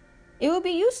 It would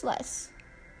be useless,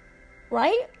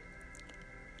 right?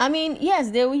 I mean,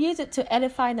 yes, they will use it to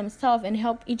edify themselves and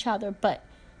help each other, but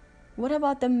what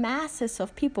about the masses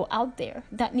of people out there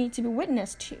that need to be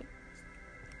witnessed to?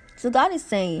 So God is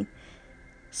saying,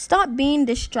 stop being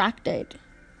distracted.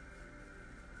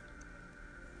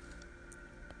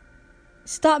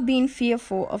 Stop being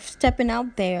fearful of stepping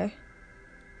out there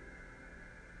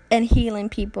and healing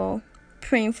people,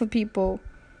 praying for people,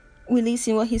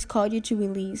 releasing what He's called you to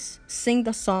release. Sing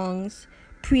the songs,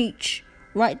 preach,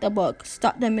 write the book,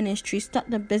 start the ministry, start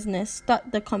the business,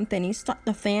 start the company, start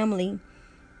the family.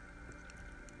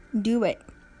 Do it.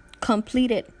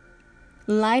 Complete it.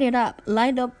 Light it up.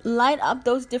 Light up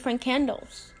those different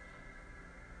candles.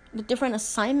 The different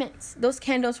assignments. Those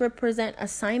candles represent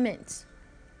assignments.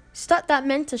 Start that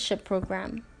mentorship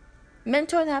program.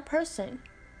 Mentor that person.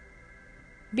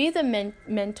 Be the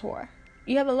mentor.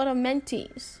 You have a lot of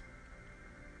mentees.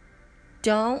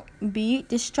 Don't be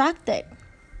distracted.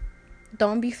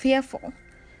 Don't be fearful.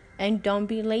 And don't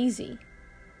be lazy.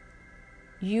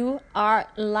 You are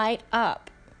light up.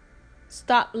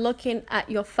 Stop looking at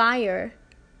your fire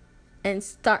and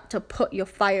start to put your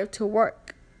fire to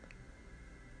work.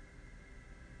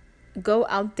 Go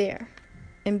out there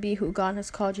and be who God has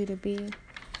called you to be.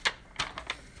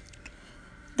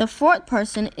 The fourth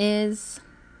person is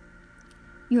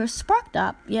you're sparked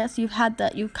up. Yes, you've had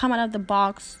that. You've come out of the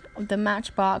box, of the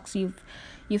matchbox.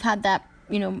 You've had that,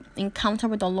 encounter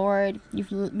with the Lord. You've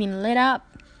been lit up.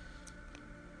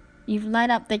 You've lit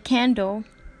up the candle,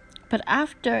 but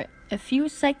after a few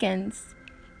seconds,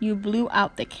 you blew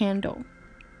out the candle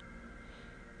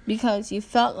because you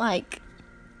felt like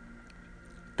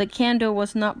the candle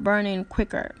was not burning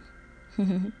quicker.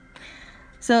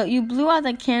 So you blew out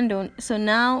the candle. So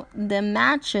now the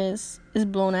matches is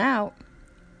blown out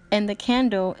and the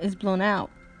candle is blown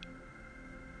out.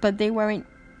 But you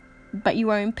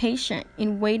were impatient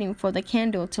in waiting for the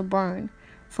candle to burn,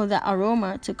 for the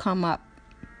aroma to come up.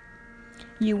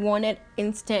 You wanted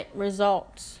instant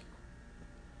results.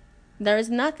 There is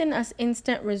nothing as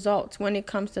instant results when it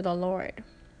comes to the Lord.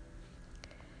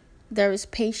 There is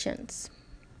patience.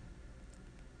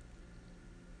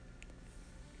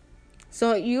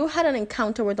 So you had an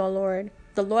encounter with the Lord.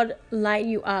 The Lord light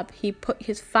you up. He put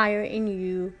his fire in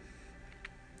you.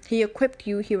 He equipped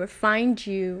you. He refined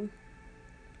you.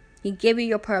 He gave you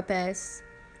your purpose.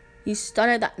 You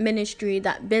started that ministry,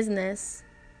 that business.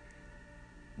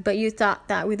 But you thought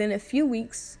that within a few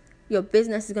weeks, your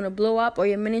business is going to blow up, or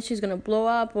your ministry is going to blow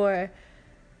up, or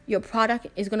your product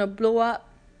is going to blow up.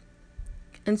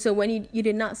 And so when you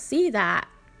did not see that,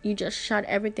 you just shut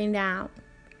everything down.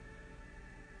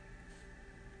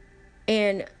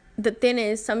 And the thing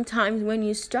is, sometimes when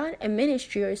you start a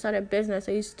ministry, or you start a business,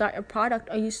 or you start a product,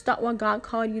 or you start what God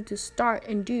called you to start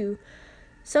and do,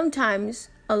 sometimes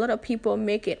a lot of people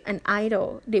make it an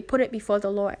idol. They put it before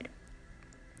the Lord.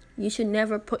 You should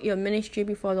never put your ministry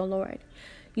before the Lord.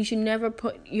 You should never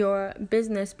put your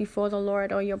business before the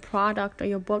Lord, or your product or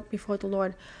your book before the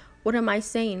Lord. What am I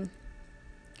saying?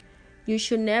 You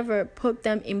should never put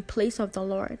them in place of the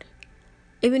Lord.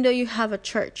 Even though you have a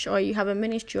church, or you have a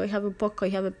ministry, or you have a book, or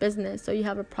you have a business, or you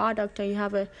have a product, or you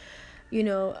have a,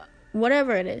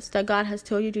 whatever it is that God has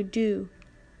told you to do,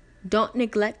 don't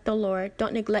neglect the Lord.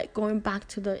 Don't neglect going back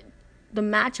to the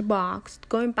matchbox,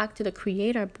 going back to the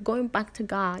Creator, going back to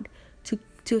God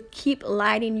to keep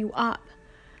lighting you up.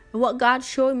 And what God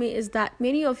showed me is that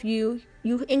many of you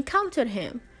encountered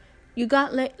Him. You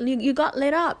got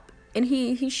lit up, and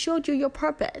He showed you your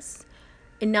purpose.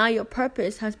 And now your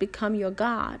purpose has become your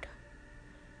God.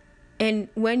 And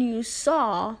when you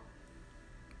saw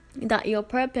that your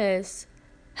purpose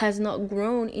has not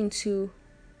grown into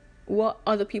what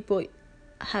other people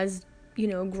has,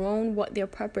 grown what their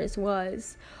purpose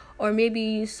was, or maybe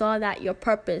you saw that your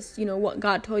purpose, what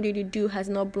God told you to do has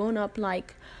not blown up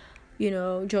like,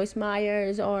 Joyce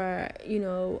Myers, or,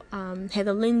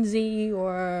 Heather Lindsay,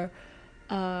 or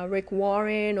Rick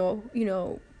Warren, or,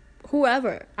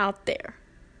 whoever out there.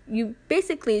 You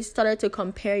basically started to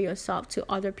compare yourself to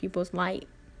other people's light.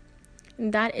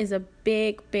 And that is a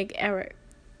big, big error.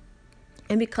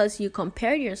 And because you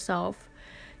compared yourself,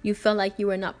 you felt like you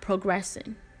were not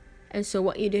progressing. And so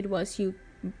what you did was you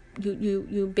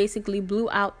basically blew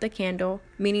out the candle,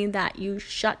 meaning that you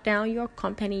shut down your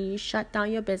company, you shut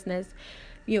down your business,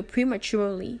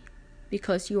 prematurely,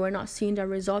 because you were not seeing the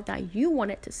result that you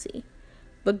wanted to see.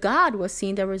 But God was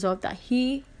seeing the result that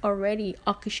He already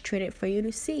orchestrated for you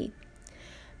to see.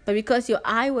 But because your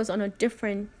eye was on a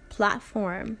different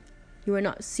platform, you were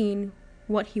not seeing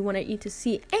what He wanted you to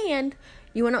see. And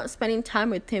you were not spending time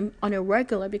with Him on a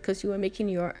regular, because you were making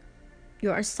your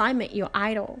assignment your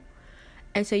idol.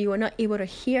 And so you were not able to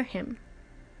hear Him,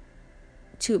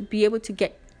 to be able to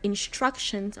get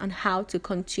instructions on how to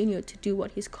continue to do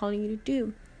what He's calling you to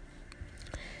do.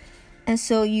 And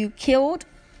so you killed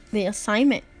the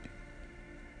assignment,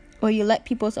 or you let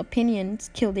people's opinions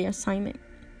kill the assignment.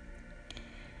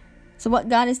 So what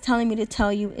God is telling me to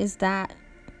tell you is that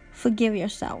forgive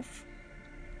yourself.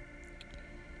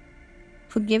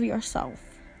 Forgive yourself.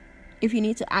 If you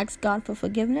need to ask God for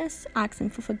forgiveness, ask Him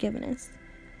for forgiveness.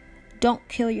 Don't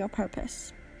kill your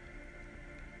purpose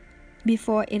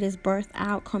before it is birthed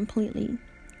out completely.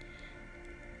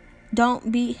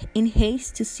 Don't be in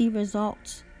haste to see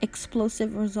results,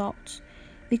 explosive results,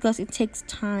 because it takes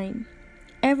time.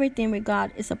 Everything with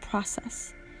God is a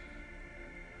process.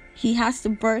 He has to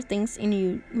birth things in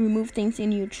you, remove things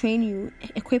in you, train you,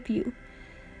 equip you.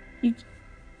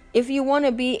 If you want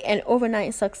to be an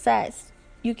overnight success,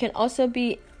 you can also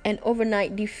be an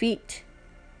overnight defeat.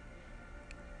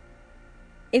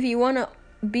 If you want to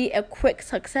be a quick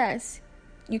success,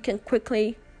 you can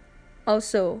quickly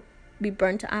also be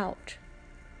burnt out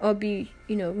or be,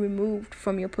 removed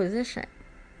from your position.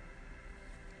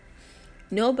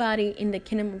 Nobody in the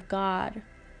kingdom of God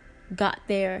got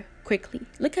there quickly.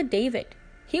 Look at David.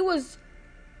 He was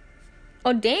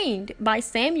ordained by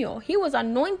Samuel. He was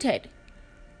anointed.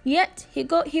 Yet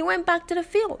he went back to the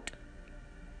field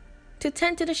to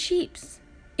tend to the sheep.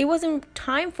 It wasn't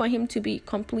time for him to be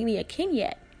completely a king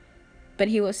yet. But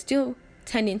he was still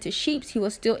tending to sheep. He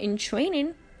was still in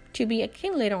training to be a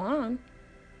king later on.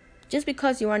 Just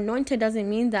because you're anointed doesn't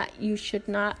mean that you should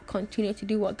not continue to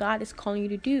do what God is calling you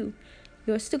to do.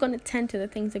 You're still going to tend to the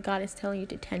things that God is telling you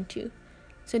to tend to.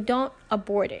 So don't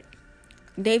abort it.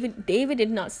 David did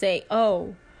not say,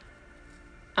 "Oh,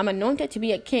 I'm anointed to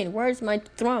be a king. Where's my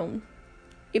throne?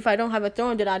 If I don't have a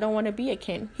throne, then I don't want to be a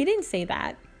king." He didn't say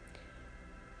that.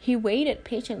 He waited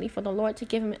patiently for the Lord to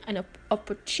give him an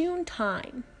opportune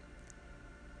time,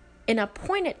 an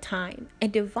appointed time, a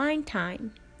divine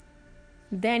time.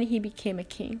 Then he became a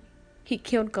king. He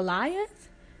killed Goliath,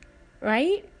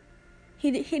 right? He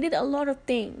did a lot of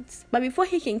things. But before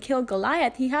he can kill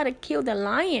Goliath, he had to kill the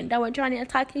lion that was trying to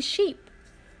attack his sheep.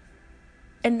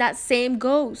 And that same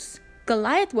goes.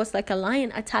 Goliath was like a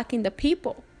lion attacking the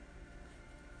people.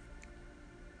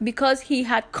 Because he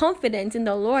had confidence in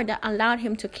the Lord that allowed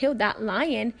him to kill that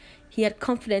lion, he had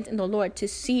confidence in the Lord to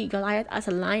see Goliath as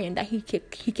a lion that he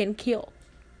can kill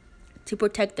to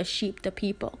protect the sheep, the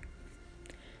people.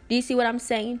 Do you see what I'm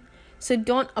saying? So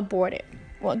don't abort it.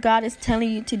 What God is telling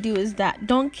you to do is that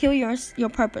don't kill your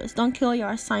purpose. Don't kill your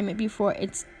assignment before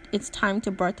it's time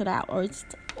to birth it out, or it's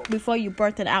before you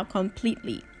birth it out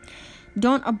completely.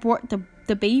 Don't abort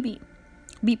the baby.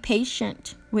 Be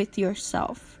patient with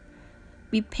yourself.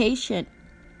 Be patient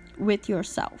with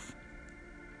yourself,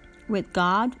 with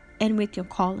God, and with your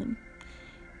calling.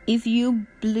 If you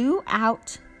blew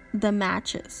out the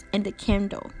matches and the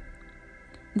candle,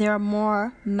 there are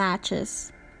more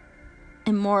matches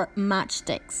and more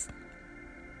matchsticks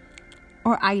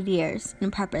or ideas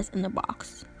and purpose in the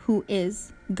box. Who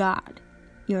is God,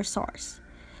 your source?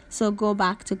 So go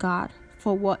back to God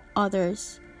for what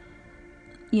others,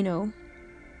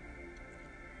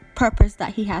 purpose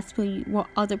that he has for you. What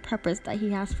other purpose that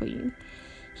he has for you?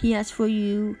 He has for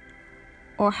you,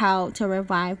 or how to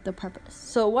revive the purpose.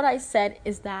 So what I said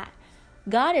is that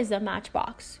God is a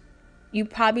matchbox. You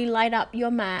probably light up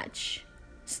your match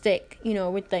stick,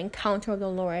 with the encounter of the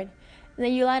Lord. And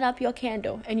then you light up your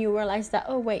candle and you realize that,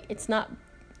 oh wait, it's not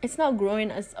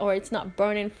growing or it's not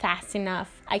burning fast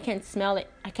enough. I can't smell it.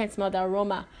 I can't smell the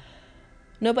aroma.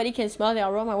 Nobody can smell the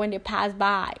aroma when they pass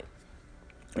by.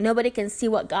 Nobody can see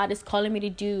what God is calling me to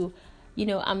do.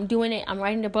 I'm doing it. I'm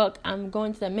writing the book. I'm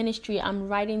going to the ministry. I'm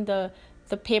writing the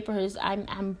papers.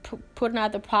 I'm putting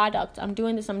out the product. I'm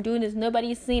doing this.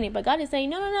 Nobody's seeing it. But God is saying,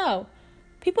 no.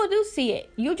 People do see it.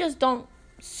 You just don't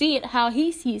see it how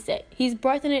he sees it. He's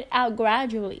birthing it out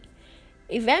gradually.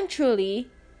 Eventually,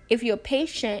 if you're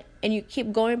patient and you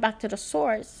keep going back to the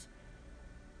source,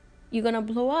 you're going to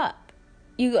blow up.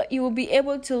 You will be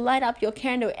able to light up your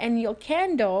candle, and your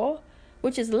candle,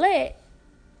 which is lit,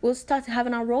 will start to have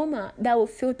an aroma that will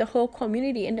fill the whole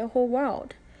community and the whole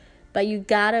world. But you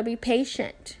gotta be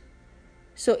patient.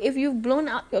 So if you've blown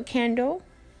out your candle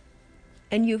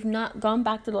and you've not gone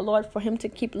back to the Lord for him to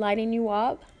keep lighting you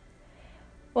up,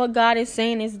 what God is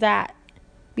saying is that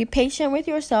be patient with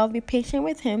yourself, be patient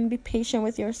with him, be patient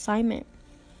with your assignment.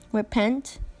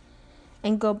 Repent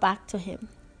and go back to him.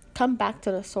 Come back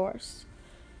to the source.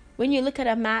 When you look at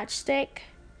a matchstick,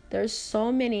 there's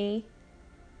so many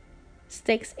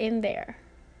sticks in there.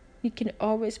 You can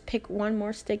always pick one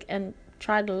more stick and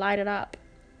try to light it up.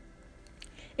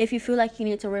 If you feel like you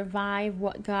need to revive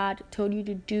what God told you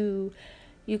to do,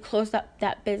 you close up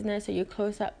that business, or you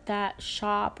close up that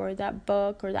shop or that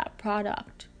book or that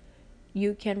product,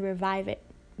 you can revive it.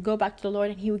 Go back to the Lord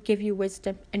and he will give you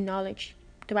wisdom and knowledge.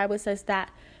 The Bible says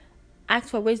that ask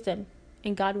for wisdom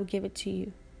and God will give it to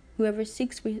you. Whoever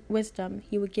seeks wisdom,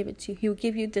 he will give it to you. He will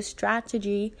give you the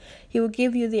strategy. He will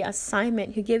give you the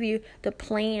assignment. He'll give you the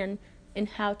plan and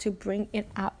how to bring it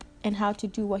up and how to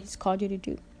do what he's called you to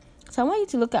do. So I want you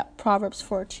to look at Proverbs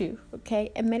 4:2,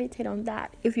 okay? And meditate on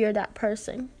that if you're that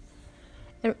person.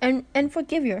 And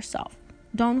forgive yourself.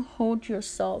 Don't hold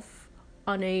yourself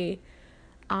on a...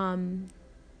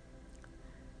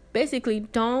 basically,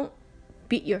 don't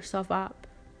beat yourself up.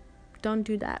 Don't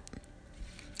do that.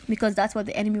 Because that's what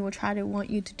the enemy will try to want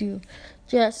you to do.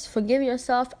 Just forgive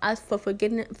yourself. Ask for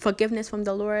forgiveness from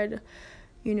the Lord.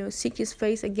 seek his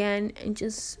face again and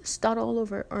just start all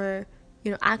over, or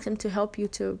ask him to help you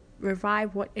to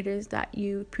revive what it is that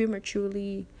you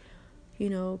prematurely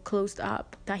closed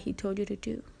up that he told you to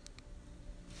do.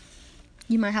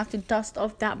 You might have to dust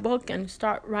off that book and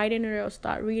start writing it or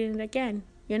start reading it again.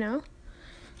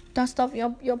 Dust off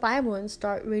your Bible and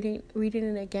start reading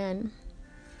it again.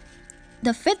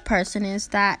 The fifth person is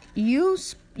that you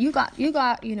got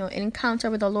an encounter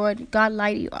with the Lord. God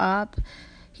lighted you up.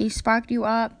 He sparked you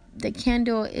up. The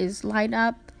candle is light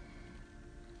up.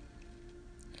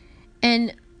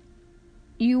 And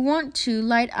you want to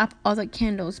light up other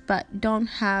candles, but don't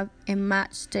have a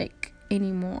matchstick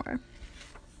anymore.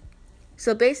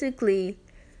 So basically,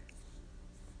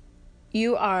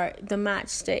 you are the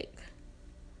matchstick.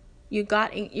 You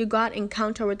got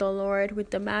encounter with the Lord with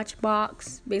the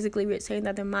matchbox. Basically, we're saying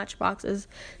that the matchbox is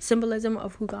symbolism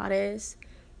of who God is.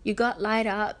 You got light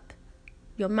up.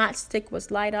 Your matchstick was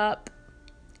light up.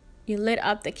 You lit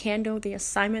up the candle, the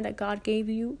assignment that God gave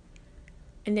you.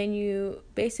 And then you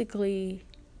basically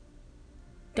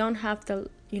don't have the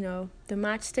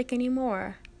matchstick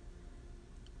anymore.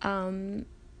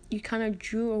 You kind of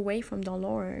drew away from the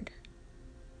Lord.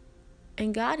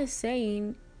 And God is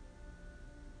saying,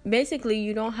 basically,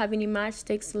 you don't have any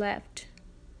matchsticks left.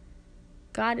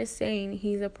 God is saying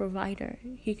he's a provider.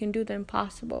 He can do the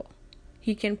impossible.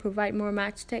 He can provide more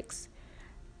matchsticks.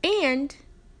 And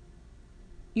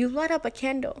you light up a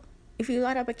candle. If you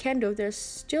light up a candle, there's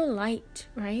still light,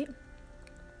 right?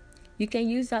 You can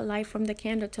use that light from the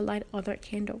candle to light other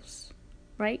candles,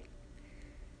 right?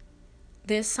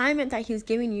 The assignment that he's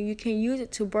giving you, you can use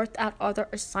it to birth out other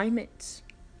assignments.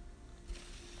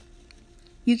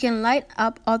 You can light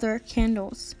up other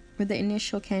candles with the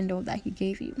initial candle that he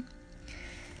gave you.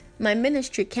 My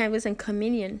ministry, Canvas and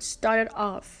Communion, started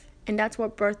off, and that's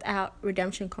what birthed out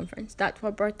Redemption Conference. That's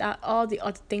what birthed out all the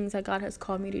other things that God has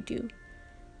called me to do.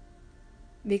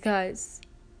 Because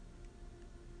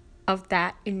of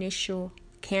that initial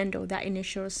candle, that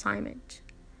initial assignment.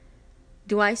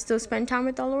 Do I still spend time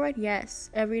with the Lord? Yes,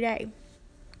 every day.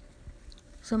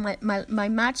 So my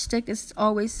matchstick is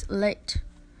always lit.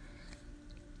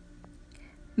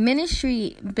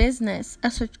 Ministry, business,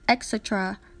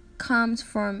 etc. comes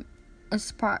from a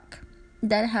spark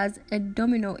that has a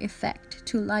domino effect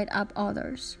to light up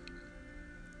others.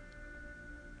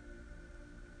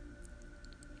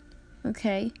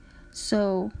 Okay,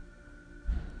 so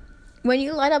when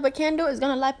you light up a candle, it's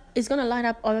gonna light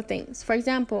up other things. For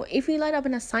example, if you light up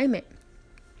an assignment,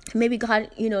 maybe God,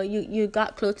 you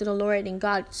got close to the Lord and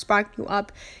God sparked you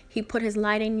up. He put his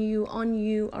light in you, on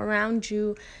you, around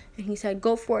you, and he said,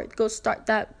 go for it. Go start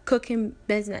that cooking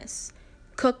business.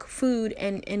 Cook food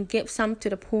and give some to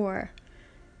the poor.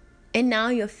 And now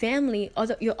your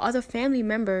other family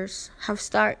members have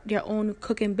started their own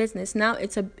cooking business. Now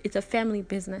it's a family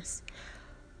business.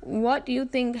 What do you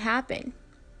think happened?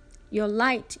 Your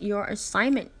light, your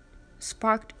assignment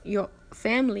sparked your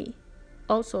family,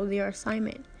 also their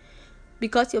assignment.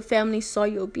 Because your family saw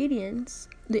your obedience,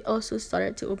 they also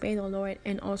started to obey the Lord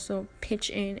and also pitch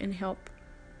in and help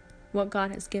what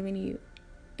God has given you.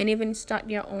 And even start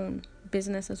their own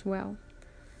business as well.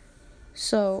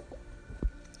 So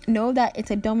know that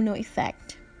it's a domino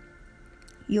effect.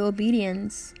 Your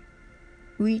obedience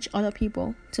reach other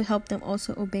people to help them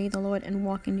also obey the Lord and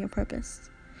walk in your purpose.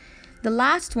 The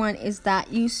last one is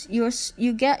that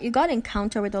you got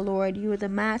encounter with the Lord. You were the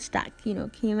match that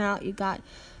came out. You got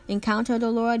encounter with the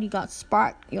Lord. You got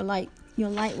sparked. Your light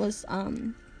was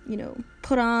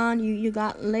put on. You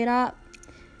got lit up.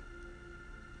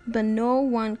 But no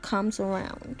one comes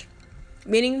around.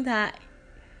 Meaning that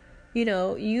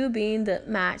you being the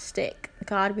matchstick,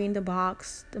 God being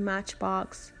the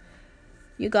matchbox.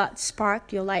 You got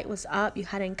sparked. Your light was up. You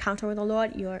had an encounter with the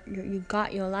Lord. You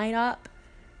got your light up.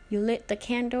 You lit the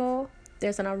candle.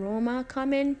 There's an aroma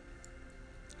coming.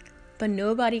 But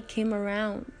nobody came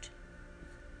around.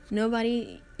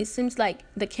 It seems like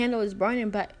the candle is burning,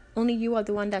 but only you are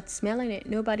the one that's smelling it.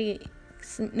 Nobody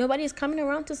is coming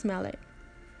around to smell it.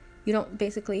 You don't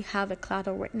basically have a cloud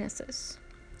of witnesses.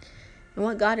 And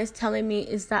what God is telling me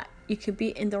is that you could be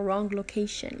in the wrong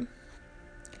location.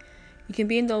 You can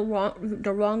be in the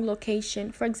wrong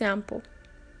location. For example,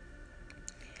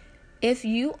 if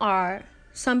you are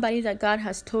somebody that God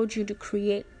has told you to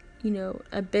create,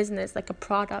 a business, like a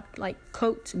product, like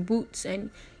coats, boots, and,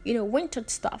 winter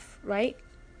stuff, right?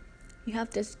 You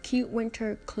have this cute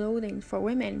winter clothing for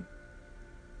women.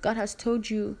 God has told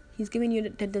you, he's giving you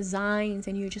the designs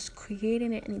and you're just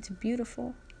creating it and it's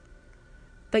beautiful.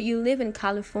 But you live in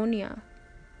California.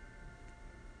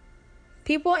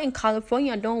 People in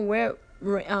California don't wear,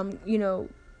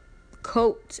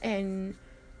 coats and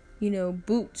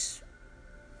boots,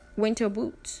 winter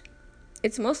boots.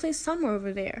 It's mostly summer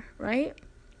over there, right?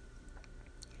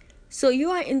 So you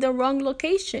are in the wrong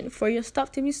location for your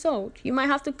stuff to be sold. You might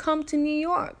have to come to New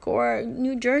York or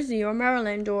New Jersey or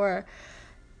Maryland or,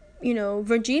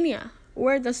 Virginia,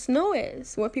 where the snow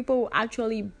is, where people will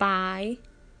actually buy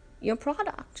your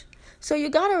product. So you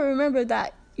got to remember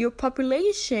that your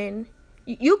population,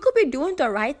 you could be doing the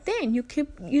right thing. You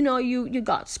keep, you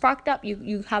got sparked up.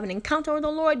 You have an encounter with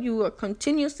the Lord. You are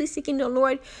continuously seeking the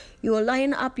Lord. You are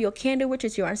lighting up your candle, which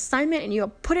is your assignment, and you're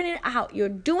putting it out. You're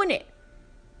doing it.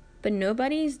 But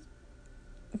nobody's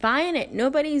buying it.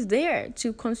 Nobody's there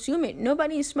to consume it.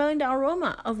 Nobody's smelling the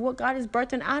aroma of what God is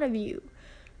birthing out of you.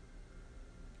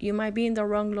 You might be in the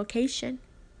wrong location.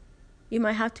 You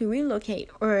might have to relocate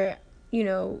or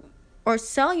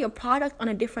sell your product on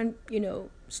a different,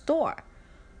 store.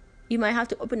 You might have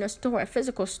to open a store, a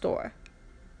physical store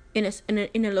in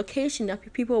a location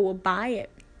that people will buy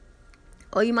it.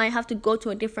 Or you might have to go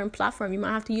to a different platform. You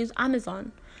might have to use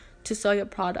Amazon to sell your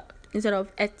product instead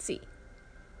of Etsy,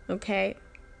 okay,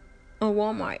 or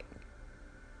Walmart.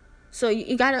 So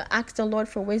you got to ask the Lord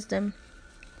for wisdom.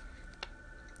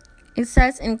 It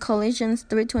says in Colossians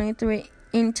 3:23,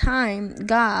 in time,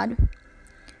 God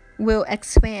will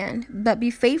expand, but be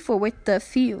faithful with the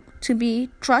few, to be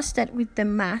trusted with the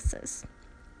masses.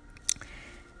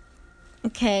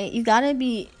 Okay, you got to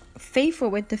be faithful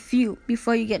with the few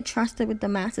before you get trusted with the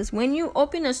masses. When you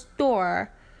open a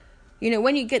store,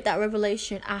 when you get that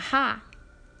revelation,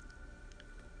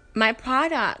 my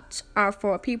products are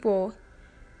for people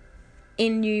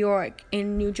in New York,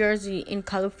 in New Jersey, in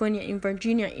California, in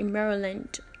Virginia, in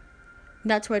Maryland.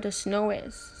 That's where the snow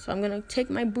is. So I'm going to take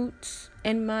my boots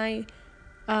and my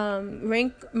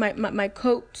my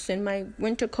coats and my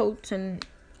winter coats and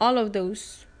all of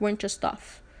those winter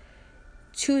stuff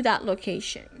to that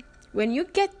location. When you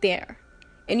get there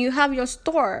and you have your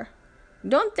store,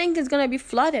 don't think it's going to be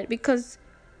flooded, because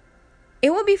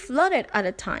it will be flooded at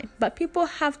a time. But people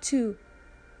have to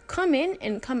come in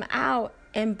and come out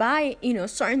and buy,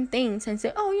 certain things and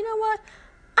say, oh, you know what?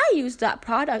 I use that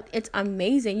product. It's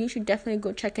amazing. You should definitely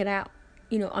go check it out,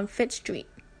 on Fifth Street.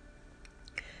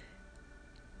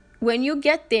 When you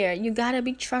get there, you got to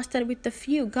be trusted with the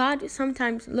few. God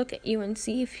sometimes look at you and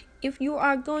see if you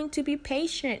are going to be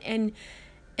patient and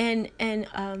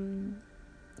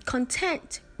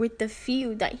content with the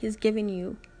few that he's given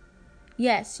you.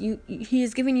 Yes, he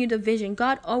is giving you the vision.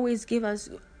 God always give us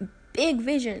big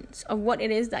visions of what it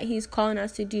is that he's calling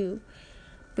us to do.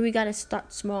 But we got to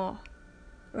start small,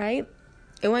 right?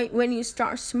 And when you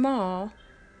start small,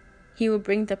 he will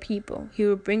bring the people. He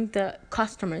will bring the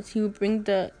customers. He will bring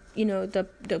the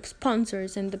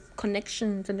sponsors and the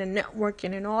connections and the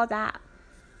networking and all that.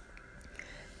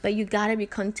 But you got to be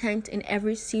content in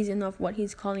every season of what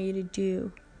he's calling you to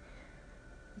do.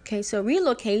 Okay, so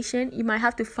relocation, you might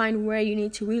have to find where you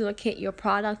need to relocate your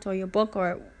product or your book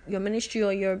or your ministry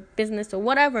or your business or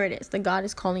whatever it is that God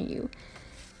is calling you.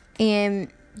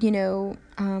 And,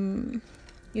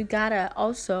 you gotta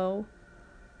also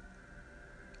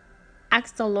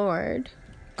ask the Lord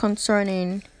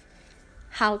concerning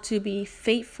how to be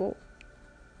faithful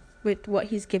with what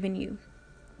he's given you,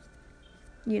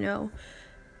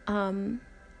 and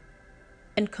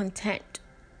content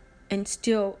and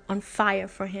still on fire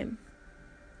for him.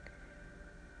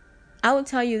 I will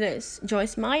tell you this.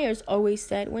 Joyce Myers always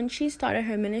said when she started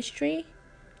her ministry,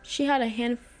 she had a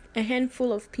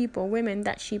handful of people, women,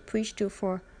 that she preached to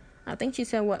for, I think she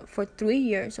said, for 3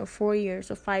 years or 4 years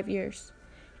or 5 years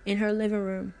in her living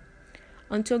room,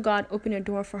 until God opened a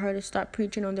door for her to start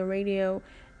preaching on the radio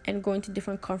and going to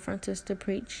different conferences to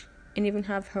preach, and even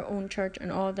have her own church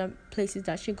and all the places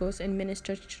that she goes and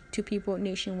ministers to people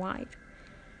nationwide.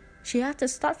 She had to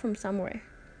start from somewhere.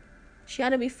 She had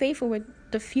to be faithful with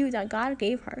the few that God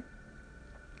gave her.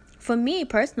 For me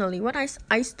personally, when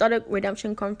I started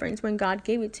Redemption Conference, when God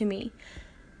gave it to me,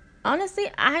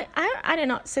 honestly, I did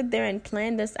not sit there and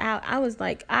plan this out. I was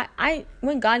like,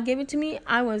 when God gave it to me,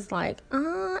 I was like,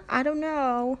 I don't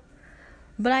know.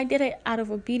 But I did it out of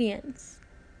obedience.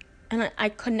 And I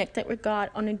connected with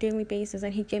God on a daily basis,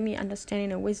 and he gave me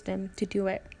understanding and wisdom to do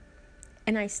it.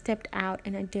 And I stepped out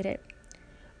and I did it.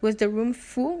 Was the room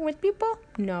full with people?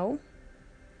 No.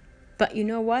 But you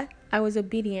know what? I was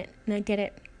obedient and I did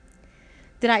it.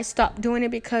 Did I stop doing it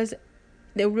because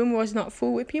the room was not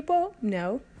full with people?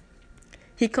 No.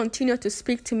 He continued to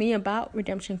speak to me about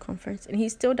Redemption Conference, and he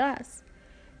still does.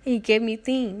 He gave me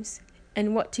themes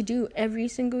and what to do every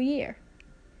single year.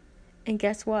 And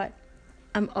guess what?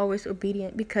 I'm always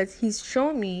obedient because he's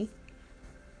shown me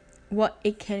what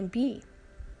it can be.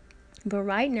 But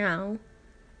right now,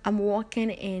 I'm walking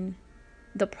in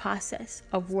the process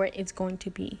of where it's going to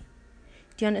be.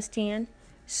 Do you understand?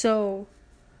 So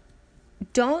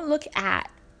don't look at,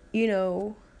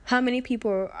 how many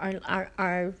people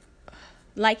are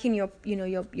liking your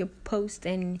post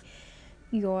and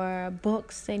your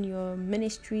books and your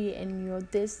ministry and your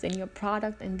this and your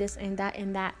product and this and that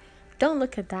and that. Don't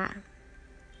look at that.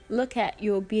 Look at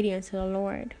your obedience to the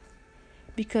Lord,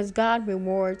 because God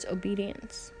rewards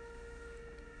obedience.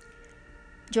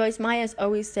 Joyce Myers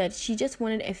always said she just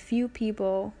wanted a few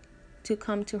people to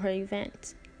come to her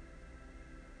event.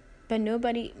 But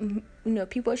nobody,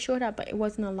 people showed up, but it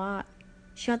wasn't a lot.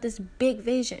 She had this big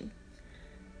vision.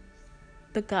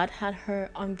 But God had her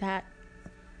on that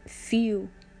few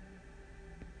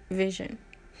vision,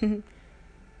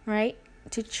 right?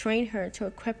 To train her, to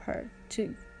equip her,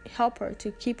 to help her,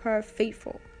 to keep her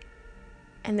faithful.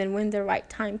 And then when the right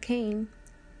time came,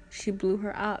 she blew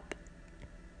her up.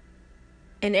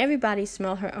 And everybody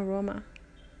smelled her aroma.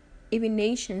 Even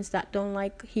nations that don't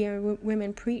like hearing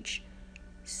women preach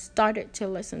started to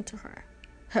listen to her.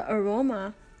 Her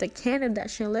aroma, the candle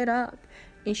that she lit up,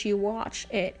 and she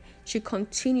watched it. She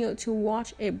continued to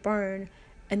watch it burn,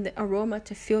 and the aroma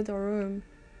to fill the room.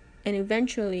 And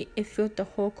eventually, it filled the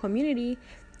whole community,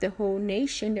 the whole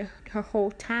nation, her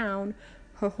whole town,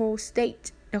 her whole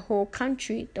state, the whole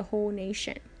country, the whole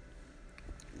nation.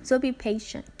 So be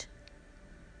patient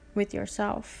with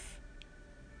yourself.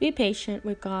 Be patient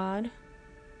with God.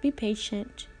 Be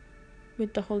patient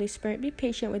with the Holy Spirit. Be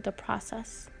patient with the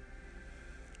process.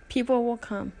 People will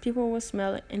come. People will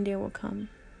smell it and they will come.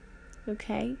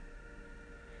 Okay?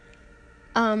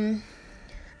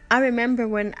 I remember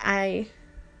when I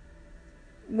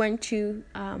went to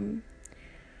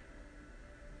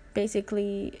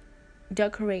basically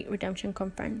decorate Redemption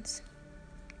Conference.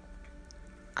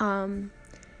 And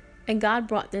God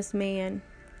brought this man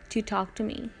to talk to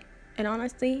me. And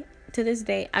honestly, to this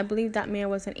day, I believe that man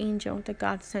was an angel that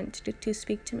God sent to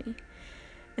speak to me.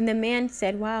 And the man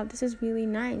said, wow, this is really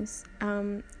nice.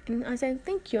 And I said,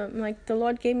 thank you. I'm like, the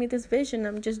Lord gave me this vision.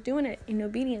 I'm just doing it in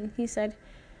obedience. He said,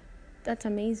 that's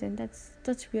amazing.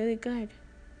 That's really good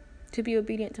to be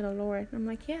obedient to the Lord. I'm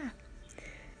like, yeah.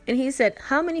 And he said,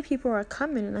 how many people are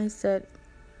coming? And I said,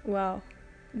 well,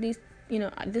 this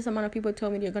amount of people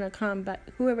told me they're going to come, but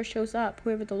whoever shows up,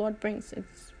 whoever the Lord brings,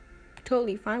 it's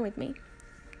totally fine with me.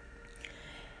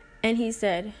 And he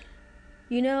said,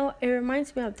 it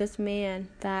reminds me of this man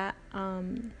that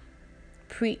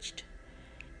preached.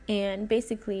 And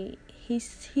basically, he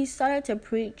started to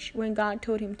preach when God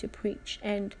told him to preach.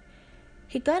 And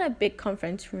he got a big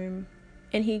conference room.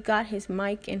 And he got his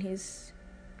mic and his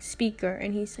speaker.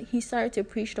 And he started to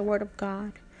preach the word of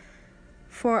God.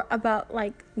 For about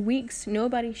weeks,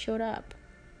 nobody showed up.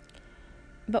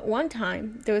 But one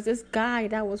time, there was this guy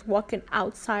that was walking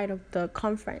outside of the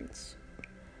conference.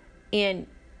 And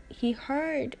he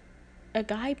heard a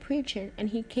guy preaching, and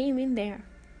he came in there.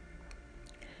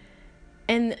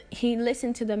 And he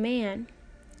listened to the man,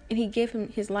 and he gave him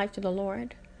his life to the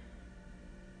Lord.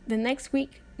 The next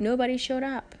week, nobody showed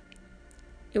up.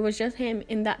 It was just him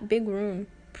in that big room,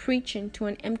 preaching to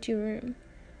an empty room.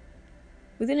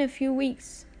 Within a few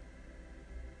weeks,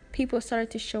 people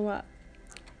started to show up.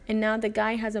 And now the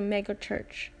guy has a mega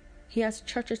church. He has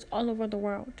churches all over the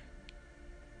world.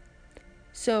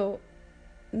 So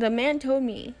the man told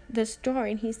me the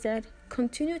story, and he said,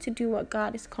 continue to do what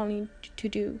God is calling you to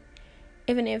do,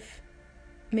 even if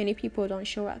many people don't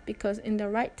show up, because in the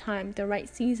right time, the right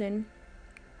season,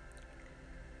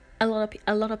 a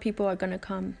lot of people are going to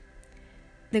come.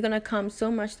 They're going to come so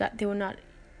much that you will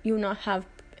not have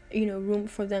room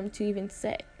for them to even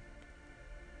sit.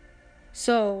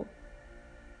 So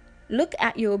look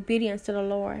at your obedience to the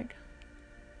Lord.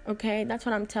 Okay, that's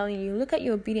what I'm telling you. Look at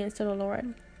your obedience to the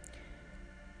Lord,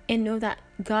 and know that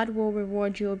God will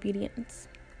reward your obedience,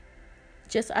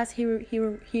 just as he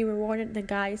rewarded the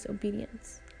guy's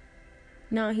obedience.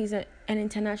 Now he's an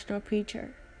international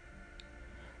preacher.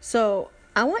 So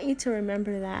I want you to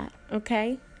remember that.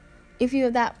 Okay, if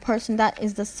you're that person, that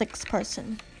is the sixth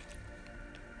person.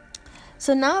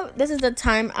 So now this is the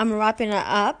time I'm wrapping it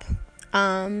up.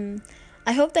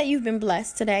 I hope that you've been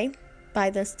blessed today by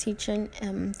this teaching,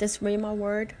 this Rhema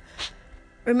word.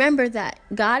 Remember that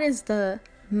God is the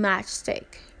matchstick.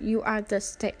 You are the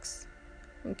sticks.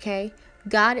 Okay?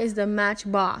 God is the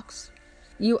matchbox.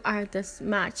 You are the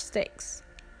matchsticks.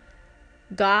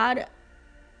 God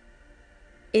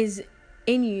is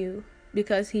in you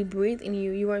because he breathed in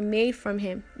you. You are made from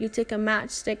him. You take a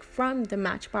matchstick from the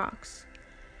matchbox.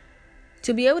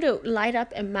 To be able to light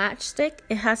up a matchstick,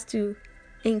 it has to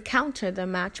encounter the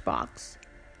matchbox.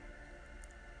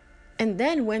 And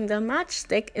then when the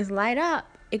matchstick is light up,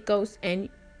 it goes and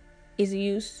is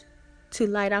used to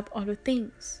light up other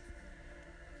things.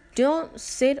 Don't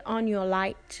sit on your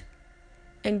light,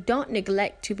 and don't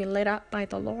neglect to be lit up by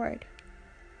the Lord.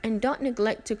 And don't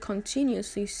neglect to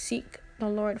continuously seek the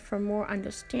Lord for more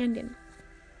understanding.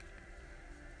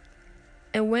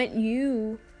 And when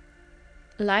you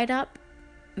light up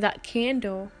that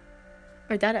candle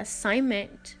or that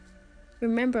assignment,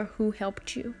 remember who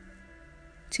helped you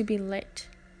to be lit.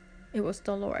 It was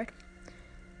the Lord.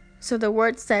 So the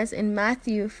word says in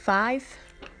Matthew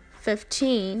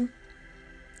 5:15,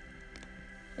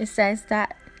 it says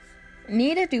that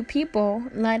neither do people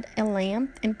light a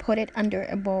lamp and put it under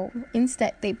a bowl.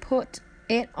 Instead, they put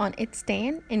it on its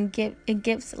stand and it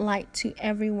gives light to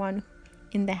everyone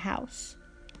in the house.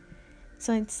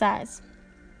 So it says,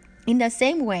 in the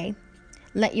same way,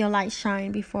 let your light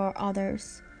shine before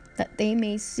others, that they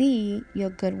may see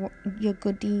your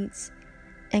good deeds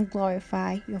and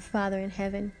glorify your Father in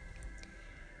heaven.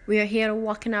 We are here to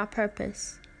walk in our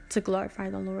purpose to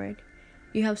glorify the Lord.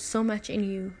 You have so much in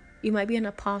you. You might be an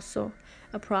apostle,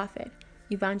 a prophet,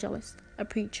 evangelist, a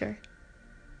preacher,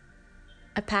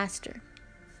 a pastor.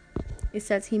 It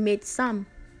says he made some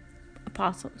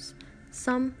apostles,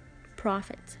 some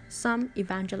prophets, some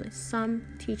evangelists, some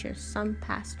teachers, some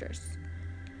pastors.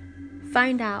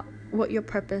 Find out what your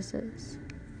purpose is.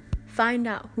 Find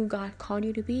out who God called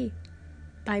you to be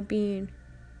by being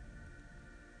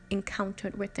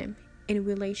encountered with him, in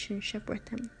relationship with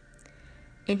him.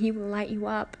 And he will light you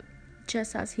up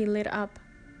just as he lit up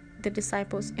the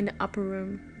disciples in the upper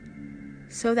room,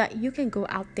 so that you can go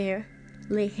out there,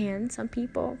 lay hands on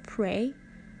people, pray,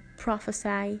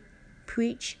 prophesy,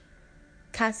 preach,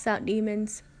 cast out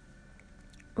demons,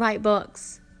 write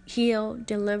books, heal,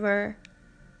 deliver,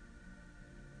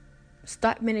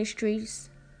 start ministries,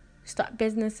 start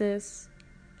businesses,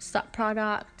 start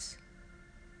products,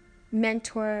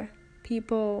 mentor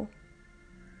people,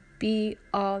 be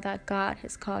all that God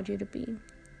has called you to be.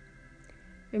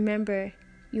 Remember,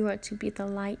 you are to be the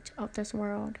light of this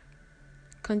world.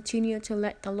 Continue to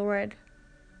let the Lord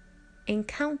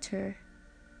encounter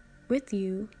with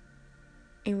you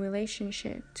in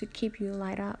relationship to keep you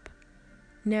light up.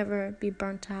 Never be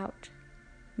burnt out.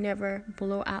 Never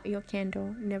blow out your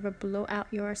candle. Never blow out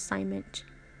your assignment.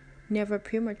 Never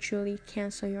prematurely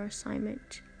cancel your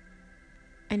assignment.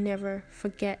 And never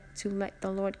forget to let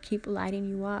the Lord keep lighting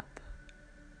you up.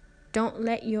 Don't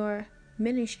let your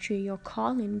ministry, your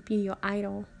calling be your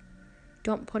idol.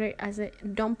 Don't put it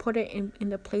in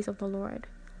the place of the Lord.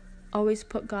 Always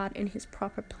put God in his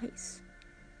proper place.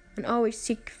 And always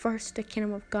seek first the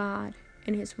kingdom of God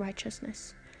and his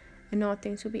righteousness, and all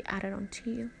things will be added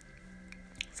unto you.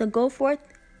 So go forth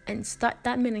and start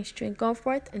that ministry. Go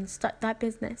forth and start that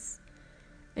business.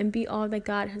 And be all that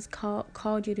God has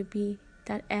called you to be.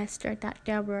 That Esther, that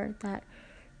Deborah, that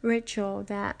Rachel,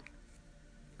 that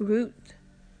Ruth,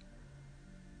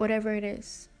 whatever it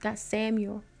is, that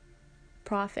Samuel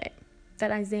prophet, that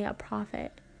Isaiah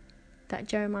prophet, that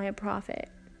Jeremiah prophet,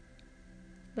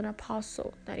 that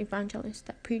apostle, that evangelist,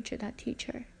 that preacher, that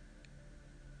teacher,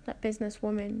 that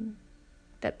businesswoman,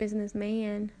 that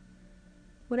businessman,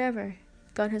 whatever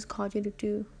God has called you to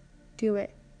do, do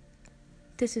it.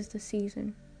 This is the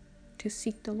season to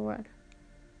seek the Lord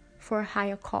for a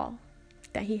higher call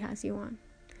that he has you on.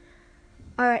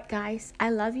 Alright guys, I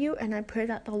love you, and I pray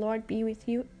that the Lord be with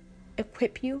you,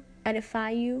 equip you, edify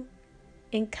you,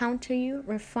 encounter you,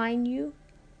 refine you,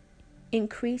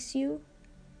 increase you,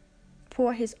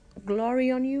 pour his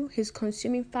glory on you, his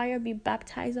consuming fire be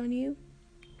baptized on you.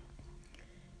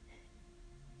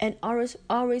 And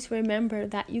always remember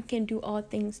that you can do all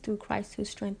things through Christ who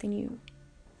strengthens you.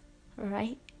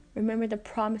 Alright? Remember, the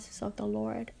promises of the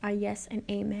Lord are yes and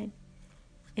amen.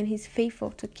 And he's faithful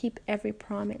to keep every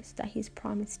promise that he's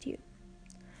promised you.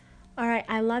 Alright,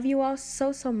 I love you all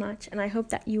so much, and I hope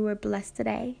that you were blessed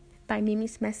today by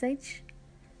Mimi's message.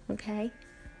 Okay?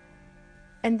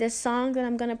 And this song that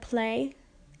I'm going to play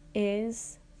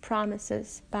is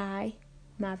Promises by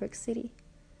Maverick City.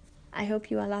 I hope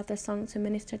you allow the song to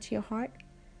minister to your heart,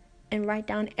 and write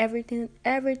down everything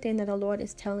that the Lord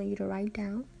is telling you to write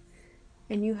down.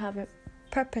 And you have a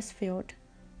purpose-filled,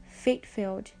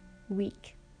 faith-filled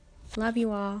week. Love you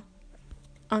all.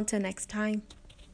 Until next time.